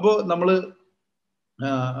 അപ്പോൾ നമ്മൾ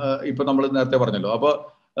ഇപ്പൊ നമ്മൾ നേരത്തെ പറഞ്ഞല്ലോ. അപ്പൊ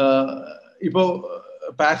ഇപ്പോ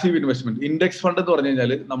പാസീവ് ഇൻവെസ്റ്റ്മെന്റ്, ഇൻഡെക്സ് ഫണ്ട് എന്ന് പറഞ്ഞു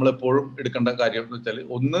കഴിഞ്ഞാൽ നമ്മൾ എപ്പോഴും എടുക്കേണ്ട കാര്യം എന്ന് വെച്ചാൽ,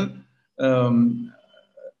 ഒന്ന്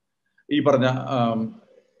ഈ പറഞ്ഞ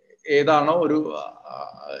ഏതാണോ ഒരു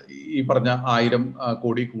ഈ പറഞ്ഞ 1000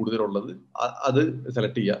 കോടി കൂടുതലുള്ളത് അത്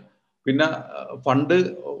സെലക്ട് ചെയ്യുക. പിന്നെ ഫണ്ട്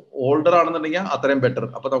ഓൾഡർ ആണെന്നുണ്ടെങ്കിൽ അത്രയും ബെറ്റർ.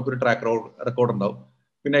 അപ്പൊ നമുക്കൊരു ട്രാക്ക് റെക്കോർഡ് ഉണ്ടാവും.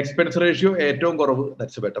 പിന്നെ എക്സ്പെൻസ് റേഷ്യോ ഏറ്റവും കുറവ്,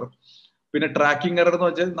 ദാറ്റ്സ് ബെറ്റർ. പിന്നെ ട്രാക്കിംഗ് എറർ എന്ന്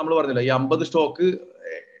വെച്ചാൽ നമ്മൾ പറഞ്ഞില്ല, ഈ 50 സ്റ്റോക്ക്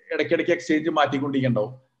ഇടയ്ക്കിടയ്ക്ക് എക്സ്ചേഞ്ച്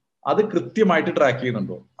മാറ്റിക്കൊണ്ടിരിക്കണ്ടാവും. അത് കൃത്യമായിട്ട് ട്രാക്ക്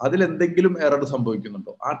ചെയ്യുന്നുണ്ടോ, അതിലെന്തെങ്കിലും എറർ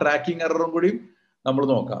സംഭവിക്കുന്നുണ്ടോ, ആ ട്രാക്കിംഗ് എററും കൂടി നമ്മൾ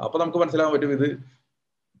നോക്കാം. അപ്പൊ നമുക്ക് മനസ്സിലാക്കാൻ പറ്റും ഇത്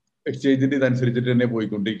എക്സ്ചേഞ്ചിന്റെ ഇതനുസരിച്ചിട്ട് തന്നെ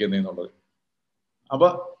പോയിക്കൊണ്ടിരിക്കുന്നത്. അപ്പൊ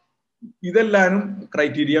ഇതെല്ലാനും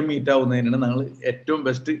ക്രൈറ്റീരിയ മീറ്റ് ആവുന്നതിനാണ് നിങ്ങൾ ഏറ്റവും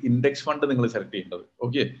ബെസ്റ്റ് ഇൻഡെക്സ് ഫണ്ട് നിങ്ങൾ സെലക്ട് ചെയ്യേണ്ടത്.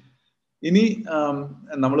 ഓക്കെ. ഇനി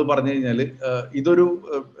നമ്മൾ പറഞ്ഞു കഴിഞ്ഞാൽ ഇതൊരു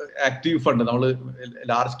ആക്റ്റീവ് ഫണ്ട്, നമ്മൾ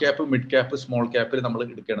large cap, mid cap, small ക്യാപ്പിൽ നമ്മൾ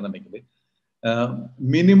എടുക്കുകയാണെന്നുണ്ടെങ്കിൽ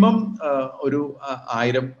മിനിമം ഒരു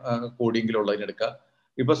 1000 കോടിയെങ്കിലും ഉള്ളതിന് എടുക്കുക.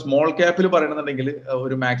 ഇപ്പൊ സ്മോൾ ക്യാപ്പിൽ പറയണമെന്നുണ്ടെങ്കിൽ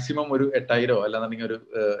ഒരു മാക്സിമം ഒരു 8000 അല്ലാന്നുണ്ടെങ്കിൽ ഒരു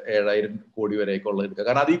 7000 കോടി വരെയൊക്കെ ഉള്ളത് എടുക്കുക.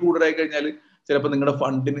 കാരണം അതിൽ കൂടുതലായി കഴിഞ്ഞാൽ ചിലപ്പോൾ നിങ്ങളുടെ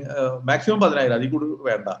ഫണ്ടിന് മാക്സിമം 10000, അതിൽ കൂടുതൽ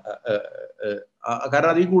വേണ്ട.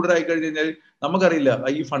 കാരണം അതിൽ കൂടുതലായി കഴിഞ്ഞ് കഴിഞ്ഞാൽ നമുക്കറിയില്ല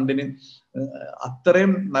ഈ ഫണ്ടിന്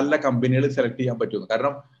അത്രയും നല്ല കമ്പനികൾ സെലക്ട് ചെയ്യാൻ പറ്റുമെന്ന്.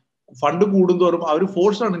 കാരണം ഫണ്ട് കൂടുന്തോറും അവർ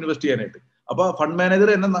ഫോഴ്സ് ആണ് ഇൻവെസ്റ്റ് ചെയ്യാനായിട്ട്. അപ്പൊ ഫണ്ട് മാനേജർ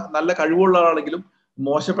തന്നെ നല്ല കഴിവുള്ള ആളാണെങ്കിലും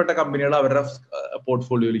മോശപ്പെട്ട കമ്പനികൾ അവരുടെ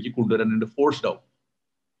പോർട്ട്ഫോളിയോയിലേക്ക് കൊണ്ടുവരാനായിട്ട് ഫോഴ്സ്ഡ് ആവും.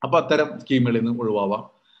 അപ്പൊ അത്തരം സ്കീമുകളിൽ നിന്ന് ഒഴിവാവാം.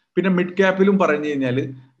 പിന്നെ മിഡ് ക്യാപ്പിലും പറഞ്ഞു കഴിഞ്ഞാൽ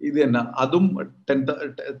ഇത് തന്നെ, അതും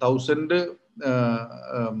 10,000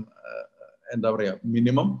 എന്താ പറയാ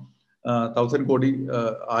മിനിമം 1000 കോടി,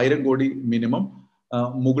 1000 കോടി മിനിമം,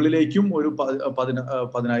 മുകളിലേക്കും ഒരു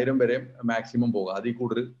 10,000 വരെ മാക്സിമം പോകുക. അതിൽ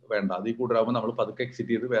കൂടുതൽ വേണ്ട. അതിൽ കൂടുതലാകുമ്പോൾ നമ്മൾ പതുക്കെ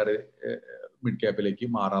എക്സിറ്റ് ചെയ്ത് വേറെ മിഡ് ക്യാപ്പിലേക്ക്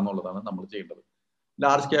മാറാന്നുള്ളതാണ് നമ്മൾ ചെയ്യേണ്ടത്.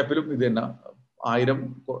 ലാർജ് ക്യാപ്പിലും ഇത് തന്നെ 1000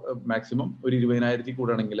 മാക്സിമം, ഒരു 20,000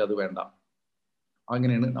 കൂടുകയാണെങ്കിൽ അത് വേണ്ട.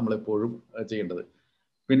 അങ്ങനെയാണ് നമ്മൾ എപ്പോഴും ചെയ്യേണ്ടത്.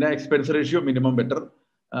 പിന്നെ എക്സ്പെൻസ് റേഷ്യോ മിനിമം ബെറ്റർ.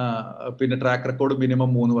 പിന്നെ ട്രാക്ക് റെക്കോർഡ് മിനിമം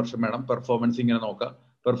 3 വർഷം വേണം. പെർഫോമൻസ് ഇങ്ങനെ നോക്കാം.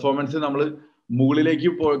 പെർഫോമൻസ് നമ്മൾ മുകളിലേക്ക്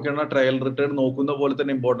പോയിക്കുന്ന ട്രയൽ റിട്ടേൺ നോക്കുന്ന പോലെ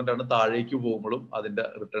തന്നെ ഇമ്പോർട്ടൻ്റ് ആണ്. താഴേക്ക് പോകുമ്പോഴും അതിന്റെ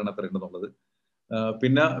റിട്ടേൺ എത്രയുണ്ടെന്നുള്ളത്.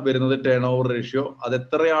 പിന്നെ വരുന്നത് ടേൺ ഓവർ റേഷ്യോ,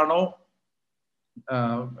 അതെത്രയാണോ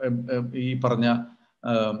ഈ പറഞ്ഞ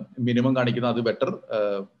മിനിമം കാണിക്കുന്നത് അത് ബെറ്റർ.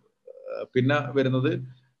 പിന്നെ വരുന്നത്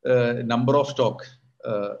നമ്പർ ഓഫ് സ്റ്റോക്ക്,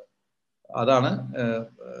 അതാണ്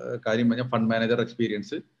കാര്യം പറഞ്ഞ ഫണ്ട് മാനേജർ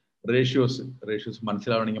എക്സ്പീരിയൻസ്. റേഷ്യോസ്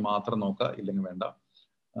മനസ്സിലാവണമെങ്കിൽ മാത്രം നോക്കുക, ഇല്ലെങ്കിൽ വേണ്ട.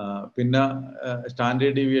 പിന്നെ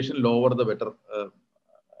standard deviation lower the better.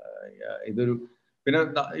 ഇതൊരു പിന്നെ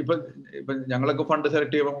ഇപ്പൊ ഞങ്ങളൊക്കെ ഫണ്ട്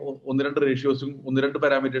സെലക്ട് ചെയ്യുമ്പോൾ 1-2 റേഷ്യോസും 1-2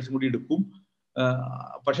 പാരാമീറ്റേഴ്സും കൂടി എടുക്കും.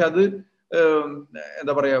 പക്ഷെ അത്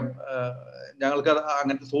എന്താ പറയാ, ഞങ്ങൾക്ക് അത്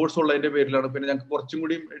അങ്ങനത്തെ സോഴ്സ് ഉള്ളതിന്റെ പേരിലാണ്. പിന്നെ ഞങ്ങൾക്ക് കുറച്ചും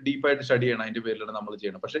കൂടി ഡീപ്പായിട്ട് സ്റ്റഡി ചെയ്യണം, അതിന്റെ പേരിലാണ് നമ്മൾ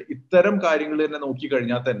ചെയ്യണം. പക്ഷെ ഇത്തരം കാര്യങ്ങൾ തന്നെ നോക്കി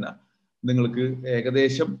കഴിഞ്ഞാൽ തന്നെ നിങ്ങൾക്ക്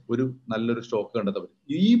ഏകദേശം ഒരു നല്ലൊരു സ്റ്റോക്ക് കണ്ടെത്താൻ പറ്റും.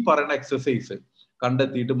 ഈ പറയുന്ന എക്സസൈസ്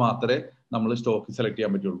കണ്ടെത്തിയിട്ട് മാത്രമേ നമ്മൾ സ്റ്റോക്ക് സെലക്ട്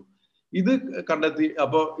ചെയ്യാൻ പറ്റുള്ളൂ. ഇത് കണ്ടെത്തി.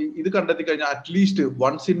 അപ്പോൾ ഇത് കണ്ടെത്തി കഴിഞ്ഞാൽ at least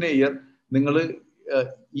once in A year നിങ്ങൾ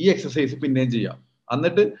ഈ എക്സസൈസ് പിന്നെയും ചെയ്യാം.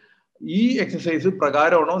 എന്നിട്ട് ഈ എക്സസൈസ്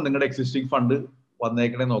പ്രകാരമാണോ നിങ്ങളുടെ എക്സിസ്റ്റിംഗ് ഫണ്ട്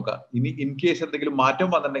വന്നേക്കണേ നോക്കാം. ഇനി ഇൻ കേസ് എന്തെങ്കിലും മാറ്റം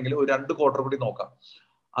വന്നിട്ടുണ്ടെങ്കിൽ ഒരു 2 ക്വാർട്ടർ കൂടി നോക്കാം.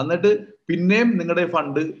 എന്നിട്ട് പിന്നെയും നിങ്ങളുടെ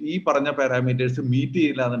ഫണ്ട് ഈ പറഞ്ഞ പാരാമീറ്റേഴ്സ് മീറ്റ്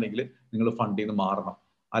ചെയ്യില്ല എന്നുണ്ടെങ്കിൽ നിങ്ങൾ ഫണ്ടിൽ നിന്ന് മാറണം.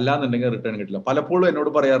 അല്ലാന്നുണ്ടെങ്കിൽ റിട്ടേൺ കിട്ടില്ല. പലപ്പോഴും എന്നോട്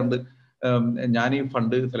പറയാറുണ്ട്, ഞാൻ ഈ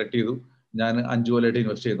ഫണ്ട് സെലക്ട് ചെയ്തു, ഞാൻ 5 കൊല്ലമായിട്ട്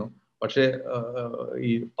ഇൻവെസ്റ്റ് ചെയ്യുന്നു, പക്ഷെ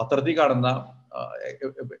ഈ പത്രത്തിൽ കാണുന്ന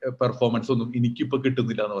പെർഫോമൻസ് ഒന്നും എനിക്കിപ്പോ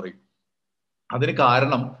കിട്ടുന്നില്ല എന്ന് പറയും. അതിന്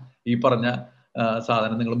കാരണം ഈ പറഞ്ഞ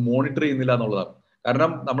സാധനം നിങ്ങൾ മോണിറ്റർ ചെയ്യുന്നില്ല എന്നുള്ളതാണ്.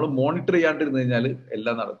 കാരണം നമ്മൾ മോണിറ്റർ ചെയ്യാണ്ടിരുന്നു കഴിഞ്ഞാൽ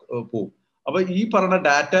എല്ലാം പോവും. അപ്പൊ ഈ പറഞ്ഞ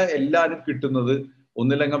ഡാറ്റ എല്ലാവരും കിട്ടുന്നത്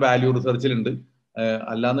ഒന്നില്ലെങ്കിൽ വാല്യൂ റിസർച്ചിലുണ്ട്,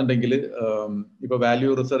 അല്ലാന്നുണ്ടെങ്കിൽ ഇപ്പൊ വാല്യൂ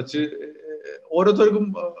റിസർച്ച് ഓരോരുത്തർക്കും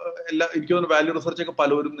എനിക്ക് തോന്നുന്നു വാല്യൂ റിസർച്ച് ഒക്കെ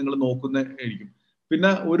പലരും നിങ്ങൾ നോക്കുന്നതായിരിക്കും.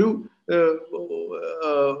 പിന്നെ ഒരു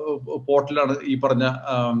പോർട്ടലാണ് ഈ പറഞ്ഞ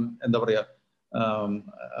എന്താ പറയാ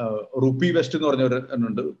റുപ്പി വെസ്റ്റ് എന്ന് പറഞ്ഞ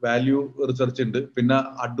ഉണ്ട്, വാല്യൂ റിസർച്ച് ഉണ്ട്, പിന്നെ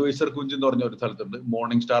അഡ്വൈസർ കുഞ്ച് എന്ന് പറഞ്ഞ ഒരു സ്ഥലത്തുണ്ട്,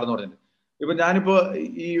 മോർണിംഗ് സ്റ്റാർ എന്ന് പറഞ്ഞിട്ട്. ഇപ്പൊ ഞാനിപ്പോ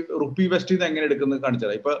ഈ റുപ്പി വെസ്റ്റിൽ നിന്ന് എങ്ങനെ എടുക്കുന്നത്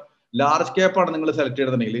കാണിച്ചത്. ഇപ്പൊ ലാർജ് ക്യാപ്പ് ആണ് നിങ്ങൾ സെലക്ട്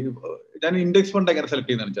ചെയ്യണമെന്നുണ്ടെങ്കിൽ ഞാൻ ഇൻഡെക്സ് ഫണ്ട് എങ്ങനെ സെലക്ട്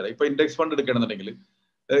ചെയ്യുന്നത് കാണിച്ചത്. ഇപ്പൊ ഇൻഡെക്സ് ഫണ്ട് എടുക്കണമെന്നുണ്ടെങ്കിൽ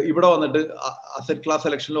ഇവിടെ വന്നിട്ട് അസറ്റ് ക്ലാസ്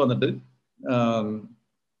സെലക്ഷനിൽ വന്നിട്ട്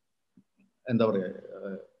എന്താ പറയാ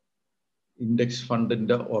ഇൻഡെക്സ്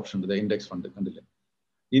ഫണ്ടിന്റെ ഓപ്ഷൻ ഉണ്ട്, ഇൻഡെക്സ് ഫണ്ട് കണ്ടില്ലേ.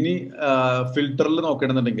 ഇനി ഫിൽറ്ററിൽ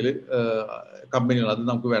നോക്കണമെന്നുണ്ടെങ്കിൽ കമ്പനികൾ, അത്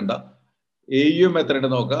നമുക്ക് വേണ്ട. AUM എത്രയുണ്ട്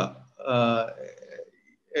നോക്കാം,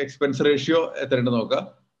 എക്സ്പെൻസ് റേഷ്യോ എത്രയുണ്ട് നോക്കാം,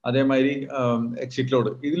 അതേമാതിരി എക്സിറ്റ്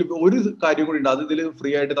ലോഡ്. ഇതിൽ ഒരു കാര്യം കൂടി ഉണ്ട്, അത് ഇതിൽ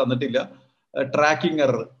ഫ്രീ ആയിട്ട് തന്നിട്ടില്ല, ട്രാക്കിംഗ്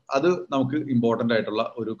എറർ. അത് നമുക്ക് ഇമ്പോർട്ടന്റ് ആയിട്ടുള്ള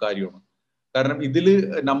ഒരു കാര്യമാണ്. കാരണം ഇതിൽ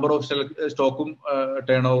നമ്പർ ഓഫ് സ്റ്റോക്കും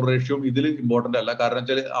ടേൺ ഓവർ റേഷ്യോയും ഇതിൽ ഇമ്പോർട്ടന്റ് അല്ല. കാരണം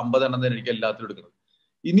വെച്ചാൽ 50 എണ്ണം തന്നെ എനിക്ക് എല്ലാത്തിലും എടുക്കുന്നത്.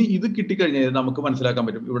 ഇനി ഇത് കിട്ടിക്കഴിഞ്ഞാൽ നമുക്ക് മനസ്സിലാക്കാൻ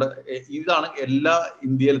പറ്റും, ഇവിടെ ഇതാണ് എല്ലാ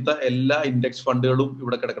ഇന്ത്യയിലത്തെ എല്ലാ ഇൻഡെക്സ് ഫണ്ടുകളും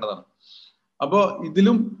ഇവിടെ കിടക്കുന്നതാണ്. അപ്പോൾ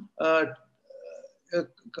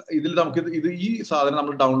ഇതിൽ നമുക്ക് ഇത് ഈ സാധനം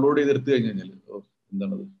നമ്മൾ ഡൗൺലോഡ് ചെയ്തെടുത്തു കഴിഞ്ഞു കഴിഞ്ഞാൽ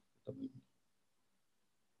എന്താണത്,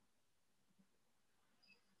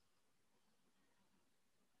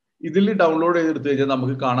 ഇതിൽ ഡൗൺലോഡ് ചെയ്തെടുത്തു കഴിഞ്ഞാൽ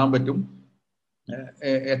നമുക്ക് കാണാൻ പറ്റും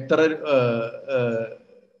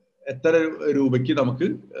എത്ര രൂപയ്ക്ക് നമുക്ക്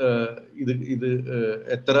ഇത്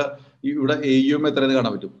എത്ര ഇവിടെ AUM എത്രയെന്ന്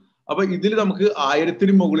കാണാൻ പറ്റും. അപ്പൊ ഇതിൽ നമുക്ക്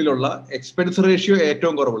 1000-ന് മുകളിലുള്ള എക്സ്പെൻസ് റേഷ്യോ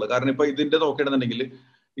ഏറ്റവും കുറവുള്ളൂ. കാരണം ഇപ്പൊ ഇതിന്റെ നോക്കുകയാണെന്നുണ്ടെങ്കിൽ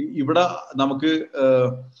ഇവിടെ നമുക്ക്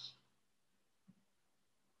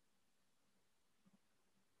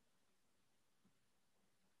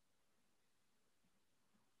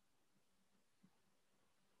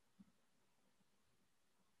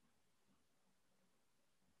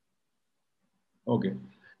ഓക്കെ,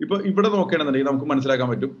 ഇപ്പൊ ഇവിടെ നോക്കുകയാണെന്നുണ്ടെങ്കിൽ നമുക്ക് മനസ്സിലാക്കാൻ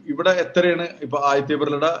പറ്റും ഇവിടെ എത്രയാണ്. ഇപ്പൊ ആദ്യത്തെ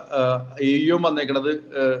പേരുടെ AUM വന്നേക്കണത്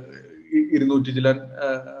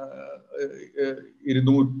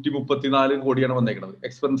 234 കോടിയാണ് വന്നേക്കണത്.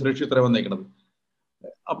 എക്സ്പെൻസ് റേഷ്യോ ഇത്ര വന്നേക്കണത്.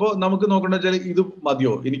 അപ്പൊ നമുക്ക് നോക്കണ്ട വെച്ചാൽ ഇത്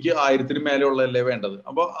മതിയോ, എനിക്ക് 1000-ന് മേലെ ഉള്ളതല്ലേ വേണ്ടത്.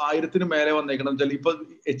 അപ്പൊ 1000-ന് മേലെ വന്നേക്കണം വെച്ചാൽ ഇപ്പൊ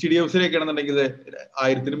HDFC-യിലേക്ക് ആണെന്നുണ്ടെങ്കിൽ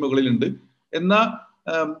 1000-ന് മുകളിലുണ്ട്, എന്നാ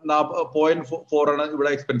 0.4 ആണ്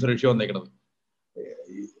ഇവിടെ എക്സ്പെൻസ് റേഷ്യോ വന്നേക്കണത്.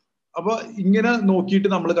 അപ്പൊ ഇങ്ങനെ നോക്കിയിട്ട്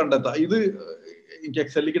നമ്മൾ കണ്ടെത്താം. ഇത് എനിക്ക്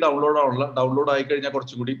എക്സലിലേക്ക് ഡൗൺലോഡ് ആയി കഴിഞ്ഞാൽ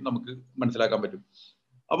കുറച്ചും കൂടി നമുക്ക് മനസ്സിലാക്കാൻ പറ്റും.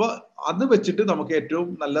 അപ്പൊ അത് വെച്ചിട്ട് നമുക്ക് ഏറ്റവും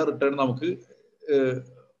നല്ല റിട്ടേൺ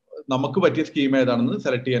നമുക്ക് പറ്റിയ സ്കീം ഏതാണെന്ന്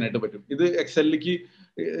സെലക്ട് ചെയ്യാനായിട്ട് പറ്റും. ഇത് എക്സലിലേക്ക്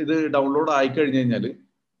ഇത് ഡൗൺലോഡ് ആയി കഴിഞ്ഞു കഴിഞ്ഞാൽ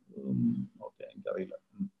ഓക്കെ, എനിക്കറിയില്ല,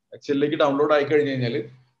 എക്സലിലേക്ക് ഡൗൺലോഡ് ആയി കഴിഞ്ഞു കഴിഞ്ഞാൽ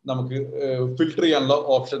നമുക്ക് ഫിൽട്ടർ ചെയ്യാനുള്ള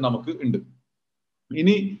ഓപ്ഷൻ നമുക്ക് ഉണ്ട്.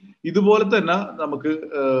 ഇനി ഇതുപോലെ തന്നെ നമുക്ക്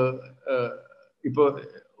ഇപ്പൊ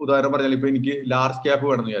ഉദാഹരണം പറഞ്ഞാൽ ഇപ്പൊ എനിക്ക് ലാർജ് ക്യാപ്പ്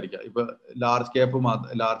വേണമെന്ന് വിചാരിക്കാം. ഇപ്പൊ ലാർജ് ക്യാപ്പ്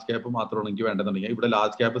മാത്രമാണ് എനിക്ക് വേണ്ടതെന്നുണ്ടെങ്കിൽ ഇവിടെ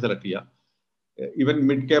ലാർജ് ക്യാപ്പ് സെലക്ട് ചെയ്യാം. ഈവൻ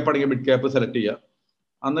മിഡ് ക്യാപ്പ് ആണെങ്കിൽ മിഡ് ക്യാപ്പ് സെലക്ട് ചെയ്യാം.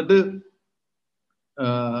 എന്നിട്ട്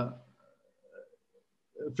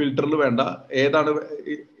ഫിൽറ്ററിൽ വേണ്ട ഏതാണ്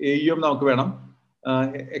AUM നമുക്ക് വേണം,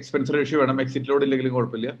 എക്സ്പെൻസ് റേഷ്യോ വേണം, എക്സിറ്റ് ലോഡ് ഇല്ലെങ്കിലും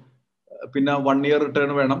കുഴപ്പമില്ല, പിന്നെ 1 ഇയർ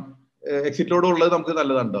റിട്ടേൺ വേണം. എക്സിറ്റ് ലോഡ് ഉള്ളത് നമുക്ക്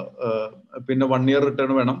നല്ലതുണ്ടോ, പിന്നെ 1 ഇയർ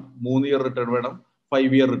റിട്ടേൺ വേണം, 3 ഇയർ റിട്ടേൺ വേണം,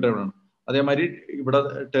 5 ഇയർ റിട്ടേൺ വേണം. അതേമാതിരി ഇവിടെ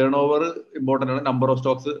ടേൺ ഓവർ ഇമ്പോർട്ടൻ്റ് ആണ്, നമ്പർ ഓഫ്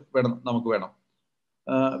സ്റ്റോക്സ് നമുക്ക് വേണം.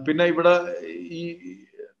 പിന്നെ ഇവിടെ ഈ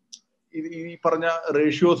പറഞ്ഞ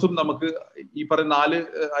റേഷ്യോസും നമുക്ക് ഈ പറഞ്ഞ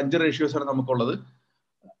 4-5 റേഷ്യോസാണ് നമുക്കുള്ളത്.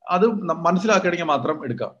 അത് മനസ്സിലാക്കണമെങ്കിൽ മാത്രം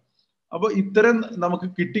എടുക്കാം. അപ്പൊ ഇത്തരം നമുക്ക്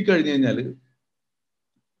കിട്ടിക്കഴിഞ്ഞു കഴിഞ്ഞാൽ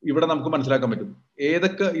ഇവിടെ നമുക്ക് മനസ്സിലാക്കാൻ പറ്റും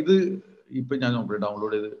ഏതൊക്കെ ഇത് ഇപ്പൊ ഞാൻ നോക്കട്ടെ,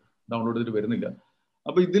 ഡൗൺലോഡ് ചെയ്തിട്ട് വരുന്നില്ല.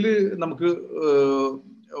 അപ്പൊ ഇതില് നമുക്ക്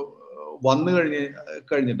വന്നു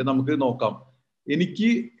കഴിഞ്ഞിട്ട് നമുക്ക് നോക്കാം എനിക്ക്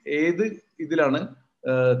ഏത് ഇതിലാണ്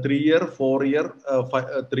 3 ഇയർ 4 ഇയർ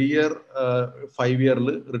 3 ഇയർ 5 ഇയറിൽ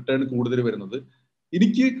റിട്ടേൺ കൂടുതൽ വരുന്നത്,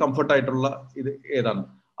 എനിക്ക് കംഫർട്ട് ആയിട്ടുള്ള ഇത് ഏതാണ്.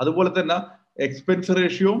 അതുപോലെ തന്നെ എക്സ്പെൻസ്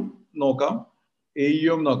റേഷ്യോയും നോക്കാം,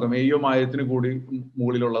 AUM നോക്കാം, AUM 1000 കോടി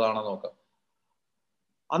മുകളിലുള്ളതാണോ നോക്കാം.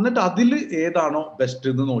 എന്നിട്ട് അതിൽ ഏതാണോ ബെസ്റ്റ്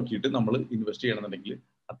എന്ന് നോക്കിയിട്ട് നമ്മൾ ഇൻവെസ്റ്റ് ചെയ്യണമെന്നുണ്ടെങ്കിൽ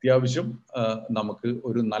അത്യാവശ്യം നമുക്ക്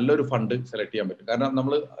ഒരു നല്ലൊരു ഫണ്ട് സെലക്ട് ചെയ്യാൻ പറ്റും. കാരണം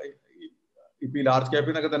നമ്മൾ ഇപ്പൊ ഈ ലാർജ്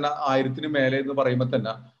ക്യാപ്പിൽ നിന്നൊക്കെ തന്നെ 1000 മേലെ എന്ന് പറയുമ്പോൾ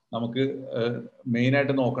തന്നെ നമുക്ക് മെയിൻ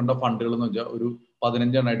ആയിട്ട് നോക്കേണ്ട ഫണ്ടുകൾ എന്ന് വെച്ചാൽ ഒരു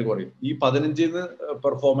 15 എണ്ണമായിട്ട് കുറയും. ഈ 15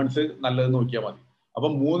 പെർഫോമൻസ് നല്ലതെന്ന് നോക്കിയാൽ മതി. അപ്പൊ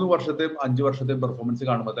 3 വർഷത്തെയും 5 വർഷത്തെയും പെർഫോമൻസ്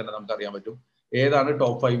കാണുമ്പോൾ തന്നെ നമുക്ക് അറിയാൻ പറ്റും ഏതാണ്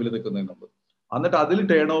ടോപ്പ് 5 നിൽക്കുന്നത് എന്നുള്ളത്. എന്നിട്ട് അതിൽ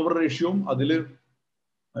ടേൺ ഓവർ റേഷ്യോയും അതിൽ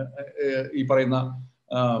ഈ പറയുന്ന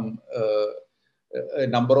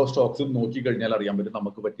നമ്പർ ഓഫ് സ്റ്റോക്സും നോക്കി കഴിഞ്ഞാൽ അറിയാൻ പറ്റും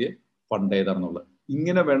നമുക്ക് പറ്റിയ ഫണ്ട് ഏതാണെന്നുള്ളത്.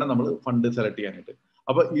 ഇങ്ങനെ വേണം നമ്മൾ ഫണ്ട് സെലക്ട് ചെയ്യാനായിട്ട്.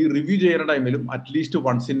 അപ്പൊ ഈ റിവ്യൂ ചെയ്യുന്ന ടൈമിലും at least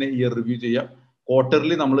once in A year review ചെയ്യാം.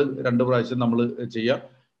 ക്വാർട്ടർലി നമ്മൾ 2 പ്രാവശ്യം നമ്മൾ ചെയ്യാം.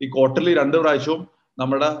 ഈ ക്വാർട്ടർലി 2 പ്രാവശ്യവും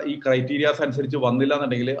നമ്മുടെ ഈ ക്രൈറ്റീരിയാസ് അനുസരിച്ച് വന്നില്ല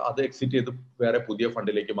എന്നുണ്ടെങ്കിൽ അത് എക്സിറ്റ് ചെയ്ത് വേറെ പുതിയ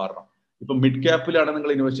ഫണ്ടിലേക്ക് മാറണം. ഇപ്പൊ മിഡ് ക്യാപ്പിലാണ്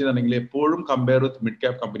നിങ്ങൾ ഇൻവെസ്റ്റ് ചെയ്യുന്നുണ്ടെങ്കിൽ എപ്പോഴും കമ്പയർ വിത്ത് mid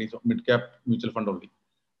cap companies, mid cap mutual fund ഉണ്ട്.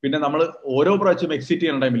 പിന്നെ നമ്മൾ ഓരോ പ്രാവശ്യം എക്സിറ്റ്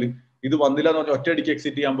ചെയ്യുന്ന ടൈമിൽ ഇത് വന്നില്ല എന്ന് പറഞ്ഞാൽ ഒറ്റയടിക്ക്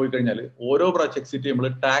എക്സിറ്റ് ചെയ്യാൻ പോയി കഴിഞ്ഞാൽ ഓരോ പ്രാവശ്യം എക്സിറ്റ് ചെയ്യുമ്പോൾ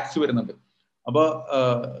ടാക്സ് വരുന്നുണ്ട്. അപ്പൊ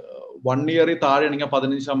 1 ഇയറിൽ താഴെയാണെങ്കിൽ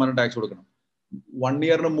 15% ടാക്സ് കൊടുക്കണം. 1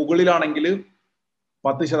 ഇയറിന് മുകളിലാണെങ്കിൽ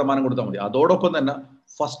 10% കൊടുത്താൽ മതി. അതോടൊപ്പം തന്നെ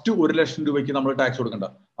ഫസ്റ്റ് 1 ലക്ഷം രൂപയ്ക്ക് നമ്മൾ ടാക്സ് കൊടുക്കണ്ട.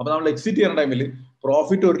 അപ്പൊ നമ്മൾ എക്സിറ്റ് ചെയ്യുന്ന ടൈമിൽ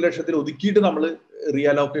പ്രോഫിറ്റ് 1 ലക്ഷത്തിൽ ഒതുക്കിയിട്ട് നമ്മൾ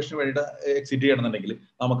റിയലോക്കേഷന് വേണ്ടിയിട്ട് എക്സിറ്റ് ചെയ്യണമെന്നുണ്ടെങ്കിൽ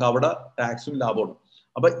നമുക്ക് അവിടെ ടാക്സും ലാഭമാണ്.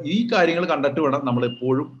 അപ്പൊ ഈ കാര്യങ്ങൾ കണ്ടിട്ട് വേണം നമ്മൾ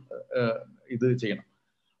എപ്പോഴും ഇത് ചെയ്യണം.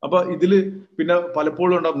 അപ്പൊ ഇതിൽ പിന്നെ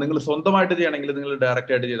പലപ്പോഴും ഉണ്ടാവും, നിങ്ങൾ സ്വന്തമായിട്ട് ചെയ്യണമെങ്കിൽ നിങ്ങൾ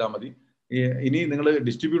ഡയറക്റ്റ് ആയിട്ട് ചെയ്താൽ മതി. ഇനി നിങ്ങൾ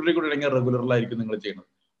ഡിസ്ട്രിബ്യൂട്ടറിൽ കൂടെ ആണെങ്കിൽ റെഗുലറിലായിരിക്കും നിങ്ങൾ ചെയ്യുന്നത്.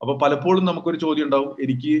 അപ്പൊ പലപ്പോഴും നമുക്കൊരു ചോദ്യം ഉണ്ടാവും,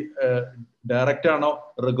 എനിക്ക് ഡയറക്റ്റ് ആണോ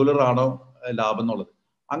റെഗുലർ ആണോ ലാഭം എന്നുള്ളത്.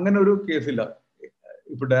 അങ്ങനെ ഒരു കേസില്ല.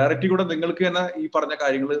 ഇപ്പൊ ഡയറക്റ്റ് കൂടെ നിങ്ങൾക്ക് തന്നെ ഈ പറഞ്ഞ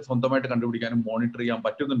കാര്യങ്ങൾ സ്വന്തമായിട്ട് കണ്ടുപിടിക്കാനും മോണിറ്റർ ചെയ്യാൻ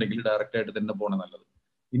പറ്റുന്നുണ്ടെങ്കിൽ ഡയറക്റ്റ് ആയിട്ട് തന്നെ പോകണം നല്ലത്.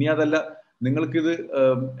 ഇനി അതല്ല, നിങ്ങൾക്കിത്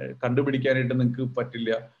കണ്ടുപിടിക്കാനായിട്ട് നിങ്ങൾക്ക് പറ്റില്ല,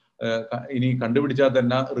 ഇനി കണ്ടുപിടിച്ചാൽ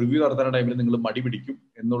തന്നെ റിവ്യൂ നടത്തുന്ന ടൈമിൽ നിങ്ങൾ മടി പിടിക്കും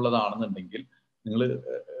എന്നുള്ളതാണെന്നുണ്ടെങ്കിൽ നിങ്ങൾ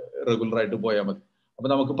റെഗുലർ ആയിട്ട് പോയാൽ മതി. അപ്പൊ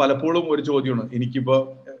നമുക്ക് പലപ്പോഴും ഒരു ചോദ്യമാണ്,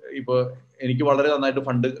 ഇപ്പൊ എനിക്ക് വളരെ നന്നായിട്ട്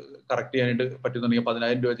ഫണ്ട് കറക്റ്റ് ചെയ്യാനായിട്ട് പറ്റുന്നുണ്ടെങ്കിൽ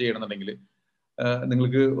 10,000 രൂപ ചെയ്യണമെന്നുണ്ടെങ്കിൽ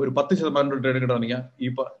നിങ്ങൾക്ക് ഒരു 10% റിട്ടേൺ കിട്ടണമെങ്കിൽ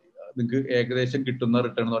നിങ്ങൾക്ക് ഏകദേശം കിട്ടുന്ന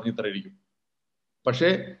റിട്ടേൺ എന്ന് പറഞ്ഞാൽ ഇത്ര ഇരിക്കും. പക്ഷേ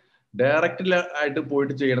ഡയറക്റ്റ് ആയിട്ട്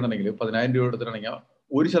പോയിട്ട് ചെയ്യണമെന്നുണ്ടെങ്കിൽ 10,000 രൂപ എടുത്തിട്ടുണ്ടെങ്കിൽ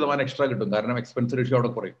 1% എക്സ്ട്രാ കിട്ടും. കാരണം എക്സ്പെൻസ് റേഷ്യോ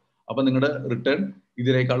അവിടെ കുറയും. അപ്പൊ നിങ്ങളുടെ റിട്ടേൺ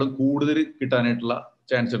ഇതിനേക്കാളും കൂടുതൽ കിട്ടാനായിട്ടുള്ള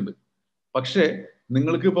ചാൻസ് ഉണ്ട്. പക്ഷേ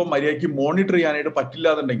നിങ്ങൾക്ക് ഇപ്പൊ മര്യാദയ്ക്ക് മോണിറ്റർ ചെയ്യാനായിട്ട് പറ്റില്ല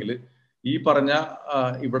എന്നുണ്ടെങ്കിൽ ഈ പറഞ്ഞ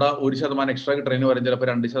ഇവിടെ 1% എക്സ്ട്രാ കിട്ടുന്നതിന് പകരം ചിലപ്പോൾ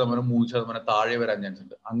 2%, 3% താഴെ വരാൻ ചാൻസ്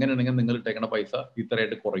ഉണ്ട്. അങ്ങനെയാണെങ്കിൽ നിങ്ങൾ ഇട്ടേക്കുന്ന പൈസ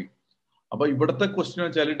ഇത്രയായിട്ട് കുറയും. അപ്പൊ ഇവിടുത്തെ ക്വസ്റ്റ്യൻ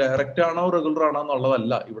വെച്ചാൽ ഡയറക്റ്റ് ആണോ റെഗുലർ ആണോ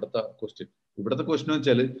എന്നുള്ളതല്ല ഇവിടുത്തെ ക്വസ്റ്റ്യൻ. ഇവിടുത്തെ ക്വസ്റ്റ്യൻ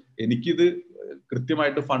വെച്ചാൽ എനിക്കിത്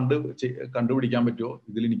കൃത്യമായിട്ട് ഫണ്ട് കണ്ടുപിടിക്കാൻ പറ്റുമോ,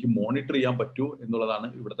 ഇതിൽ എനിക്ക് മോണിറ്റർ ചെയ്യാൻ പറ്റുമോ എന്നുള്ളതാണ്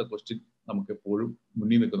ഇവിടുത്തെ ക്വസ്റ്റ്യൻ നമുക്ക് എപ്പോഴും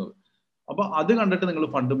മുന്നിൽ നിൽക്കുന്നത്. അപ്പൊ അത് കണ്ടിട്ട് നിങ്ങൾ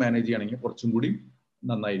ഫണ്ട് മാനേജ് ചെയ്യണമെങ്കിൽ കുറച്ചും കൂടി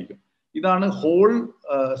നന്നായിരിക്കും. ഇതാണ് ഹോൾ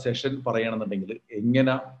സെഷൻ പറയണമെന്നുണ്ടെങ്കിൽ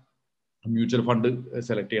എങ്ങനെ മ്യൂച്വൽ ഫണ്ട്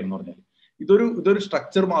സെലക്ട് ചെയ്യണം എന്ന് പറഞ്ഞാൽ ഇതൊരു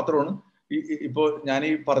സ്ട്രക്ചർ മാത്രമാണ്. ഇപ്പോൾ ഞാൻ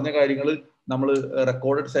ഈ പറഞ്ഞ കാര്യങ്ങൾ നമ്മൾ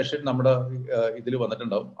റെക്കോർഡഡ് സെഷൻ നമ്മുടെ ഇതിൽ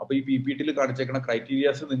വന്നിട്ടുണ്ടാവും. അപ്പൊ ഈ PPT കാണിച്ചേക്കുന്ന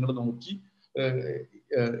ക്രൈറ്റീരിയാസ് നിങ്ങൾ നോക്കി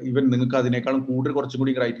ഈവൻ നിങ്ങൾക്ക് അതിനേക്കാളും കൂടുതൽ കുറച്ചും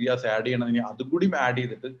കൂടി ക്രൈറ്റീരിയാസ് ആഡ് ചെയ്യണമെങ്കിൽ അതും കൂടി ആഡ്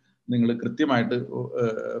ചെയ്തിട്ട് നിങ്ങൾ കൃത്യമായിട്ട്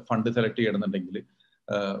ഫണ്ട് സെലക്ട് ചെയ്യണമെന്നുണ്ടെങ്കിൽ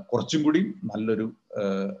കുറച്ചും കൂടി നല്ലൊരു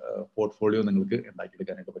പോർട്ട്ഫോളിയോ നിങ്ങൾക്ക്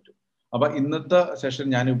ഉണ്ടാക്കിയെടുക്കാനായിട്ട് പറ്റും. അപ്പൊ ഇന്നത്തെ സെഷൻ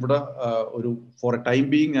ഞാനിവിടെ ഒരു ഫോർ എ ടൈം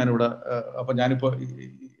ബീയിങ് ഞാനിവിടെ അപ്പൊ ഞാനിപ്പോ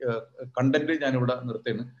കണ്ടന്റ് ഞാനിവിടെ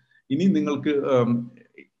നിർത്തുന്നു. ഇനി നിങ്ങൾക്ക്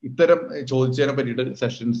ഇത്തരം ചോദിച്ചതിനെ പറ്റിയിട്ട്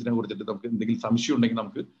സെഷൻസിനെ കുറിച്ചിട്ട് നമുക്ക് എന്തെങ്കിലും സംശയം ഉണ്ടെങ്കിൽ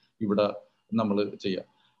നമുക്ക് ഇവിടെ നമ്മൾ ചെയ്യാം.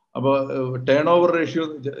 അപ്പൊ ടേൺ ഓവർ റേഷ്യോ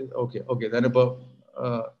ഓക്കെ ഞാനിപ്പോ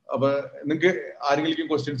അപ്പൊ നിങ്ങൾക്ക് ആരെങ്കിലും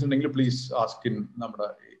ക്വസ്റ്റ്യൻസ് ഉണ്ടെങ്കിൽ പ്ലീസ് ആസ്ക് ഇൻ നമ്മുടെ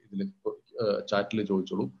ഇതിൽ ചാറ്റിൽ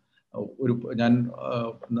ചോദിച്ചോളൂ. ഞാൻ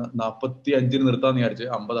 45 നിർത്താന്ന് വിചാരിച്ച്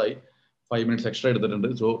 50 5 മിനിറ്റ്സ് എക്സ്ട്രാ എടുത്തിട്ടുണ്ട്.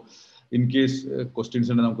 സോ ഇൻ കേസ് ക്വസ്റ്റ്യൻസ്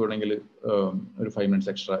ഉണ്ടെങ്കിൽ നമുക്ക് വേണമെങ്കിൽ ഒരു 5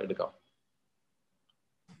 മിനിറ്റ്സ് എക്സ്ട്രാ എടുക്കാം.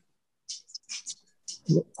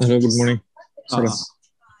 Hello, good morning.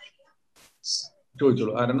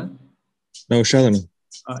 ചോദിച്ചോളൂ. ആരാണ്? നൗഷാദാണ്.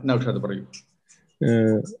 നൗഷാദ് പറയൂ.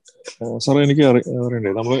 സാറേ, എനിക്ക്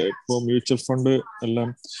അറിയണ്ടേ, നമ്മൾ ഇപ്പോൾ മ്യൂച്വൽ ഫണ്ട് എല്ലാം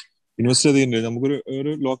ഇൻവെസ്റ്റ് ചെയ്തിട്ടുണ്ട്. നമുക്കൊരു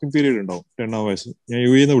ലോക്കിംഗ് പീരീഡ് ഉണ്ടാവും 10 hours. ഞാൻ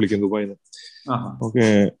UAE വിളിക്കും, ദുബായിൽ നിന്ന്. ഓക്കെ,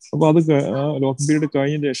 അപ്പൊ അത് ലോക്കിംഗ് പീരീഡ്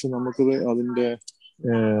കഴിഞ്ഞതിന് ശേഷം നമുക്കത് അതിന്റെ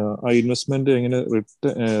ആ ഇൻവെസ്റ്റ്മെന്റ് എങ്ങനെ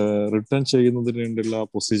റിട്ടേൺ ചെയ്യുന്നതിന് വേണ്ടിയുള്ള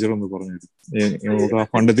പ്രൊസീജിയർ ഒന്ന് പറഞ്ഞു തരും. ആ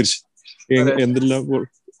ഫണ്ട് തിരിച്ച് എന്തെല്ലാം?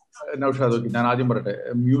 നൗഷാദ്, ഞാൻ ആദ്യം പറയട്ടെ.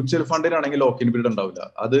 മ്യൂച്വൽ ഫണ്ടിനാണെങ്കിൽ ലോക്കിൻ പീരീഡ് ഉണ്ടാവില്ല.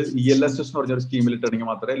 അത് ELSS എന്ന് പറഞ്ഞൊരു സ്കീമിൽ ഇട്ടാണെങ്കിൽ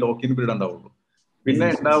മാത്രമേ ലോക്കിൻ പീരീഡ് ഉണ്ടാവുള്ളൂ. പിന്നെ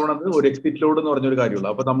ഉണ്ടാവുന്നത് ഒരു എക്സിറ്റ് ലോഡ് എന്ന് പറഞ്ഞൊരു കാര്യമുള്ളൂ.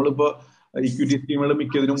 അപ്പൊ നമ്മളിപ്പോ ഇക്വിറ്റി സ്കീമുകൾ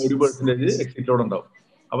മിക്കതിനും 1% എക്സിറ്റ് ലോഡ് ഉണ്ടാവും.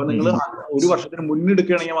 അപ്പൊ നിങ്ങൾ 1 വർഷത്തിന്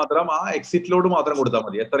മുന്നെടുക്കുകയാണെങ്കിൽ മാത്രം ആ എക്സിറ്റ് ലോഡ് മാത്രം കൊടുത്താൽ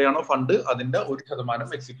മതി. എത്രയാണോ ഫണ്ട് അതിന്റെ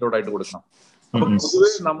 1% എക്സിറ്റ് ലോഡ് ആയിട്ട് കൊടുക്കണം. അപ്പൊ പൊതുവെ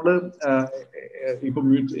നമ്മള് ഇപ്പൊ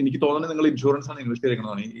എനിക്ക് തോന്നുന്നത് നിങ്ങൾ ഇൻഷുറൻസ് ആണ് ഇൻവെസ്റ്റ്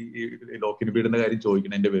ചെയ്യണമെന്നാണ് ഈ ലോക്കിൻ പീരീഡിന്റെ കാര്യം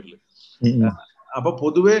ചോദിക്കുന്നത് എന്റെ പേരിൽ. അപ്പൊ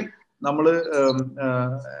പൊതുവെ നമ്മള്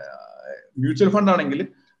മ്യൂച്വൽ ഫണ്ട് ആണെങ്കിൽ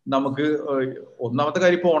നമുക്ക് ഒന്നാമത്തെ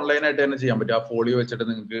കാര്യം ഇപ്പോൾ ഓൺലൈനായിട്ട് തന്നെ ചെയ്യാൻ പറ്റും. ആ ഫോളിയോ വെച്ചിട്ട്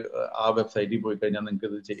നിങ്ങൾക്ക് ആ വെബ്സൈറ്റിൽ പോയി കഴിഞ്ഞാൽ നിങ്ങൾക്ക്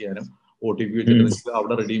ഇത് ചെയ്യാനും OTP വെച്ചിട്ട് നിങ്ങൾക്ക്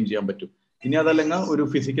അവിടെ റിഡീം ചെയ്യാൻ പറ്റും. ഇനി അതല്ലെങ്കിൽ ഒരു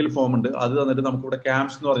ഫിസിക്കൽ ഫോം ഉണ്ട്, അത് തന്നിട്ട് നമുക്ക് ഇവിടെ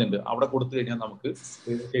ക്യാമ്പ്സ് എന്ന് പറഞ്ഞിട്ടുണ്ട്, അവിടെ കൊടുത്തു കഴിഞ്ഞാൽ നമുക്ക്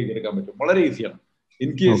ചെയ്തെടുക്കാൻ പറ്റും. വളരെ ഈസിയാണ്.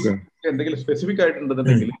 ഇൻ കേസ് എന്തെങ്കിലും സ്പെസിഫിക്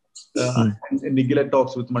ആയിട്ടുണ്ടെന്നുണ്ടെങ്കിൽ നിഖില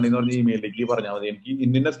ടോക്സ് വിത്ത് മണി എന്ന് പറഞ്ഞ ഇമെയിലേക്ക് പറഞ്ഞാൽ മതി. എനിക്ക്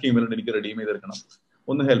ഇന്ന സ്കീമിലുണ്ട്, എനിക്ക് റെഡീം ചെയ്തെടുക്കണം,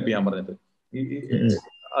 ഒന്ന് ഹെൽപ്പ് ചെയ്യാൻ പറഞ്ഞിട്ട്.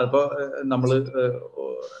 അപ്പൊ നമ്മള്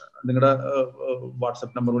നിങ്ങളുടെ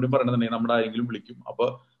വാട്സപ്പ് നമ്പർ കൂടി പറയണമെന്നുണ്ടെങ്കിൽ നമ്മുടെ ആരെങ്കിലും വിളിക്കും. അപ്പൊ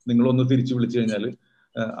നിങ്ങളൊന്ന് തിരിച്ചു വിളിച്ചു കഴിഞ്ഞാൽ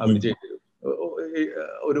അവർ ചെയ്തു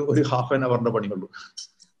ഒരു ഹാഫ് ആൻ അവറിന്റെ പണിയുള്ളൂ.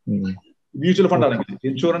 മ്യൂച്വൽ ഫണ്ട് ആണെങ്കിൽ.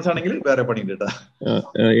 ഇൻഷുറൻസ് ആണെങ്കിൽ വേറെ പണിയുണ്ട് കേട്ടോ.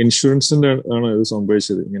 ഇൻഷുറൻസിന്റെ ആണ് ഇത്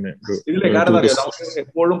സംഭവിച്ചത് ഇങ്ങനെ. ഇതിലെ കാരണം അറിയാം, നമുക്ക്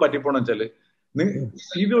എപ്പോഴും പറ്റിപ്പോണെന്ന് വെച്ചാല്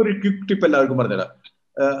ഇത് ഒരു ക്വിക്ക് ടിപ്പ് എല്ലാവർക്കും പറഞ്ഞുതരാം.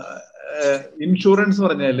 ഇൻഷുറൻസ്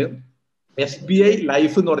പറഞ്ഞാല് SBI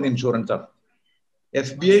ലൈഫ് എന്ന് പറഞ്ഞ ഇൻഷുറൻസ് ആണ്,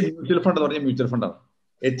 SBI മ്യൂച്വൽ ഫണ്ട് എന്ന് പറഞ്ഞ മ്യൂച്വൽ ഫണ്ടാണ്,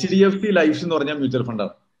 HDFC ലൈഫ് എന്ന് പറഞ്ഞ മ്യൂച്വൽ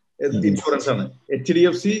ഫണ്ടാണ്, ഇൻഷുറൻസ് ആണ്.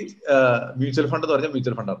 HDFC മ്യൂച്വൽ ഫണ്ട് എന്ന് പറഞ്ഞ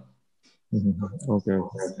മ്യൂച്വൽ ഫണ്ടാണ്.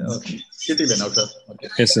 കിട്ടിയില്ലേ നൗഷാദ്?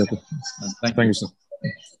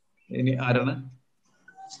 ഇനി ആരാണ്?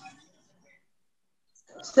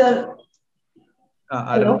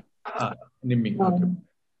 നിമ്മി.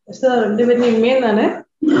 സർ, എന്റെ പേര് നിമ്മി എന്നാണ്.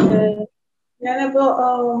 ഞാനിപ്പോ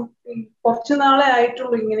കുറച്ചു നാളെ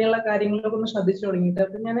ആയിട്ടുള്ളൂ ഇങ്ങനെയുള്ള കാര്യങ്ങളൊക്കെ ഒന്ന് ശ്രദ്ധിച്ചു തുടങ്ങിയിട്ട്.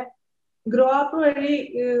 അപ്പൊ ഞാൻ ഗ്രോ ആപ്പ് വഴി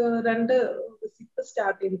 2 സിപ്പ്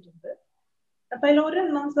സ്റ്റാർട്ട് ചെയ്തിട്ടുണ്ട്. അപ്പൊ അതിൽ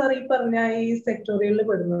ഒരെണ്ണം സാർ ഈ പറഞ്ഞ ഈ സെക്ടോറിയലിൽ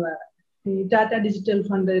പെടുന്നതാണ്, ഈ Tata digital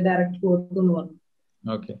fund direct growth എന്ന് പറഞ്ഞു.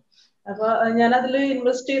 അപ്പൊ ഞാൻ അതിൽ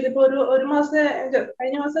ഇൻവെസ്റ്റ് ചെയ്തപ്പോ ഒരു മാസം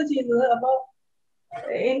കഴിഞ്ഞ മാസം ചെയ്തത്. അപ്പൊ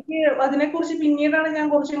എനിക്ക് അതിനെക്കുറിച്ച് പിന്നീടാണ് ഞാൻ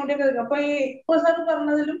കുറച്ചും കൂടി കേൾക്കുന്നത്. അപ്പൊ ഇപ്പൊ സാർ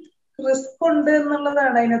പറഞ്ഞതിലും റിസ്ക് ഉണ്ട്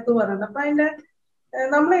എന്നുള്ളതാണ് അതിനകത്ത് പറയുന്നത്. അപ്പൊ അതിന്റെ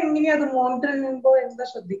നമ്മൾ എങ്ങനെയാ അത് മോണിറ്റർ ചെയ്യുമ്പോ എന്താ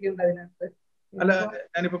ശ്രദ്ധിക്കേണ്ടത് അതിനകത്ത്? അല്ല,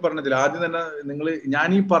 ഞാനിപ്പോ പറഞ്ഞതില്ല, ആദ്യം തന്നെ നിങ്ങൾ ഞാൻ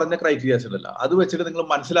ഈ പറഞ്ഞ ക്രൈറ്റീരിയാസ് ഉണ്ടല്ല, അത് വെച്ചിട്ട് നിങ്ങൾ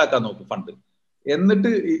മനസ്സിലാക്കാൻ നോക്കും ഫണ്ട്,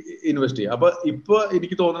 എന്നിട്ട് ഇൻവെസ്റ്റ് ചെയ്യുക. അപ്പൊ ഇപ്പൊ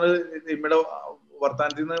എനിക്ക് തോന്നുന്നത് നിങ്ങളുടെ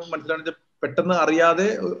വർത്താനത്തിൽ നിന്ന് മനസ്സിലാണെന്ന് പെട്ടെന്ന് അറിയാതെ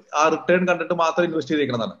ആ റിട്ടേൺ കണ്ടിട്ട് മാത്രം ഇൻവെസ്റ്റ്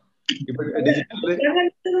ചെയ്തേക്കണമെന്നാണ്. ഇപ്പൊ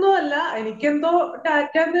അല്ല, എനിക്കെന്തോ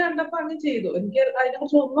ടാറ്റ കണ്ടപ്പോ അങ്ങ് ചെയ്തു. എനിക്ക് അതിനെ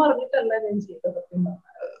കുറിച്ച് ഒന്നും അറിഞ്ഞിട്ടല്ല ഞാൻ ചെയ്തത്.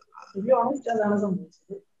 അതാണ്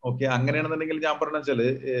സംഭവിച്ചത്. ഓക്കെ, അങ്ങനെയാണെന്നുണ്ടെങ്കിൽ ഞാൻ പറഞ്ഞ വെച്ചാല്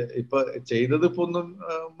ഇപ്പൊ ചെയ്തത് ഇപ്പൊ ഒന്നും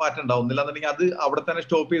മാറ്റണ്ട. ഒന്നില്ലാന്നുണ്ടെങ്കിൽ അത് അവിടെ തന്നെ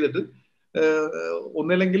സ്റ്റോപ്പ് ചെയ്തിട്ട്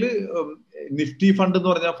ഒന്നില്ലെങ്കിൽ നിഫ്റ്റി ഫണ്ട് എന്ന്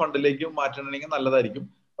പറഞ്ഞ ഫണ്ടിലേക്ക് മാറ്റണമെങ്കിൽ നല്ലതായിരിക്കും.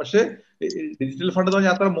 പക്ഷെ ഡിജിറ്റൽ ഫണ്ട് എന്ന്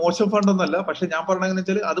പറഞ്ഞാൽ അത്ര മോശം ഫണ്ടൊന്നുമല്ല. പക്ഷെ ഞാൻ പറഞ്ഞതെന്ന്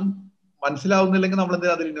വെച്ചാൽ അതും മനസ്സിലാവുന്നില്ലെങ്കിൽ നമ്മൾ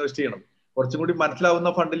എന്തിനാ അതിൽ ഇൻവെസ്റ്റ് ചെയ്യണം? കുറച്ചും കൂടി മനസ്സിലാവുന്ന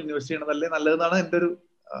ഫണ്ടിൽ ഇൻവെസ്റ്റ് ചെയ്യണതല്ലേ നല്ലതെന്നാണ് എന്റെ ഒരു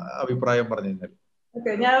അഭിപ്രായം പറഞ്ഞു കഴിഞ്ഞാൽ.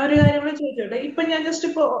 ഞാൻ ഒരു കാര്യം കൂടെ ചോദിച്ചോട്ടെ. ഇപ്പൊ ഞാൻ ജസ്റ്റ്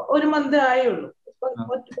ഇപ്പൊ 1 മന്ത് ആയുള്ളൂ,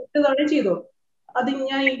 ഒറ്റ തവണ ചെയ്തോ, അത്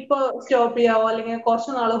ഞാൻ ഇപ്പൊ സ്റ്റോപ്പ് ചെയ്യാവോ അല്ലെങ്കിൽ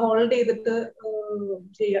കുറച്ച് നാള് ഹോൾഡ് ചെയ്തിട്ട്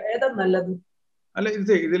ചെയ്യാം? ഏതാ നല്ലത്? അല്ല,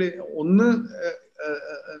 ഇതില് ഒന്ന്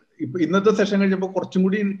ഇപ്പൊ ഇന്നത്തെ സെഷൻ കഴിഞ്ഞപ്പോ കുറച്ചും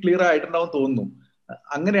കൂടി ക്ലിയർ ആയിട്ടുണ്ടാവും തോന്നുന്നു.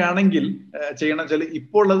 അങ്ങനെയാണെങ്കിൽ ചെയ്യണം വെച്ചാൽ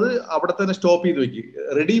ഇപ്പൊ ഉള്ളത് അവിടെ തന്നെ സ്റ്റോപ്പ് ചെയ്ത് വെക്ക്.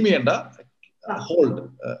 റെഡീം ചെയ്യേണ്ട, ഹോൾഡ്.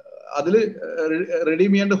 അതില്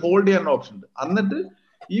റെഡീം ചെയ്യാണ്ട് ഹോൾഡ് ചെയ്യാൻ ഓപ്ഷൻ ഉണ്ട്. എന്നിട്ട്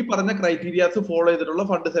ഈ പറഞ്ഞ ക്രൈറ്റീരിയാസ് ഫോളോ ചെയ്തിട്ടുള്ള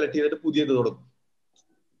ഫണ്ട് സെലക്ട് ചെയ്തിട്ട് പുതിയത് തുടങ്ങും.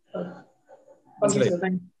 മനസ്സിലായി?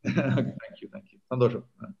 Thank you. സന്തോഷം.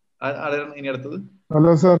 ആരാണ് ഇനി അടുത്തത്?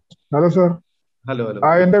 Hello sir. ഹലോ.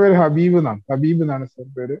 എന്റെ പേര് ഹബീബ് എന്നാണ് സാർ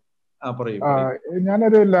പേര്.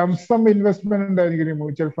 ഞാനൊരു ലംസം ഇൻവെസ്റ്റ്മെന്റ് ഉണ്ടായിരിക്കും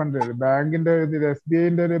മ്യൂച്വൽ ഫണ്ടിൽ. ബാങ്കിന്റെ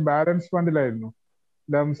SBIന്റെ ഒരു ബാലൻസ് ഫണ്ടിലായിരുന്നു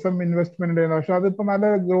ലംസം ഇൻവെസ്റ്റ്മെന്റ് ഉണ്ടായിരുന്നു. പക്ഷെ അതിപ്പോ നല്ല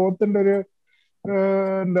ഗ്രോത്തിന്റെ ഒരു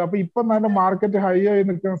ഉണ്ട്. അപ്പൊ ഇപ്പൊ നല്ല മാർക്കറ്റ് ഹൈ ആയി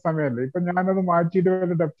നിൽക്കുന്ന സമയമല്ലേ. ഇപ്പൊ ഞാനത് മാറ്റിയിട്ട്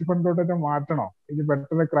വല്ല ഡെപ്റ്റ് ഫണ്ടിലോട്ട് മാറ്റണോ? എനിക്ക്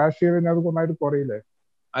പെട്ടെന്ന് ക്രാഷ് ചെയ്ത് കഴിഞ്ഞാൽ അത് ഒന്നായിട്ട് കുറയില്ലേ?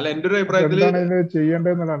 അല്ല, എന്റെ ഒരു അഭിപ്രായത്തില് എന്താണ്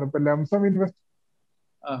ചെയ്യേണ്ടതെന്നുള്ളതാണ്. ഇപ്പൊ ലംസം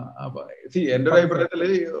എന്റെ ഒരു അഭിപ്രായത്തില്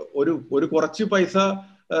ഒരു കുറച്ച് പൈസ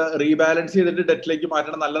റീബാലൻസ് ചെയ്തിട്ട് ഡെറ്റിലേക്ക്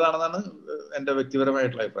മാറ്റണം നല്ലതാണെന്നാണ് എന്റെ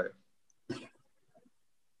വ്യക്തിപരമായിട്ടുള്ള അഭിപ്രായം.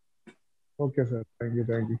 Okay sir,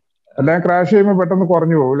 thank you. എല്ലാം ക്രാഷ് ചെയ്യുമ്പോൾ പെട്ടെന്ന്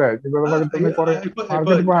കുറഞ്ഞു പോകും അല്ലെ?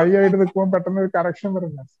 മാർക്കറ്റ് ഹൈ ആയിട്ട് നിൽക്കുമ്പോൾ പെട്ടെന്ന്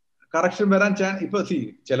കറക്ഷൻ വരാൻ ഇപ്പൊ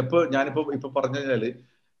ചിലപ്പോ ഞാനിപ്പോ പറഞ്ഞു കഴിഞ്ഞാല്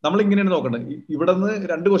നമ്മൾ ഇങ്ങനെയാണ് നോക്കേണ്ടത്. ഇവിടുന്ന്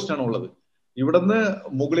 2 ക്വസ്റ്റ്യൻ ആണ് ഉള്ളത്. ഇവിടുന്ന്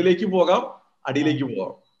മുകളിലേക്ക് പോകാം, അടിയിലേക്ക്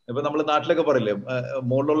പോകാം. ഇപ്പൊ നമ്മൾ നാട്ടിലൊക്കെ പറയില്ലേ,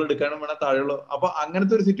 മുകളിലുള്ള എടുക്കാനും വേണം, താഴെയുള്ള. അപ്പൊ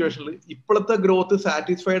അങ്ങനത്തെ ഒരു സിറ്റുവേഷനിൽ ഇപ്പോഴത്തെ ഗ്രോത്ത്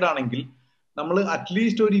സാറ്റിസ്ഫൈഡ് ആണെങ്കിൽ നമ്മൾ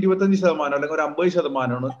അറ്റ്ലീസ്റ്റ് ഒരു 25% അല്ലെങ്കിൽ ഒരു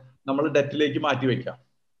 50% നമ്മൾ ഡെറ്റിലേക്ക് മാറ്റി വെക്കാം.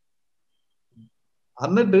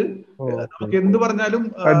 എന്നിട്ട് നമുക്ക് എന്ത് പറഞ്ഞാലും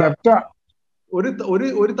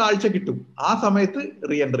ഒരു താഴ്ച കിട്ടും. ആ സമയത്ത്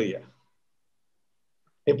റീ എൻറ്റർ ചെയ്യാം.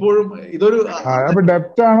 എപ്പോഴും ഇതൊരു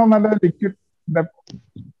ഡെപ്റ്റ് ആണോ നല്ല ലിക്വിഡ്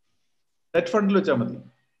ഡെറ്റ് ഫണ്ടിൽ വെച്ചാൽ മതി.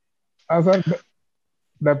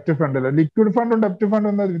 ഡെപ്റ്റ് ഫണ്ട് അല്ല, ലിക്വിഡ് ഫണ്ടും ഡെപ്റ്റ് ഫണ്ടും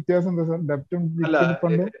എന്താ വ്യത്യാസം എന്താ സാർ? ഡെപ്റ്റും ലിക്വിഡ്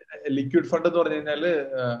ഫണ്ടും? ലിക്വിഡ് ഫണ്ട് എന്ന് പറഞ്ഞു കഴിഞ്ഞാല്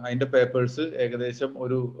അതിന്റെ പേപ്പേഴ്സ് ഏകദേശം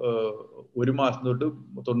ഒരു മാസം തൊട്ട്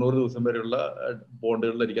 90 ദിവസം വരെയുള്ള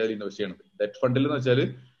ബോണ്ടുകളിലായിരിക്കും അതിൽ ഇൻവെസ്റ്റ് ചെയ്യണത്. ഡെറ്റ് ഫണ്ടിൽ എന്ന് വെച്ചാൽ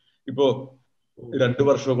ഇപ്പോ 2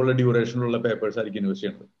 വർഷമൊക്കെയുള്ള ഡ്യൂറേഷനിലുള്ള പേപ്പേഴ്സ് ആയിരിക്കും ഇൻവെസ്റ്റ്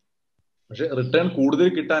ചെയ്യണത്. പക്ഷെ റിട്ടേൺ കൂടുതൽ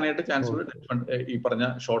കിട്ടാനായിട്ട് ചാൻസ് ഡെറ്റ് ഫണ്ട് ഈ പറഞ്ഞ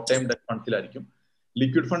short time debt ഫണ്ട്സിലായിരിക്കും.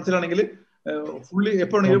 Liquid ഫണ്ട്സിലാണെങ്കിൽ fully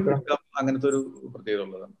എപ്പോഴെങ്കിലും അങ്ങനത്തെ ഒരു പ്രത്യേകത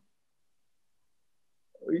ഉള്ളതാണ്.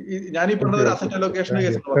 ഞാനീ പറഞ്ഞത് asset allocation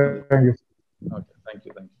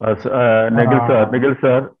Nikhil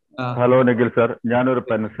sir, hello Nikhil sir, ഞാനൊരു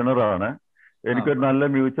പെൻഷനറാണ്. എനിക്കൊരു നല്ല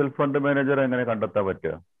മ്യൂച്വൽ ഫണ്ട് മാനേജർ എങ്ങനെ കണ്ടെത്താൻ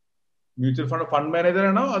പറ്റുക? മ്യൂച്വൽ ഫണ്ട് മാനേജർ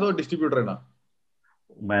ആണോ അതോ ഡിസ്ട്രിബ്യൂട്ടർ ആണോ?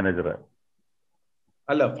 മാനേജർ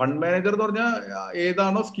അല്ല, ഫണ്ട് മാനേജർ എന്ന് പറഞ്ഞാൽ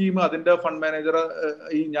ഏതാണോ സ്കീം അതിന്റെ ഫണ്ട് മാനേജർ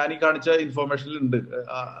ഞാൻ ഈ കാണിച്ച ഇൻഫോർമേഷനിൽ ഉണ്ട്.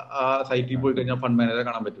 ആ സൈറ്റിൽ പോയി കഴിഞ്ഞാൽ ഫണ്ട് മാനേജറെ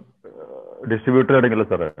കാണാൻ പറ്റും. ഡിസ്ട്രിബ്യൂട്ടർ ആണെങ്കിലോ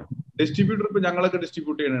സാറേ? ഡിസ്ട്രിബ്യൂട്ടർ ഇപ്പൊ ഞങ്ങളൊക്കെ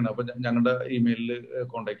ഡിസ്ട്രിബ്യൂട്ട് ചെയ്യണതാണ്. അപ്പൊ ഞങ്ങളുടെ ഇമെയിലിൽ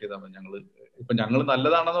കോൺടാക്ട് ചെയ്താൽ മതി. ഞങ്ങൾ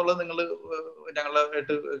നല്ലതാണെന്നുള്ളത് നിങ്ങൾ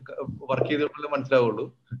ഞങ്ങളായിട്ട് വർക്ക് ചെയ്തപ്പോൾ മനസ്സിലാവുള്ളൂ.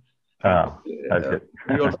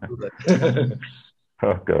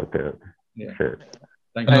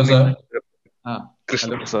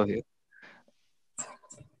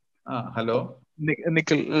 ഹലോ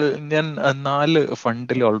നിഖിൽ, ഞാൻ 4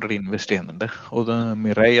 ഫണ്ടിൽ ഓൾറെഡി ഇൻവെസ്റ്റ് ചെയ്യുന്നുണ്ട്. ഒന്ന്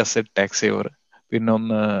മിറായി അസറ്റ് ടാക്സ് സേവർ, പിന്നെ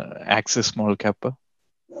ഒന്ന് ആക്സിസ് സ്മോൾ ക്യാപ്പ്,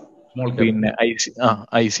 പിന്നെ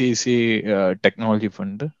ICICI ടെക്നോളജി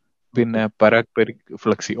ഫണ്ട്, പിന്നെ പരാഗ് പെരിക്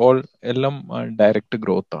ഫ്ലെക്സി. എല്ലാം ഡയറക്റ്റ്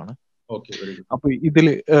ഗ്രോത്ത് ആണ്. അപ്പൊ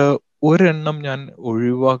ഇതില് ഒരെണ്ണം ഞാൻ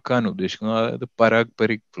ഒഴിവാക്കാൻ ഉദ്ദേശിക്കുന്നു. അതായത് പരാഗ്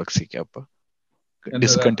പെരിക് ഫ്ലെക്സി ക്യാപ്പ്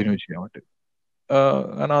ഡിസ്കണ്ടിന്യൂ ചെയ്യാൻ പറ്റും.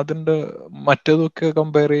 കാരണം അതിന്റെ മറ്റേതൊക്കെ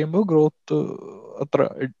കമ്പയർ ചെയ്യുമ്പോൾ ഗ്രോത്ത് അത്ര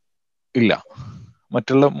ഇല്ല.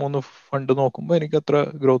 മറ്റുള്ള 3 ഫണ്ട് നോക്കുമ്പോൾ എനിക്ക് അത്ര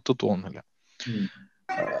ഗ്രോത്ത് തോന്നുന്നില്ല.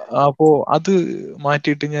 അപ്പോ അത്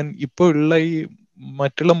മാറ്റിയിട്ട് ഞാൻ ഇപ്പൊ ഉള്ള ഈ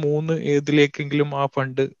മറ്റുള്ള 3 ഏതിലേക്കെങ്കിലും ആ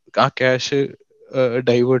ഫണ്ട് ആ ക്യാഷ്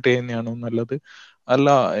ഡൈവേർട്ട് ചെയ്യുന്നതാണോ നല്ലത്, അല്ല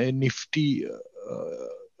നിഫ്റ്റി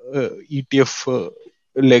ETF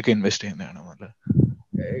ലേക്ക് ഇൻവെസ്റ്റ് ചെയ്യുന്നതാണോ നല്ലത്?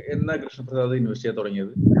 എന്നാ കൃഷ്ണപ്രസാദ് ഇൻവെസ്റ്റ് ചെയ്യാൻ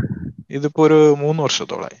തുടങ്ങിയത്? ഇതിപ്പോ ഒരു 3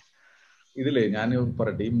 വർഷത്തോളായി. ഇതിലേ ഞാൻ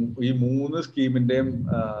പറയട്ടെ, ഈ 3 സ്കീമിന്റെയും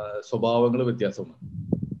സ്വഭാവങ്ങൾ വ്യത്യാസമാണ്.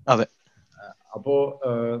 അതെ. അപ്പോ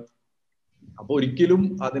ഒരിക്കലും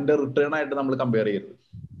അതിന്റെ റിട്ടേൺ ആയിട്ട് നമ്മൾ കമ്പയർ ചെയ്യരുത്.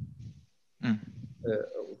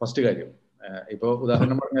 ഫസ്റ്റ് കാര്യം, ഇപ്പൊ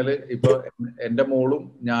ഉദാഹരണം പറഞ്ഞാല്, ഇപ്പൊ എന്റെ മോളും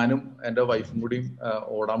ഞാനും എന്റെ വൈഫും കൂടിയും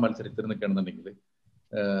ഓടാൻ മത്സരത്തിൽ നിൽക്കണമെന്നുണ്ടെങ്കിൽ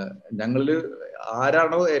ഞങ്ങളില്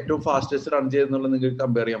ആരാണോ ഏറ്റവും ഫാസ്റ്റസ്റ്റ് റൺ ചെയ്തെന്നുള്ളത് നിങ്ങൾക്ക്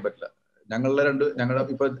കമ്പയർ ചെയ്യാൻ പറ്റില്ല. ഞങ്ങളുടെ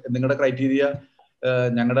ഇപ്പൊ നിങ്ങളുടെ ക്രൈറ്റീരിയ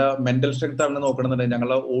ഞങ്ങളുടെ മെന്റൽ സ്ട്രെങ്ത് ആണ് നോക്കണമെന്നുണ്ടെങ്കിൽ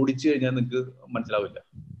ഞങ്ങളെ ഓടിച്ചു കഴിഞ്ഞാൽ നിങ്ങൾക്ക് മനസ്സിലാവില്ല.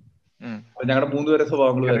 ഞങ്ങളുടെ 3 പേരെ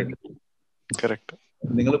സ്വഭാവങ്ങൾ കറക്റ്റ്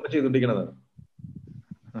നിങ്ങളിപ്പോ ചെയ്തോണ്ടിരിക്കണതാണ്.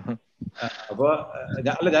 അപ്പൊ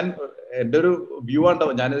ഞാൻ എന്റെ ഒരു വ്യൂ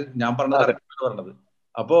ആണ് ഞാൻ പറഞ്ഞത്.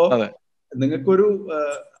 അപ്പോ നിങ്ങൾക്കൊരു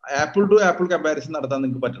ആപ്പിൾ ടു ആപ്പിൾ കമ്പാരിസൺ നടത്താൻ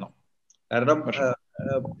നിങ്ങൾക്ക് പറ്റണം. കാരണം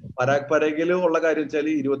പരാഗ് പരാഗില് ഉള്ള കാര്യം വെച്ചാൽ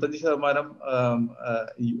 25%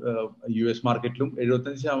 US മാർക്കറ്റിലും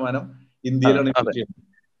 75% ഇന്ത്യയിലാണ്.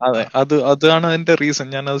 അതെ, അതാണ് അതിന്റെ റീസൺ.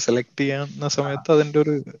 ഞാൻ അത് സെലക്ട് ചെയ്യുന്ന സമയത്ത് അതിന്റെ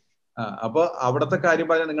ഒരു അപ്പൊ അവിടത്തെ കാര്യം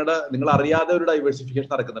പറഞ്ഞാൽ നിങ്ങൾ അറിയാതെ ഒരു ഡൈവേഴ്സിഫിക്കേഷൻ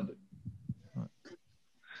നടക്കുന്നുണ്ട്.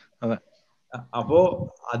 അപ്പോ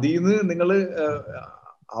അതിന്ന് നിങ്ങൾ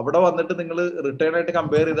അവിടെ വന്നിട്ട് നിങ്ങൾ റിട്ടേൺ ആയിട്ട്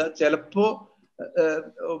കമ്പയർ ചെയ്താൽ ചിലപ്പോ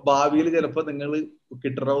ഭാവിയിൽ ചിലപ്പോ നിങ്ങൾ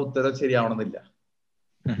കിട്ടുന്ന ഉത്തരം ശരിയാവണമെന്നില്ല.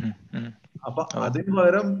 അപ്പൊ അതിന്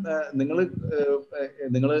പകരം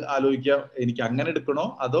നിങ്ങൾ ആലോചിക്കുക, എനിക്ക് അങ്ങനെ എടുക്കണോ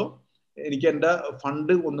അതോ എനിക്ക് എന്റെ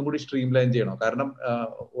ഫണ്ട് ഒന്നും കൂടി സ്ട്രീം ലൈൻ ചെയ്യണോ? കാരണം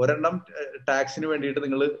ഒരെണ്ണം ടാക്സിന് വേണ്ടിയിട്ട്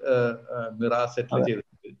നിങ്ങൾ മിറ സെറ്റിൽ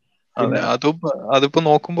ചെയ്തിട്ടുണ്ട്. അതിപ്പോ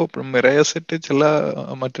നോക്കുമ്പോ മിറ സെറ്റ് ചില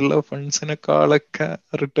മറ്റുള്ള ഫണ്ട്സിനെക്കാളൊക്കെ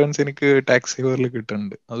റിട്ടേൺസ് എനിക്ക് ടാക്സ് സേവറിൽ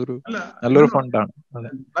കിട്ടുന്നുണ്ട്. അതൊരു നല്ലൊരു ഫണ്ടാണ്.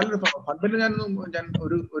 നല്ലൊരു ഫണ്ടിൽ ഞാൻ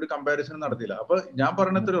ഒരു കമ്പാരിസൺ നടത്തിയില്ല. അപ്പൊ ഞാൻ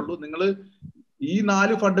പറഞ്ഞത്രേ ഉള്ളൂ, നിങ്ങൾ ഈ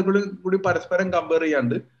 4 ഫണ്ടുകളും കൂടി പരസ്പരം കമ്പയർ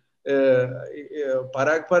ചെയ്യാണ്ട്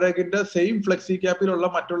പരാഗ് പരാഗിന്റെ സെയിം ഫ്ലെക്സി ക്യാപ്പിലുള്ള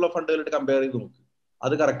മറ്റുള്ള ഫണ്ടുകളായിട്ട് കമ്പയർ ചെയ്ത് നോക്ക്,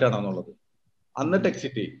 അത് കറക്റ്റ് ആണോ എന്നുള്ളത്. എന്നിട്ട്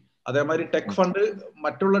എക്സിറ്റ് ചെയ്യും. അതേമാതിരി ടെക് ഫണ്ട്,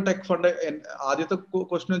 മറ്റുള്ള ടെക് ഫണ്ട്, ആദ്യത്തെ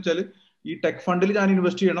ക്വസ്റ്റ്യൻ വെച്ചാൽ ഈ ടെക് ഫണ്ടിൽ ഞാൻ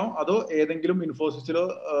ഇൻവെസ്റ്റ് ചെയ്യണോ അതോ ഏതെങ്കിലും ഇൻഫോസിസിലോ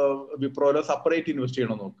വിപ്രോയിലോ സെപ്പറേറ്റ് ഇൻവെസ്റ്റ്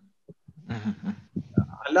ചെയ്യണോ നോക്ക്.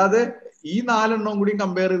 അല്ലാതെ ഈ 4 എണ്ണം കൂടി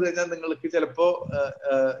കമ്പയർ ചെയ്ത് കഴിഞ്ഞാൽ നിങ്ങൾക്ക് ചിലപ്പോ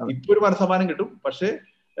ഇപ്പൊ ഒരു മനസ്സമാനം കിട്ടും, പക്ഷെ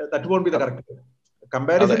that won't be the correct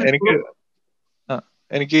comparison.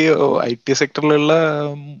 എനിക്ക് IT സെക്ടറിലുള്ള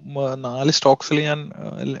 4 സ്റ്റോക്സിൽ ഞാൻ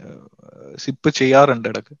സിപ്പ് ചെയ്യാറുണ്ട്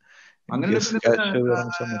ഇടക്ക്. അങ്ങനെ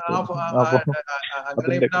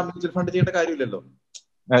മ്യൂച്വൽ ഫണ്ട് ചെയ്യേണ്ട കാര്യമില്ലല്ലോ.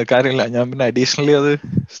 കാര്യമില്ല, ഞാൻ പിന്നെ അഡീഷണലി അത്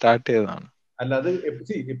സ്റ്റാർട്ട് ചെയ്തതാണ്. അല്ല അത്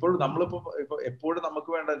ഇപ്പോൾ നമ്മളിപ്പോ എപ്പോഴും നമുക്ക്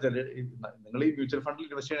വേണ്ട വെച്ചാല് നിങ്ങൾ ഈ മ്യൂച്വൽ ഫണ്ടിൽ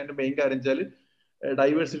ഇൻവെസ്റ്റ് ചെയ്യുന്നതിന്റെ മെയിൻ കാര്യം വെച്ചാൽ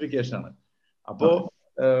ഡൈവേഴ്സിഫിക്കേഷൻ ആണ്. അപ്പോ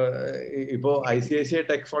ഇപ്പോ ICICI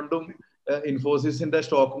ടെക് ഫണ്ടും ഇൻഫോസിസിന്റെ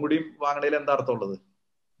സ്റ്റോക്കും കൂടി വാങ്ങണതിൽ എന്താ അർത്ഥമുള്ളത്?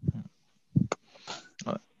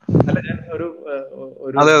 അല്ല ഞാൻ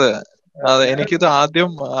അതെ അതെ അതെ, എനിക്കിത്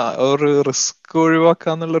ആദ്യം ഒരു റിസ്ക്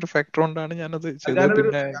ഒഴിവാക്കാന്നുള്ളൊരു ഫാക്ടർ കൊണ്ടാണ് ഞാനത് ചെയ്തത്.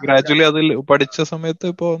 പിന്നെ ഗ്രാജുവലി അതിൽ പഠിച്ച സമയത്ത്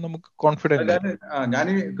ഇപ്പോ നമുക്ക് കോൺഫിഡന്റ്. ഞാൻ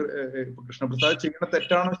കൃഷ്ണപ്രസാദ് ചെയ്യുന്ന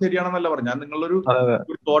തെറ്റാണോ ശരിയാണെന്നല്ല പറഞ്ഞു, ഞാൻ നിങ്ങളൊരു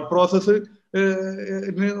തോട്ട് പ്രോസസ്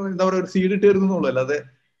എന്താ പറയുക, ഒരു സീഡ് ഇട്ട് തരുന്നുള്ളൂ. അല്ലാതെ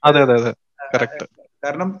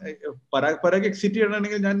കാരണം പരാഗ് എക്സിറ്റ്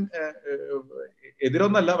ചെയ്യണമെങ്കിൽ ഞാൻ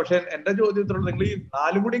എതിരൊന്നല്ല. പക്ഷെ എന്റെ ചോദ്യത്തിലുള്ള നിങ്ങൾ ഈ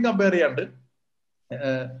 4 കൂടിയും കമ്പയർ ചെയ്യാണ്ട്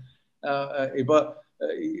ഇപ്പൊ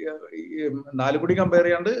 4 കൂടി കമ്പയർ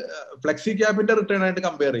ചെയ്യാണ്ട് ഫ്ലെക്സി ക്യാപ്പിന്റെ റിട്ടേൺ ആയിട്ട്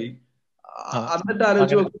കമ്പയർ ചെയ്യും. എന്നിട്ട്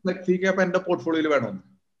ആലോചിച്ച് നോക്കും ഫ്ലെക്സി ക്യാപ്പ് എന്റെ പോർട്ട്ഫോളിയോയിൽ വേണോ.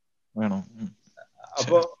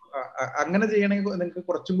 അപ്പൊ അങ്ങനെ ചെയ്യണമെങ്കിൽ നിങ്ങൾക്ക്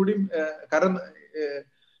കുറച്ചും കൂടി, കാരണം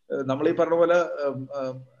നമ്മൾ ഈ പറഞ്ഞ പോലെ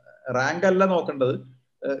റാങ്ക് അല്ല നോക്കേണ്ടത്,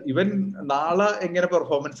 ഇവൻ നാളെ എങ്ങനെ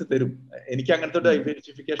പെർഫോമൻസ് തരും. എനിക്ക് അങ്ങനത്തെ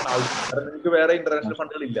ഡൈവേഴ്സിഫിക്കേഷൻ ആവശ്യമില്ല, കാരണം നിങ്ങൾക്ക് വേറെ ഇന്റർനാഷണൽ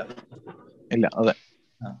ഫണ്ടുകൾ ഇല്ല. അതെ.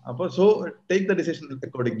 അപ്പൊ so take the decision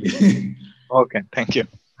accordingly. Okay, thank you.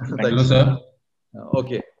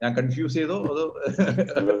 Okay, ഞാൻ കൺഫ്യൂസ് ചെയ്തോ അതോ?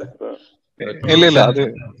 ഇല്ല, അത്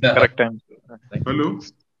കറക്റ്റ് ആണ്.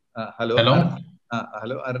 ഹലോ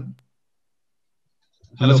ആരൻ?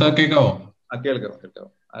 ഹലോ സാർ, കേൾക്കാവോ? കേൾക്കാം.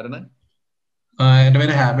 ആരാണ്? എന്റെ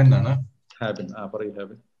പേര് ഹാബിൻ എന്നാണ്. ഹാബിൻ, പറയൂ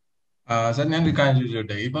ഹാബിൻ. സാർ ഞാൻ ഒരു കാര്യം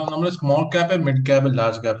ചോദിച്ചോട്ടെ, ഇപ്പൊ നമ്മൾ small cap, mid cap,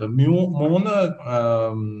 large cap 3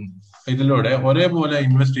 ഇതിലൂടെ ഒരേപോലെ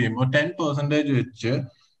ഇൻവെസ്റ്റ് ചെയ്യുമ്പോൾ 10% വെച്ച്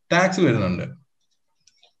ടാക്സ് വരുന്നുണ്ട്.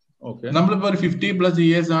 നമ്മളിപ്പോ ഒരു 50+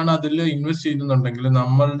 ഇയേഴ്സ് ആണ് അതിൽ ഇൻവെസ്റ്റ് ചെയ്യുന്നുണ്ടെങ്കിൽ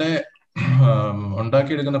നമ്മളുടെ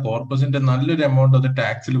ഉണ്ടാക്കിയെടുക്കുന്ന കോർപ്പസിന്റെ നല്ലൊരു എമൗണ്ട് അത്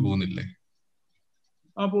ടാക്സിൽ പോകുന്നില്ലേ?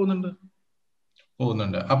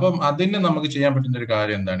 പോകുന്നുണ്ട്. അപ്പം അതിന് നമുക്ക് ചെയ്യാൻ പറ്റുന്ന ഒരു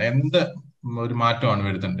കാര്യം എന്താണ്? എന്ത് ഒരു മാറ്റമാണ്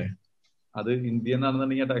വരുത്തണ്ടേ? അത് ഇന്ത്യ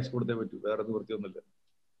എന്നാണെന്നുണ്ടെങ്കിൽ ടാക്സ് കൊടുത്തേ പറ്റൂ, വേറെ നിവൃത്തിയൊന്നുമില്ല.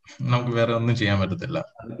 നമുക്ക് വേറെ ഒന്നും ചെയ്യാൻ പറ്റത്തില്ല.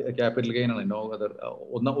 ക്യാപിറ്റൽ ഗെയിൻ ആണ്.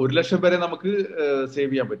 1 ലക്ഷം വരെ നമുക്ക് സേവ്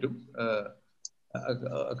ചെയ്യാൻ പറ്റും.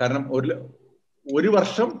 കാരണം ഒരു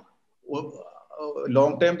വർഷം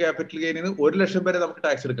ലോങ് ടൈം ക്യാപിറ്റൽ ഗെയിനിന് 1 ലക്ഷം വരെ നമുക്ക്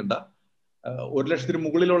ടാക്സ് എടുക്കണ്ട, 1 ലക്ഷത്തിന്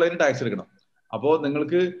മുകളിലുള്ളതിന് ടാക്സ് എടുക്കണം. അപ്പോ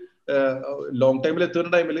നിങ്ങൾക്ക് ലോങ് ടൈമിൽ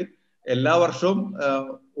എത്തുന്ന ടൈമിൽ എല്ലാ വർഷവും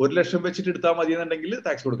 1 ലക്ഷം വെച്ചിട്ട് എടുത്താൽ മതി എന്നുണ്ടെങ്കിൽ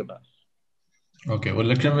ടാക്സ് കൊടുക്കണ്ട. 1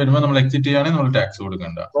 ലക്ഷം വരുമ്പോൾ നമ്മൾ എക്സിറ്റ് ചെയ്യുകയാണെങ്കിൽ നമ്മൾ ടാക്സ്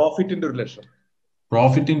കൊടുക്കണ്ട. പ്രോഫിറ്റിന്റെ 1 ലക്ഷം.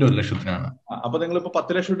 പ്രോഫിറ്റിന്റെ 1 ലക്ഷത്തിനാണ്. അപ്പൊ നിങ്ങൾ ഇപ്പൊ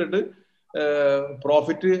 10 ലക്ഷം ഇട്ടിട്ട്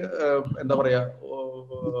പ്രോഫിറ്റ് എന്താ പറയാ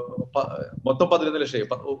മൊത്തം 11 ലക്ഷം.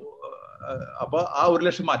 അപ്പൊ ആ 1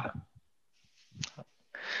 ലക്ഷം മാറ്റാം.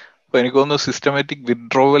 എനിക്ക് തോന്നുന്നു സിസ്റ്റമാറ്റിക്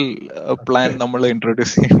വിഡ്രോവൽ പ്ലാൻ നമ്മൾ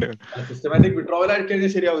ഇൻട്രൊഡ്യൂസ് ചെയ്യേണ്ടത്. സിസ്റ്റമാറ്റിക് വിഡ്രോവൽ ആയി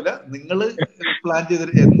കഴിഞ്ഞാൽ ശരിയാവില്ല. നിങ്ങൾ പ്ലാൻ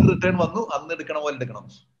ചെയ്തിട്ട് എന്ന് റിട്ടേൺ വന്നു അന്ന് എടുക്കണ പോലെ എടുക്കണം.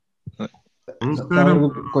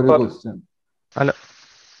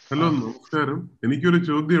 ഹലോ, നമസ്കാരം. എനിക്കൊരു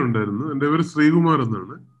ചോദ്യം ഉണ്ടായിരുന്നു. എന്റെ പേര് ശ്രീകുമാർ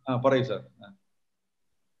എന്നാണ്. പറയൂ സാർ.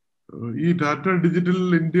 ഈ ടാറ്റ ഡിജിറ്റൽ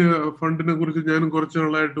ഇന്ത്യ ഫണ്ടിനെ കുറിച്ച് ഞാനും കുറച്ചു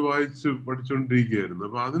നാളായിട്ട് വായിച്ച് പഠിച്ചുകൊണ്ടിരിക്കുകയായിരുന്നു.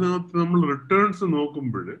 അപ്പൊ അതിനകത്ത് നമ്മൾ റിട്ടേൺസ്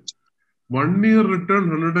നോക്കുമ്പോൾ 1 year return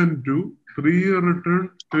 102, 3 year return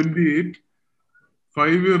 28,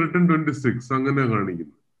 5 year return 26 അങ്ങനെ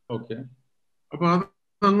കാണിക്കുന്നു. അപ്പൊ അത്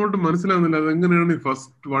അങ്ങോട്ട് മനസ്സിലാവുന്നില്ല, അതെങ്ങനെയാണ് ഈ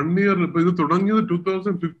ഫസ്റ്റ് 1 year. ഇപ്പൊ ഇത് തുടങ്ങിയത്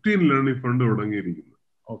 2015 ഈ ഫണ്ട് തുടങ്ങിയിരിക്കുന്നത്.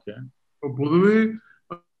 അപ്പൊ പൊതുവെ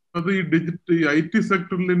അത് ഈ IT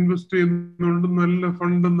സെക്ടറിൽ ഇൻവെസ്റ്റ് ചെയ്യുന്നതുകൊണ്ട് നല്ല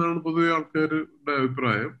ഫണ്ട് എന്നാണ് പൊതുവെ ആൾക്കാരുടെ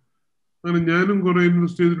അഭിപ്രായം. അങ്ങനെ ഞാനും കുറെ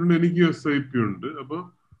ഇൻവെസ്റ്റ് ചെയ്തിട്ടുണ്ട്, എനിക്ക് SIP ഉണ്ട്. അപ്പൊ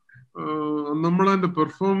നമ്മളതിന്റെ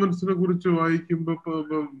പെർഫോമൻസിനെ കുറിച്ച് വായിക്കുമ്പോ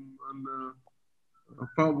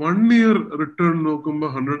 1 year റിട്ടേൺ നോക്കുമ്പോ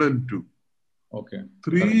 102,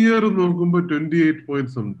 3 year നോക്കുമ്പോ 28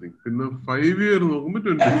 പോയിന്റ് സംതിങ്, പിന്നെ 5 year നോക്കുമ്പോ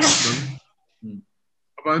 26.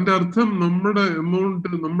 അപ്പൊ അതിന്റെ അർത്ഥം നമ്മുടെ എമൗണ്ട്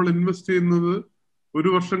നമ്മൾ ഇൻവെസ്റ്റ് ചെയ്യുന്നത് 1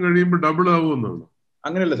 വർഷം കഴിയുമ്പോൾ ഡബിൾ ആവുമെന്നാണ്.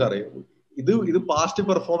 അങ്ങനെയല്ല സാറേ, ഇത് പാസ്റ്റ്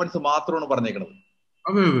പെർഫോമൻസ് മാത്രമാണ് പറഞ്ഞേക്കുന്നത്.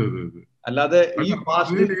 അതെ, അല്ലാതെ ഈ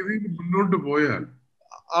പാസ്റ്റ് രീതിയിൽ മുന്നോട്ട് പോയാൽ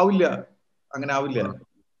ആവില്ല, അങ്ങനെ ആവില്ല.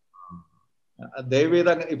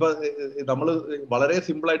 ദയവേത് ഇപ്പൊ നമ്മള് വളരെ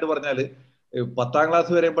സിമ്പിൾ ആയിട്ട് പറഞ്ഞാല് 10ാം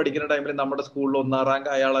ക്ലാസ് വരെ പഠിക്കുന്ന ടൈമിൽ നമ്മുടെ സ്കൂളിൽ 1ാം റാങ്ക്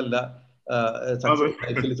അയാളല്ല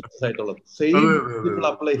സക്സസ് ആയിട്ടുള്ളത്. Same people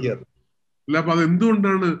apply here. അല്ല, അപ്പൊ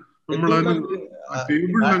അതെന്തുകൊണ്ടാണ്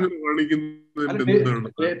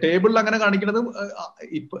ടേബിളിൽ അങ്ങനെ കാണിക്കുന്നത്?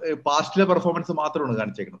 പാസ്റ്റിലെ പെർഫോമൻസ് മാത്രമാണ്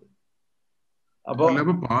കാണിച്ചേക്കുന്നത്.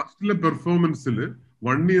 അപ്പൊ പാസ്റ്റിലെ പെർഫോമൻസിൽ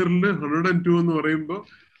 1 year 102 എന്ന് പറയുമ്പോ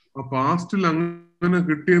പാസ്റ്റിൽ അങ്ങനെ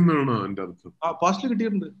കിട്ടിയെന്നാണ് എന്റെ അർത്ഥം. പാസ്റ്റിൽ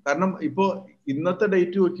കിട്ടിയിട്ടുണ്ട്. കാരണം ഇപ്പോ ഇന്നത്തെ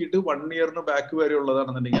ഡേറ്റ് നോക്കിയിട്ട് 1 year ബാക്ക് വരെ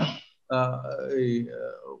ഉള്ളതാണെന്നുണ്ടെങ്കിൽ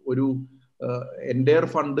ഒരു എൻറ്റയർ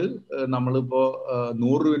ഫണ്ട് നമ്മളിപ്പോ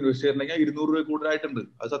 100 രൂപ ഇൻവെസ്റ്റ് ചെയ്തിട്ടുണ്ടെങ്കിൽ 200 രൂപ കൂടുതലായിട്ടുണ്ട്.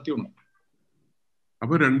 അത് സത്യമാണ്.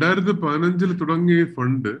 അപ്പൊ 2015 തുടങ്ങിയ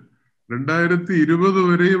ഫണ്ട് 2020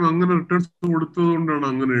 വരെയും അങ്ങനെ റിട്ടേൺസ് കൊടുത്തത് കൊണ്ടാണ്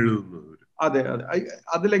അങ്ങനെ എഴുതുന്നത്. അതെ അതെ.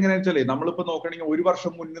 അതിലെങ്ങനെയാ വെച്ചാലേ നമ്മളിപ്പോ നോക്കണെങ്കിൽ 1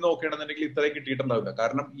 വർഷം മുന്നേ നോക്കുകയാണെന്നുണ്ടെങ്കിൽ ഇത്രയും കിട്ടിയിട്ടുണ്ടാവില്ല.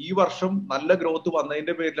 കാരണം ഈ വർഷം നല്ല ഗ്രോത്ത്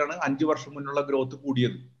വന്നതിന്റെ പേരിലാണ് 5 വർഷം മുന്നുള്ള ഗ്രോത്ത്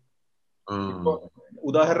കൂടിയത്. ഇപ്പൊ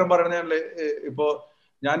ഉദാഹരണം പറയുന്നത് ഇപ്പോ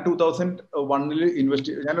ഞാൻ 2001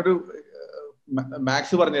 ഇൻവെസ്റ്റ്, ഞാനൊരു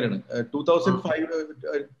മാക്സ് പറഞ്ഞുതരാണ്.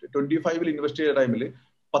 2025 ഇൻവെസ്റ്റ് ചെയ്ത ടൈമിൽ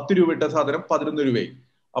 10 രൂപ ഇട്ട സാധനം 11 രൂപയായി.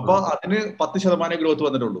 അപ്പൊ അതിന് 10% ഗ്രോത്ത്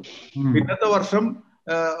വന്നിട്ടുള്ളൂ. പിന്നത്തെ വർഷം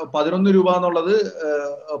 11 രൂപ എന്നുള്ളത്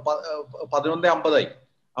 11.50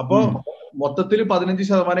 അപ്പൊ മൊത്തത്തിൽ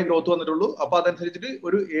 15% ഗ്രോത്ത് വന്നിട്ടുള്ളൂ. അപ്പൊ അതനുസരിച്ചിട്ട്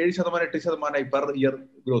ഒരു 7% 8% പെർ ഇയർ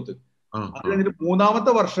ഗ്രോത്ത്. അത് കഴിഞ്ഞിട്ട്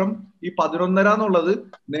മൂന്നാമത്തെ വർഷം ഈ 11.5 എന്നുള്ളത്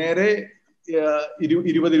നേരെ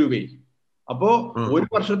 20 രൂപയായി. അപ്പോ ഒരു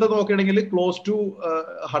വർഷത്തെ നോക്കുകയാണെങ്കിൽ ക്ലോസ് ടു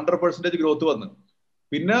 100% ഗ്രോത്ത് വന്നു.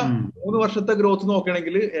 പിന്നെ 3 വർഷത്തെ ഗ്രോത്ത്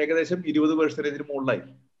നോക്കുകയാണെങ്കിൽ ഏകദേശം 20% മുകളിലായി.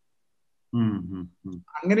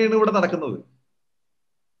 അങ്ങനെയാണ് ഇവിടെ നടക്കുന്നത്.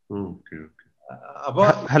 അപ്പൊ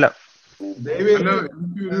ഹലോ,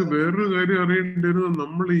 എനിക്കൊരു വേറൊരു കാര്യം അറിയേണ്ടിരുന്നത്,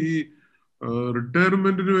 നമ്മൾ ഈ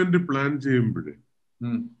റിട്ടയർമെന്റിന് വേണ്ടി പ്ലാൻ ചെയ്യുമ്പോഴേ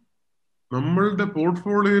നമ്മളുടെ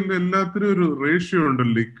പോർട്ട്ഫോളിയോയിൽ എല്ലാത്തിനും ഒരു റേഷ്യോ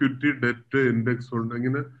ഉണ്ടല്ലോ, ഇക്വിറ്റി, ഡെറ്റ്, ഇൻഡെക്സ് ഉണ്ട്,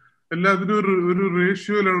 അങ്ങനെ എല്ലാത്തിനും ഒരു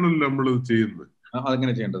റേഷ്യോയിലാണല്ലോ നമ്മൾ ചെയ്യുന്നത്.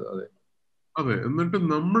 അങ്ങനെ ചെയ്യേണ്ടത്. അതെ അതെ. എന്നിട്ട്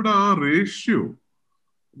നമ്മുടെ ആ റേഷ്യോ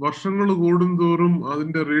വർഷങ്ങൾ കൂടുന്തോറും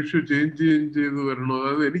അതിന്റെ റേഷ്യോ ചേഞ്ച് ചെയ്ത് വരണം.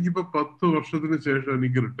 അതായത് എനിക്കിപ്പോ 10 വർഷത്തിന് ശേഷം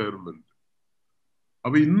എനിക്ക് റിട്ടയർമെന്റ്.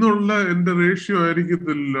 അപ്പൊ ഇന്നുള്ള എന്റെ റേഷ്യോ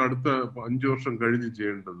ആയിരിക്കത്തില്ല അടുത്ത 5 വർഷം കഴിഞ്ഞ്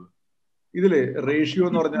ചെയ്യേണ്ടത്. ഇതില് റേഷ്യോ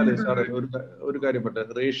എന്ന് പറഞ്ഞാല് സാറേ ഒരു കാര്യപ്പെട്ട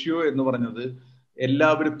റേഷ്യോ എന്ന് പറഞ്ഞത്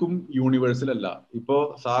എല്ലാവർക്കും യൂണിവേഴ്സൽ അല്ല. ഇപ്പോ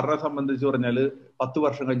സാറിനെ സംബന്ധിച്ച് പറഞ്ഞാല് 10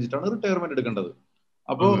 വർഷം കഴിഞ്ഞിട്ടാണ് റിട്ടയർമെന്റ് എടുക്കേണ്ടത്.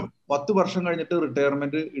 അപ്പോ 10 വർഷം കഴിഞ്ഞിട്ട്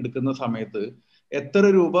റിട്ടയർമെന്റ് എടുക്കുന്ന സമയത്ത് എത്ര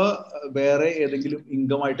രൂപ വേറെ ഏതെങ്കിലും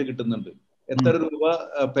ഇൻകം ആയിട്ട് കിട്ടുന്നുണ്ട്, എത്ര രൂപ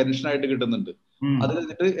പെൻഷനായിട്ട് കിട്ടുന്നുണ്ട്, അത്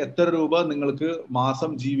കഴിഞ്ഞിട്ട് എത്ര രൂപ നിങ്ങൾക്ക് മാസം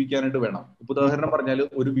ജീവിക്കാനായിട്ട് വേണം. ഇപ്പൊ ഉദാഹരണം പറഞ്ഞാൽ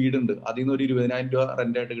ഒരു വീടുണ്ട്, അതിൽ നിന്ന് ഒരു 20,000 രൂപ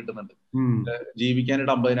റെന്റ് ആയിട്ട് കിട്ടുന്നുണ്ട്,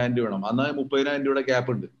 ജീവിക്കാനായിട്ട് 50,000 രൂപ വേണം, എന്നാൽ 30,000 രൂപയുടെ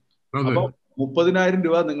ഗ്യാപ്പ് ഉണ്ട്. അപ്പൊ 30,000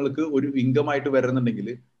 രൂപ നിങ്ങൾക്ക് ഒരു ഇൻകം ആയിട്ട് വരുന്നുണ്ടെങ്കിൽ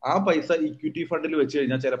ആ പൈസ ഇക്വിറ്റി ഫണ്ടിൽ വെച്ച്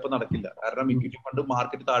കഴിഞ്ഞാൽ ചിലപ്പോൾ നടക്കില്ല. കാരണം ഇക്വിറ്റി ഫണ്ട്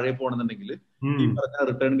മാർക്കറ്റ് താഴെ പോകണമെന്നുണ്ടെങ്കിൽ ഈ പറഞ്ഞ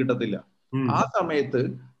റിട്ടേൺ കിട്ടത്തില്ല. ആ സമയത്ത്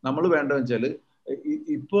നമ്മൾ വേണ്ടതെന്ന് വെച്ചാൽ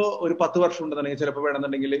ഇപ്പോ ഒരു 10 വർഷം ഉണ്ടെന്നുണ്ടെങ്കിൽ ചിലപ്പോൾ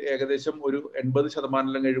വേണമെന്നുണ്ടെങ്കിൽ ഏകദേശം ഒരു 80%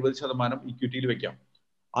 അല്ലെങ്കിൽ 70% ഇക്വിറ്റിയിൽ വെക്കാം.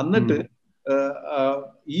 എന്നിട്ട്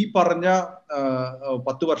ഈ പറഞ്ഞ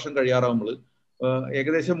 10 വർഷം കഴിയാറാവുമ്പോൾ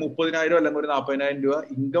ഏകദേശം 30,000 അല്ലെങ്കിൽ ഒരു 40,000 രൂപ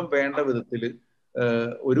ഇൻകം വേണ്ട വിധത്തിൽ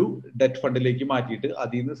ഒരു ഡെറ്റ് ഫണ്ടിലേക്ക് മാറ്റിയിട്ട്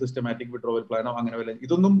അതിൽ നിന്ന് സിസ്റ്റമാറ്റിക് വിഡ്രോവൽ പ്ലാനോ അങ്ങനെ വല്ല,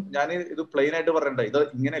 ഇതൊന്നും ഞാൻ ഇത് പ്ലെയിൻ ആയിട്ട് പറയണ്ട, ഇത്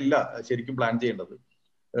ഇങ്ങനെയല്ല ശരിക്കും പ്ലാൻ ചെയ്യേണ്ടത്.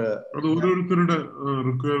 ഓരോരുത്തരുടെ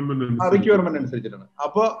റിക്വയർമെന്റ് അനുസരിച്ചിട്ടാണ്.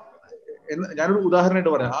 അപ്പൊ ഞാനൊരു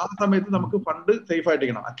ഉദാഹരണമായിട്ട് പറയാം. ആ സമയത്ത് നമുക്ക് ഫണ്ട് സേഫ്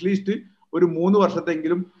ആയിട്ടിരിക്കണം. അറ്റ്ലീസ്റ്റ് ഒരു 3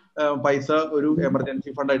 വർഷത്തെങ്കിലും പൈസ ഒരു എമർജൻസി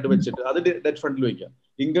ഫണ്ട് ആയിട്ട് വെച്ചിട്ട് അത് ഡെറ്റ് ഫണ്ടിൽ വയ്ക്കാം,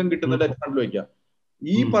 ഇൻകം കിട്ടുന്ന ഡെറ്റ് ഫണ്ടിൽ വയ്ക്കാം.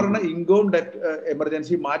 ഈ പറഞ്ഞ ഇൻകവും ഡെറ്റ്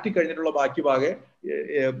എമർജൻസി മാറ്റി കഴിഞ്ഞിട്ടുള്ള ബാക്കി ഭാഗം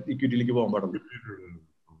ഇക്വിറ്റിയിലേക്ക് പോകാൻ പാടുള്ളൂ.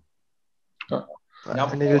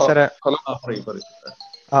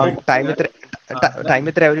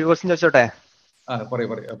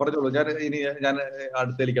 പറഞ്ഞോളൂ. ഞാൻ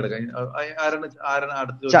അടുത്തേക്ക് കിടക്കാം. ആരാണ്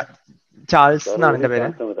അടുത്ത്? ചാൾസ് എന്നാണ് എന്റെ പേര്.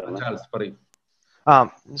 ചാൾസ് പറയും.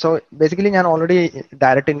 സോ ബേസിക്കലി ഞാൻ ഓൾറെഡി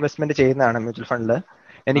ഡയറക്റ്റ് ഇൻവെസ്റ്റ്മെന്റ് ചെയ്യുന്നതാണ് മ്യൂച്വൽ ഫണ്ടില്.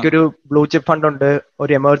 എനിക്കൊരു ബ്ലൂ ചിപ്പ് ഫണ്ട് ഉണ്ട്,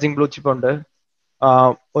 ഒരു എമർജിംഗ് ബ്ലൂ ചിപ്പ് ഉണ്ട്,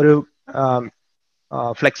 ഒരു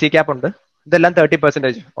ഫ്ലെക്സി ക്യാപ്പ് ഉണ്ട്. ഇതെല്ലാം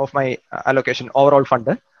 30% of my allocation overall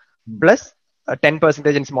fund plus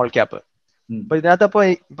 10% in small cap. അപ്പൊ ഇതിനകത്ത്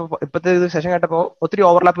ഇപ്പോഴത്തെ സെഷൻ കേട്ടപ്പോ ഒത്തിരി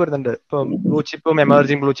ഓവർലാപ്പ് വരുന്നുണ്ട്. ഇപ്പൊ ബ്ലൂ ചിപ്പും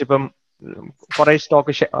എമർജിംഗ് ബ്ലൂ ചിപ്പും കുറെ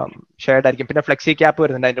സ്റ്റോക്ക് ഷെയർഡ് ആയിരിക്കും. പിന്നെ ഫ്ലെക്സി ക്യാപ്പ്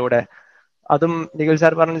വരുന്നുണ്ട് അതിന്റെ കൂടെ. അതും നിഖിൽ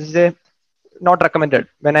സാർ പറഞ്ഞ not recommended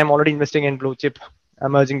when I M already investing in blue chip,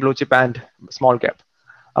 emerging blue chip and small cap.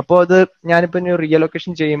 അപ്പോൾ അത് ഞാനിപ്പോ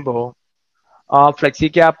റീഅലൊക്കേഷൻ ചെയ്യുമ്പോൾ ആ ഫ്ലെക്സി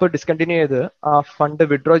ക്യാപ്പ് ഡിസ്കണ്ടിന്യൂ ചെയ്ത് ആ ഫണ്ട്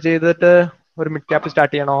വിഡ്രോ ചെയ്തിട്ട് ഒരു മിഡ് ക്യാപ്പ്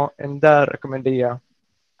സ്റ്റാർട്ട് ചെയ്യണോ? എന്താ റെക്കമെൻഡ് ചെയ്യുക?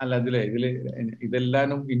 അല്ല,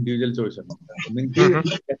 ഇതെല്ലാം ഇൻഡിവിജ്വൽ ചോയ്സ് ആണ്. നിങ്ങൾക്ക്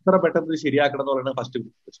എത്ര പെട്ടെന്ന് ശരിയാക്കണം എന്ന് പറയുന്നത് ഫസ്റ്റ്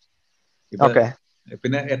ക്വസ്റ്റ്യൻ.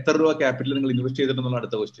 പിന്നെ എത്ര രൂപ ക്യാപിറ്റൽ നിങ്ങൾ ഇൻവെസ്റ്റ് ചെയ്തിട്ടുള്ള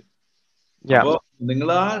അടുത്ത ക്വസ്റ്റ്യൻ. അപ്പോ നിങ്ങൾ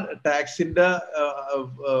ആ ടാക്സിന്റെ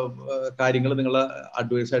കാര്യങ്ങൾ നിങ്ങളെ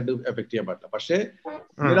അഡ്വൈസ് ആയിട്ട് എഫക്ട് ചെയ്യാൻ പറ്റില്ല. പക്ഷേ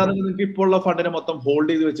ഇതിലാണെങ്കിൽ നിങ്ങൾക്ക് ഇപ്പോൾ ഉള്ള ഫണ്ടിനെ മൊത്തം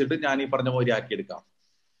ഹോൾഡ് ചെയ്ത് വെച്ചിട്ട് ഞാൻ ഈ പറഞ്ഞ പോലെ ആക്കിയെടുക്കാം.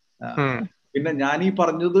 പിന്നെ ഞാൻ ഈ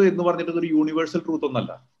പറഞ്ഞത് എന്ന് പറഞ്ഞിട്ട് ഒരു യൂണിവേഴ്സൽ ട്രൂത്ത്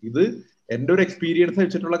ഒന്നല്ല, ഇത് എന്റെ ഒരു എക്സ്പീരിയൻസ്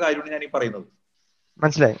വെച്ചിട്ടുള്ള കാര്യമാണ് ഞാൻ ഈ പറയുന്നത്.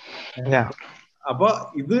 മനസ്സിലായി? അപ്പൊ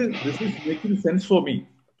this is making sense for me.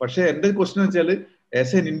 പക്ഷെ എന്റെ ക്വസ്റ്റ്യൻ വെച്ചാല്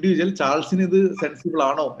ആസ് എൻ ഇൻഡിവിജ്വൽ ചാൾസിന് ഇത് സെൻസിബിൾ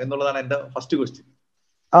ആണോ എന്നുള്ളതാണ് എന്റെ first question.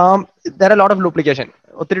 there are a lot of duplication.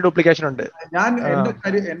 ഒത്തിരി ഡ്യൂപ്ലിക്കേഷൻ ഉണ്ട്. ഞാൻ എന്റെ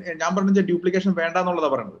കാര്യം ഞാൻ പറഞ്ഞ ഡ്യൂപ്ലിക്കേഷൻ വേണ്ട എന്നുള്ളതാ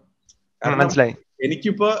പറയുന്നത്. മനസ്സിലായി.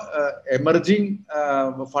 എനിക്കിപ്പോ എമർജിങ്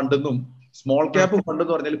ഫണ്ടെന്നും സ്മോൾ ക്യാപ്പ് ഫണ്ട്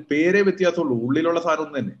എന്ന് പറഞ്ഞാൽ പേരേ വ്യത്യാസമുള്ളൂ, ഉള്ളിലുള്ള സാധനം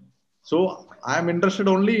ഒന്നും തന്നെ. So I am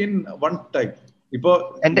interested only in one type. ഇപ്പോ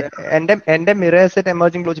എന്റെ mirror asset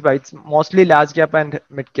emerging blue chip it's mostly large cap and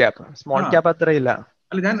mid cap. Small cap അത്രയില്ല.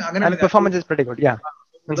 അല്ല ഞാൻ അങ്ങനെ പെർഫോമൻസ് ഇസ് പ്രിറ്റി ഗുഡ്. യാ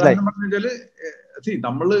മനസ്സിലായി.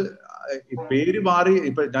 നമ്മള് പേര് മാറി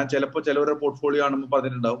ഇപ്പൊ ഞാൻ ചിലപ്പോ ചിലവരുടെ പോർട്ട്ഫോളിയോ ആണെന്ന്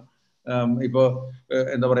പറഞ്ഞിട്ടുണ്ടാവും. ഇപ്പൊ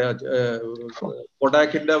എന്താ പറയാ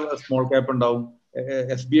കൊഡാക്കിന്റെ സ്മോൾ ക്യാപ്പ് ഉണ്ടാവും,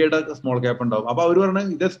 SBIയുടെ സ്മോൾ ക്യാപ്പ് ഉണ്ടാവും. അപ്പൊ അവര് പറഞ്ഞ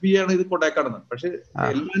ഇത് SBI ആണ്, ഇത് കൊഡാക്ക് ആണെന്ന്. പക്ഷെ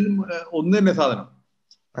എല്ലാരും ഒന്ന് തന്നെ സാധനം.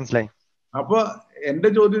 മനസ്സിലായി. അപ്പൊ എന്റെ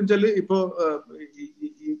ചോദ്യം വെച്ചാല് ഇപ്പൊ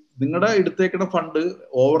നിങ്ങളുടെ എടുത്തേക്കുന്ന ഫണ്ട്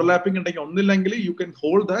ഓവർലാപ്പിംഗ് ഉണ്ടെങ്കിൽ ഒന്നില്ലെങ്കിൽ you can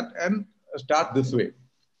hold that and start this way.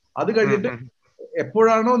 അത് കഴിഞ്ഞിട്ട്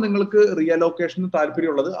എപ്പോഴാണോ നിങ്ങൾക്ക് റീഅലോക്കേഷന്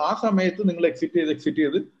താല്പര്യമുള്ളത് ആ സമയത്ത് നിങ്ങൾ എക്സിറ്റ്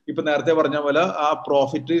ചെയ്ത് ഇപ്പൊ നേരത്തെ പറഞ്ഞ പോലെ ആ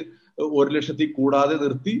പ്രോഫിറ്റ് 1,00,000 കൂടാതെ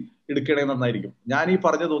നിർത്തി എടുക്കണേ നന്നായിരിക്കും. ഞാൻ ഈ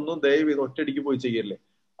പറഞ്ഞതൊന്നും ദയവ് ഇത് ഒറ്റയടിക്ക് പോയി ചെയ്യല്ലേ.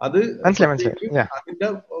 അത്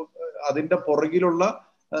അതിന്റെ പുറകിലുള്ള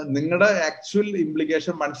നിങ്ങളുടെ ആക്ച്വൽ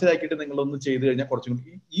ഇംപ്ലിക്കേഷൻ മനസ്സിലാക്കിയിട്ട് നിങ്ങളൊന്ന് ചെയ്തു കഴിഞ്ഞാൽ കുറച്ചും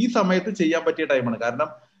കൂടി ഈ സമയത്ത് ചെയ്യാൻ പറ്റിയ ടൈമാണ്. കാരണം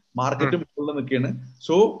മാർക്കറ്റ് മുകളിൽ നിൽക്കുകയാണ്.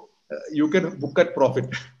 So you can book at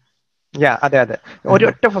profit. അതെ അതെ. ഒരു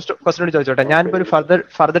ഒറ്റ ക്വസ്റ്റ്യൻ ചോദിച്ചോട്ടെ. ഞാനിപ്പോ ഒരു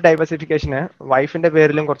ഫർദർ ഡൈവേഴ്സിഫിക്കേഷന് വൈഫിന്റെ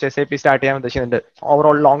പേരിലും കുറച്ച് SIP സ്റ്റാർട്ട് ചെയ്യാൻ ഉദ്ദേശിക്കുന്നുണ്ട്.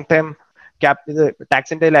 ഓവറോൾ ലോങ് ടൈം ക്യാപ് ഇത്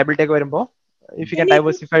ടാക്സിന്റെ ലയബിലിറ്റി ഒക്കെ വരുമ്പോൾ if you can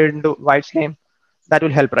diversify into wives name that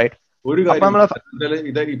will help right. ഒരു കാര്യം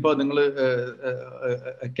ഇത് ഇപ്പൊ നിങ്ങള്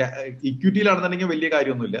ഇക്വിറ്റിയിലാണെന്നുണ്ടെങ്കിൽ വലിയ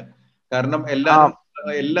കാര്യമൊന്നുമില്ല. കാരണം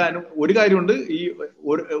എല്ലാരും ഒരു കാര്യമുണ്ട്, ഈ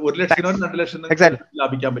 1,00,000 2,00,000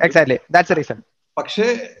 ലാഭിക്കാൻ പറ്റും. പക്ഷേ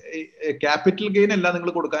ക്യാപിറ്റൽ ഗെയിൻ എല്ലാം നിങ്ങൾ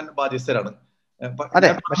കൊടുക്കാൻ ബാധ്യസ്ഥരാണ്.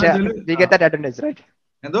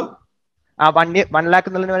 എന്തോ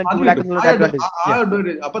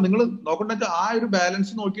അപ്പൊ നിങ്ങൾ നോക്കണ്ട ആ ഒരു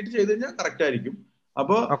ബാലൻസ് നോക്കിയിട്ട് ചെയ്ത് കഴിഞ്ഞാൽ കറക്റ്റ് ആയിരിക്കും.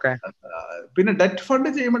 അപ്പൊ പിന്നെ ഡെറ്റ് ഫണ്ട്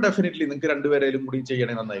ചെയ്യുമ്പോൾ ഡെഫിനറ്റ്ലി നിങ്ങൾക്ക് രണ്ടുപേരേലും കൂടി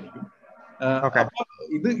ചെയ്യണേ നന്നായിരിക്കും. അപ്പൊ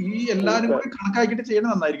ഇത് ഈ എല്ലാരും കൂടി കണക്കാക്കിയിട്ട് ചെയ്യണേ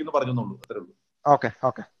നന്നായിരിക്കും എന്ന് പറഞ്ഞുള്ളൂ. അത്രേ ഉള്ളൂ.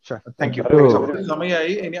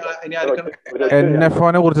 സമയമായി. ഇനി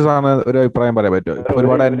NFOനെ കുറിച്ച് ഒരു അഭിപ്രായം പറയാൻ പറ്റുമോ?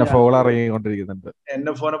 ഒരുപാട് NFOകൾ ഇറങ്ങിക്കൊണ്ടിരിക്കുന്നുണ്ട്.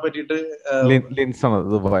 NFOനെ പറ്റിയിട്ട് ലിൻസ് ആണ്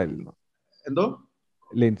ദുബായിൽ. എന്തോ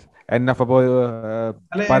ലിൻസ് NFO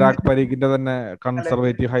പരാഗ് പരീഖിന്റെ തന്നെ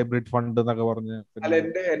കൺസർവേറ്റീവ് ഹൈബ്രിഡ് ഫണ്ട് എന്നൊക്കെ പറഞ്ഞ്. അല്ല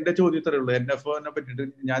എന്റെ ചോദ്യത്തരേ ഉള്ളൂ. NFOനെ പറ്റിയിട്ട്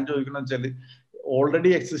ഞാൻ ചോദിക്കണമെന്ന് വെച്ചാല്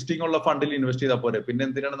ഓൾറെഡി എക്സിസ്റ്റിംഗ് ഉള്ള ഫണ്ടിൽ ഇൻവെസ്റ്റ് ചെയ്താൽ പോരെ. പിന്നെ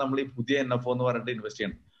എന്തിനാണ് നമ്മൾ ഈ പുതിയ NFO എന്ന് പറഞ്ഞിട്ട് ഇൻവെസ്റ്റ്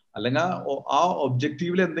ചെയ്യണം? അല്ലെങ്കിൽ ആ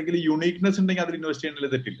ഒബ്ജക്റ്റീവിൽ എന്തെങ്കിലും യുണീക്നെസ് ഉണ്ടെങ്കിൽ അതിൽ ഇൻവെസ്റ്റ്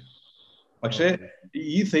ചെയ്യണമെങ്കിൽ തെറ്റില്ല. പക്ഷെ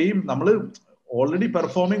ഈ സെയിം നമ്മള് ഓൾറെഡി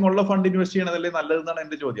പെർഫോമിംഗ് ഉള്ള ഫണ്ട് ഇൻവെസ്റ്റ് ചെയ്യണതല്ലേ നല്ലതെന്നാണ്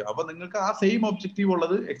എന്റെ ചോദ്യം. അപ്പൊ നിങ്ങൾക്ക് ആ സെയിം ഒബ്ജക്റ്റീവ്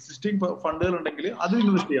ഉള്ളത് എക്സിസ്റ്റിംഗ് ഫണ്ടുകൾ ഉണ്ടെങ്കിൽ അതിൽ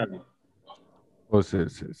ഇൻവെസ്റ്റ് ചെയ്യാം.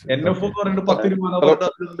 NFO എന്ന് പറഞ്ഞിട്ട് 10 രൂപ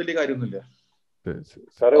അതൊന്നും വലിയ കാര്യമൊന്നുമില്ല.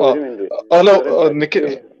 ഹലോ നിഖിൽ.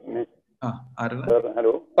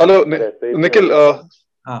 ഹലോ നിഖിൽ.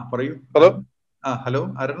 പറയൂ. ഹലോ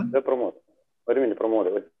ആരാണ്? പ്രമോദ്. ഒരു മിനിറ്റ്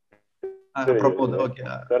പ്രമോദ്.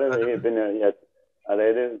 പിന്നെ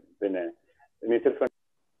അതായത് പിന്നെ മ്യൂച്വൽ ഫണ്ട്.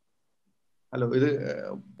 ഹലോ, ഇത്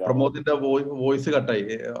പ്രമോദിന്റെ വോയിസ് കട്ടായി,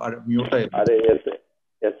 മ്യൂട്ടായി. അതെ,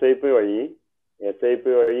 SIP വഴി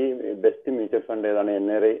ബെസ്റ്റ് മ്യൂച്വൽ ഫണ്ട് ഏതാണ്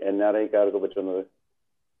NRIക്കാർക്ക് പറ്റുന്നത്?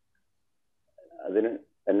 അതിന്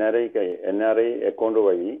NRI അക്കൗണ്ട്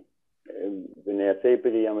വഴി പിന്നെ SIP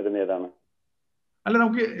ചെയ്യാൻ പറ്റുന്ന ഏതാണ്? അല്ല,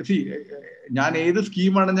 നമുക്ക് ഞാൻ ഏത്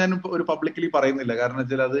സ്കീമാണ് ഞാൻ ഒരു പബ്ലിക്കലി പറയുന്നില്ല. കാരണം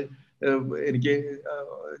വെച്ചാൽ അത് എനിക്ക്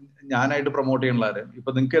ഞാനായിട്ട് പ്രൊമോട്ട് ചെയ്യണല്ലോ. ഇപ്പൊ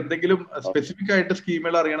നിങ്ങൾക്ക് എന്തെങ്കിലും സ്പെസിഫിക് ആയിട്ട്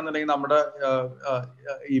സ്കീമുകൾ അറിയണമെന്നുണ്ടെങ്കിൽ നമ്മുടെ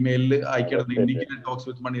ഇമെയിലിൽ അയക്കണമെന്നുണ്ടെങ്കിൽ ടോക്സ്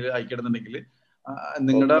വിത്ത് മണിയിൽ അയക്കണമെന്നുണ്ടെങ്കിൽ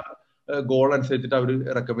നിങ്ങളുടെ ഗോൾ അനുസരിച്ചിട്ട് അവർ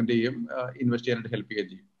റെക്കമെൻഡ് ചെയ്യും, ഇൻവെസ്റ്റ് ചെയ്യാനായിട്ട് ഹെൽപ്പ് ചെയ്യുകയും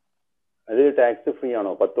ചെയ്യും. അത് ടാക്സ് ഫ്രീ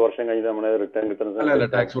ആണോ? 10 വർഷം കഴിഞ്ഞ് നമ്മുടെ റിട്ടേൺ കിട്ടുന്നത്? അല്ല,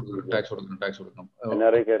 ടാക്സ് കൊടുക്കണം.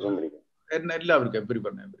 എല്ലാവർക്കും എവരി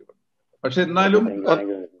പറഞ്ഞു. പക്ഷെ എന്നാലും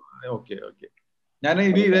ഓക്കെ ഞാൻ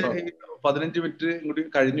ഇനി 15 മിനിറ്റ് കൂടി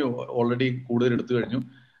കഴിഞ്ഞു, ഓൾറെഡി കൂടുതൽ എടുത്തു കഴിഞ്ഞു.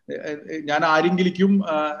 ഞാൻ ആരെങ്കിലും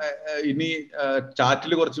ഇനി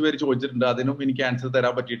ചാറ്റിൽ കുറച്ച് പേര് ചോദിച്ചിട്ടുണ്ട്, അതിനും എനിക്ക് ആൻസർ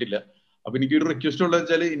തരാൻ പറ്റിയിട്ടില്ല. അപ്പൊ എനിക്കൊരു റിക്വസ്റ്റ് ഉള്ളത്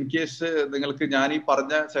വെച്ചാൽ, ഇൻ കേസ് നിങ്ങൾക്ക് ഞാൻ ഈ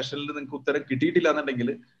പറഞ്ഞ സെഷനിൽ നിങ്ങൾക്ക് ഉത്തരം കിട്ടിയിട്ടില്ല എന്നുണ്ടെങ്കിൽ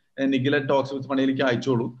നിഖിൽ ടോക്സ് വിത്ത് മണിയിലേക്ക്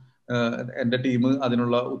അയച്ചോളൂ. എന്റെ ടീം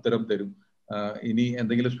അതിനുള്ള ഉത്തരം തരും. ഇനി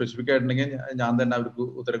എന്തെങ്കിലും സ്പെസിഫിക് ആയിട്ടുണ്ടെങ്കിൽ ഞാൻ തന്നെ അവർക്ക്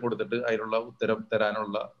ഉത്തരം കൊടുത്തിട്ട് അതിനുള്ള ഉത്തരം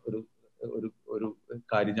തരാനുള്ള ഒരു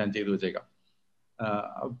കാര്യം ഞാൻ ചെയ്തു വെച്ചേക്കാം.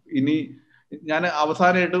 ഇനി ഞാൻ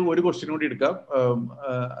അവസാനമായിട്ട് ഒരു ക്വസ്റ്റ്യൻ കൂടി എടുക്കാം.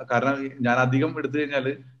 കാരണം ഞാൻ അധികം എടുത്തു കഴിഞ്ഞാൽ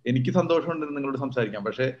എനിക്ക് സന്തോഷമുണ്ട് നിങ്ങളോട് സംസാരിക്കാം,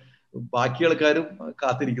 പക്ഷെ ബാക്കി ആൾക്കാരും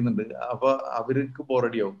കാത്തിരിക്കുന്നുണ്ട്. അപ്പൊ അവർക്ക്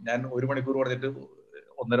ബോറടിയാവും. ഞാൻ 1 മണിക്കൂർ പറഞ്ഞിട്ട്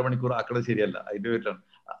 1.5 മണിക്കൂർ ആക്കണത് ശരിയല്ല. അതിന്റെ പേരിലാണ്.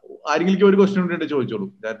 ആരെങ്കിലും ഒരു ക്വസ്റ്റ്യൻ ഉണ്ടെങ്കിൽ ചോദിച്ചോളൂ.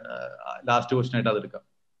 ഞാൻ ലാസ്റ്റ് ക്വസ്റ്റ്യൻ ആയിട്ട് അതെടുക്കാം.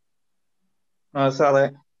 സാറേ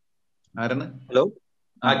ആരാണ്? ഹലോ,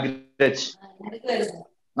 അഗ്രജ്.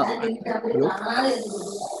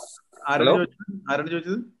 ആരാണ്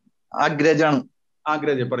ചോദിച്ചത്? അഗ്രജ് ആണ്.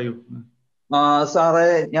 അഗ്രജ് പറയൂ. സാറേ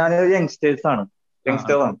ഞാനൊരു യങ്സ്റ്റേഴ്സാണ്.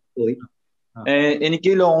 സോറി.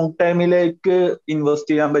 എനിക്ക് ലോങ് ടൈമിലേക്ക്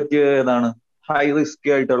ഇൻവെസ്റ്റ് ചെയ്യാൻ പറ്റിയ ഏതാണ് ഹൈ റിസ്ക്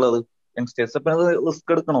ആയിട്ടുള്ളത്? യങ്സ്റ്റേഴ്സ് അപ്പൊ അത്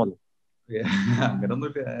റിസ്ക് എടുക്കണമല്ലോ.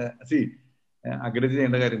 അങ്ങനൊന്നുമില്ല. അഗ്രജ്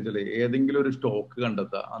ചെയ്യേണ്ട കാര്യം വെച്ചാൽ ഏതെങ്കിലും ഒരു സ്റ്റോക്ക്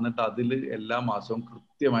കണ്ടെത്തുക, എന്നിട്ട് അതിൽ എല്ലാ മാസവും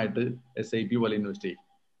കൃത്യമായിട്ട് SIP പോലെ ഇൻവെസ്റ്റ് ചെയ്യും.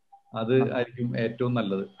 അത് ആയിരിക്കും ഏറ്റവും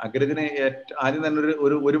നല്ലത്. അഗ്രജിനെ ആദ്യം തന്നെ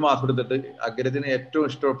ഒരു മാസം എടുത്തിട്ട് അഗ്രജിന് ഏറ്റവും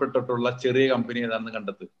ഇഷ്ടപ്പെട്ടിട്ടുള്ള ചെറിയ കമ്പനി ഏതാണെന്ന്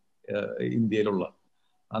കണ്ടെത്ത് ഇന്ത്യയിലുള്ള,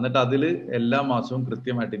 എന്നിട്ട് അതിൽ എല്ലാ മാസവും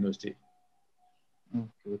കൃത്യമായിട്ട് ഇൻവെസ്റ്റ് ചെയ്യും.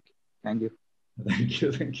 Thank you.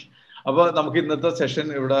 അപ്പൊ നമുക്ക് ഇന്നത്തെ സെഷൻ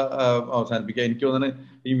ഇവിടെ അവസാനിപ്പിക്കാം. എനിക്ക് തോന്നുന്നു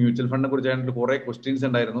ഈ മ്യൂച്വൽ ഫണ്ടിനെ കുറിച്ചായിട്ട് കുറെ ക്വസ്റ്റ്യൻസ്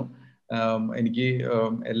ഉണ്ടായിരുന്നു. എനിക്ക്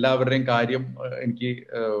എല്ലാവരുടെയും കാര്യം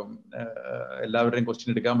എല്ലാവരുടെയും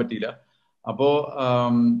ക്വസ്റ്റ്യൻ എടുക്കാൻ പറ്റിയില്ല. അപ്പോ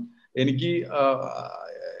എനിക്ക്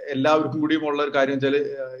എല്ലാവർക്കും കൂടിയും ഉള്ള ഒരു കാര്യം വെച്ചാൽ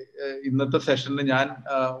ഇന്നത്തെ സെഷനിൽ ഞാൻ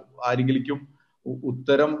ആരെങ്കിലും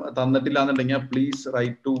ഉത്തരം തന്നിട്ടില്ല എന്നുണ്ടെങ്കിൽ പ്ലീസ്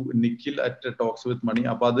റൈറ്റ് ടു nikhil@talkswithmoney.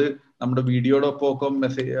 അപ്പൊ അത് നമ്മുടെ വീഡിയോടൊപ്പം ഒക്കെ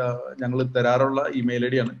മെസ്സേജ് ഞങ്ങൾ തരാറുള്ള ഇമെയിൽ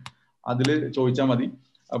ID ആണ്, അതിൽ ചോദിച്ചാൽ മതി.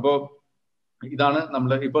 അപ്പോൾ ഇതാണ്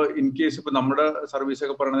നമ്മൾ ഇപ്പൊ ഇൻ കേസ് ഇപ്പൊ നമ്മുടെ സർവീസ്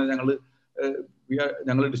ഒക്കെ പറയുന്നത്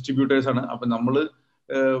ഞങ്ങൾ ഡിസ്ട്രിബ്യൂട്ടേഴ്സ് ആണ്. അപ്പൊ നമ്മള്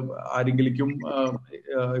ആരെങ്കിലും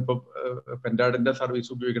ഇപ്പൊ പെൻഡാഡിന്റെ സർവീസ്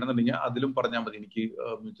ഉപയോഗിക്കണം എന്നുണ്ടെങ്കിൽ അതിലും പറഞ്ഞാൽ മതി. എനിക്ക്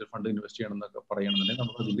മ്യൂച്വൽ ഫണ്ട് ഇൻവെസ്റ്റ് ചെയ്യണം എന്നൊക്കെ പറയണമെന്നുണ്ടെങ്കിൽ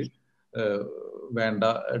നമ്മൾ അതിൽ വേണ്ട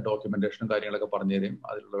ഡോക്യുമെന്റേഷനും കാര്യങ്ങളൊക്കെ പറഞ്ഞു തരും.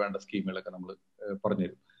 അതിലുള്ള വേണ്ട സ്കീമുകളൊക്കെ നമ്മൾ പറഞ്ഞു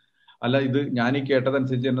തരും. അല്ല, ഇത് ഞാൻ ഈ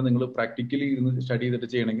കേട്ടതനുസരിച്ച് തന്നെ നിങ്ങൾ പ്രാക്ടിക്കലി ഇരുന്ന് സ്റ്റഡി ചെയ്തിട്ട്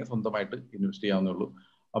ചെയ്യണമെങ്കിൽ സ്വന്തമായിട്ട് ഇൻവെസ്റ്റ് ചെയ്യാവുന്നേ ഉള്ളൂ.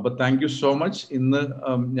 അപ്പൊ താങ്ക് യു സോ മച്ച്. ഇന്ന്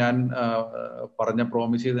ഞാൻ പറഞ്ഞ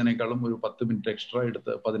പ്രോമിസ് ചെയ്തതിനേക്കാളും ഒരു 10 മിനിറ്റ് എക്സ്ട്രാ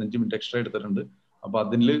 15 മിനിറ്റ് എക്സ്ട്രാ എടുത്തിട്ടുണ്ട്. അപ്പൊ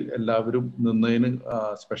അതിൽ എല്ലാവരും നിന്നതിന്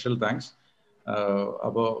സ്പെഷ്യൽ താങ്ക്സ്.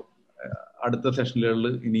 അപ്പോൾ അടുത്ത സെഷനുകളിൽ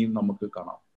ഇനിയും നമുക്ക് കാണാം.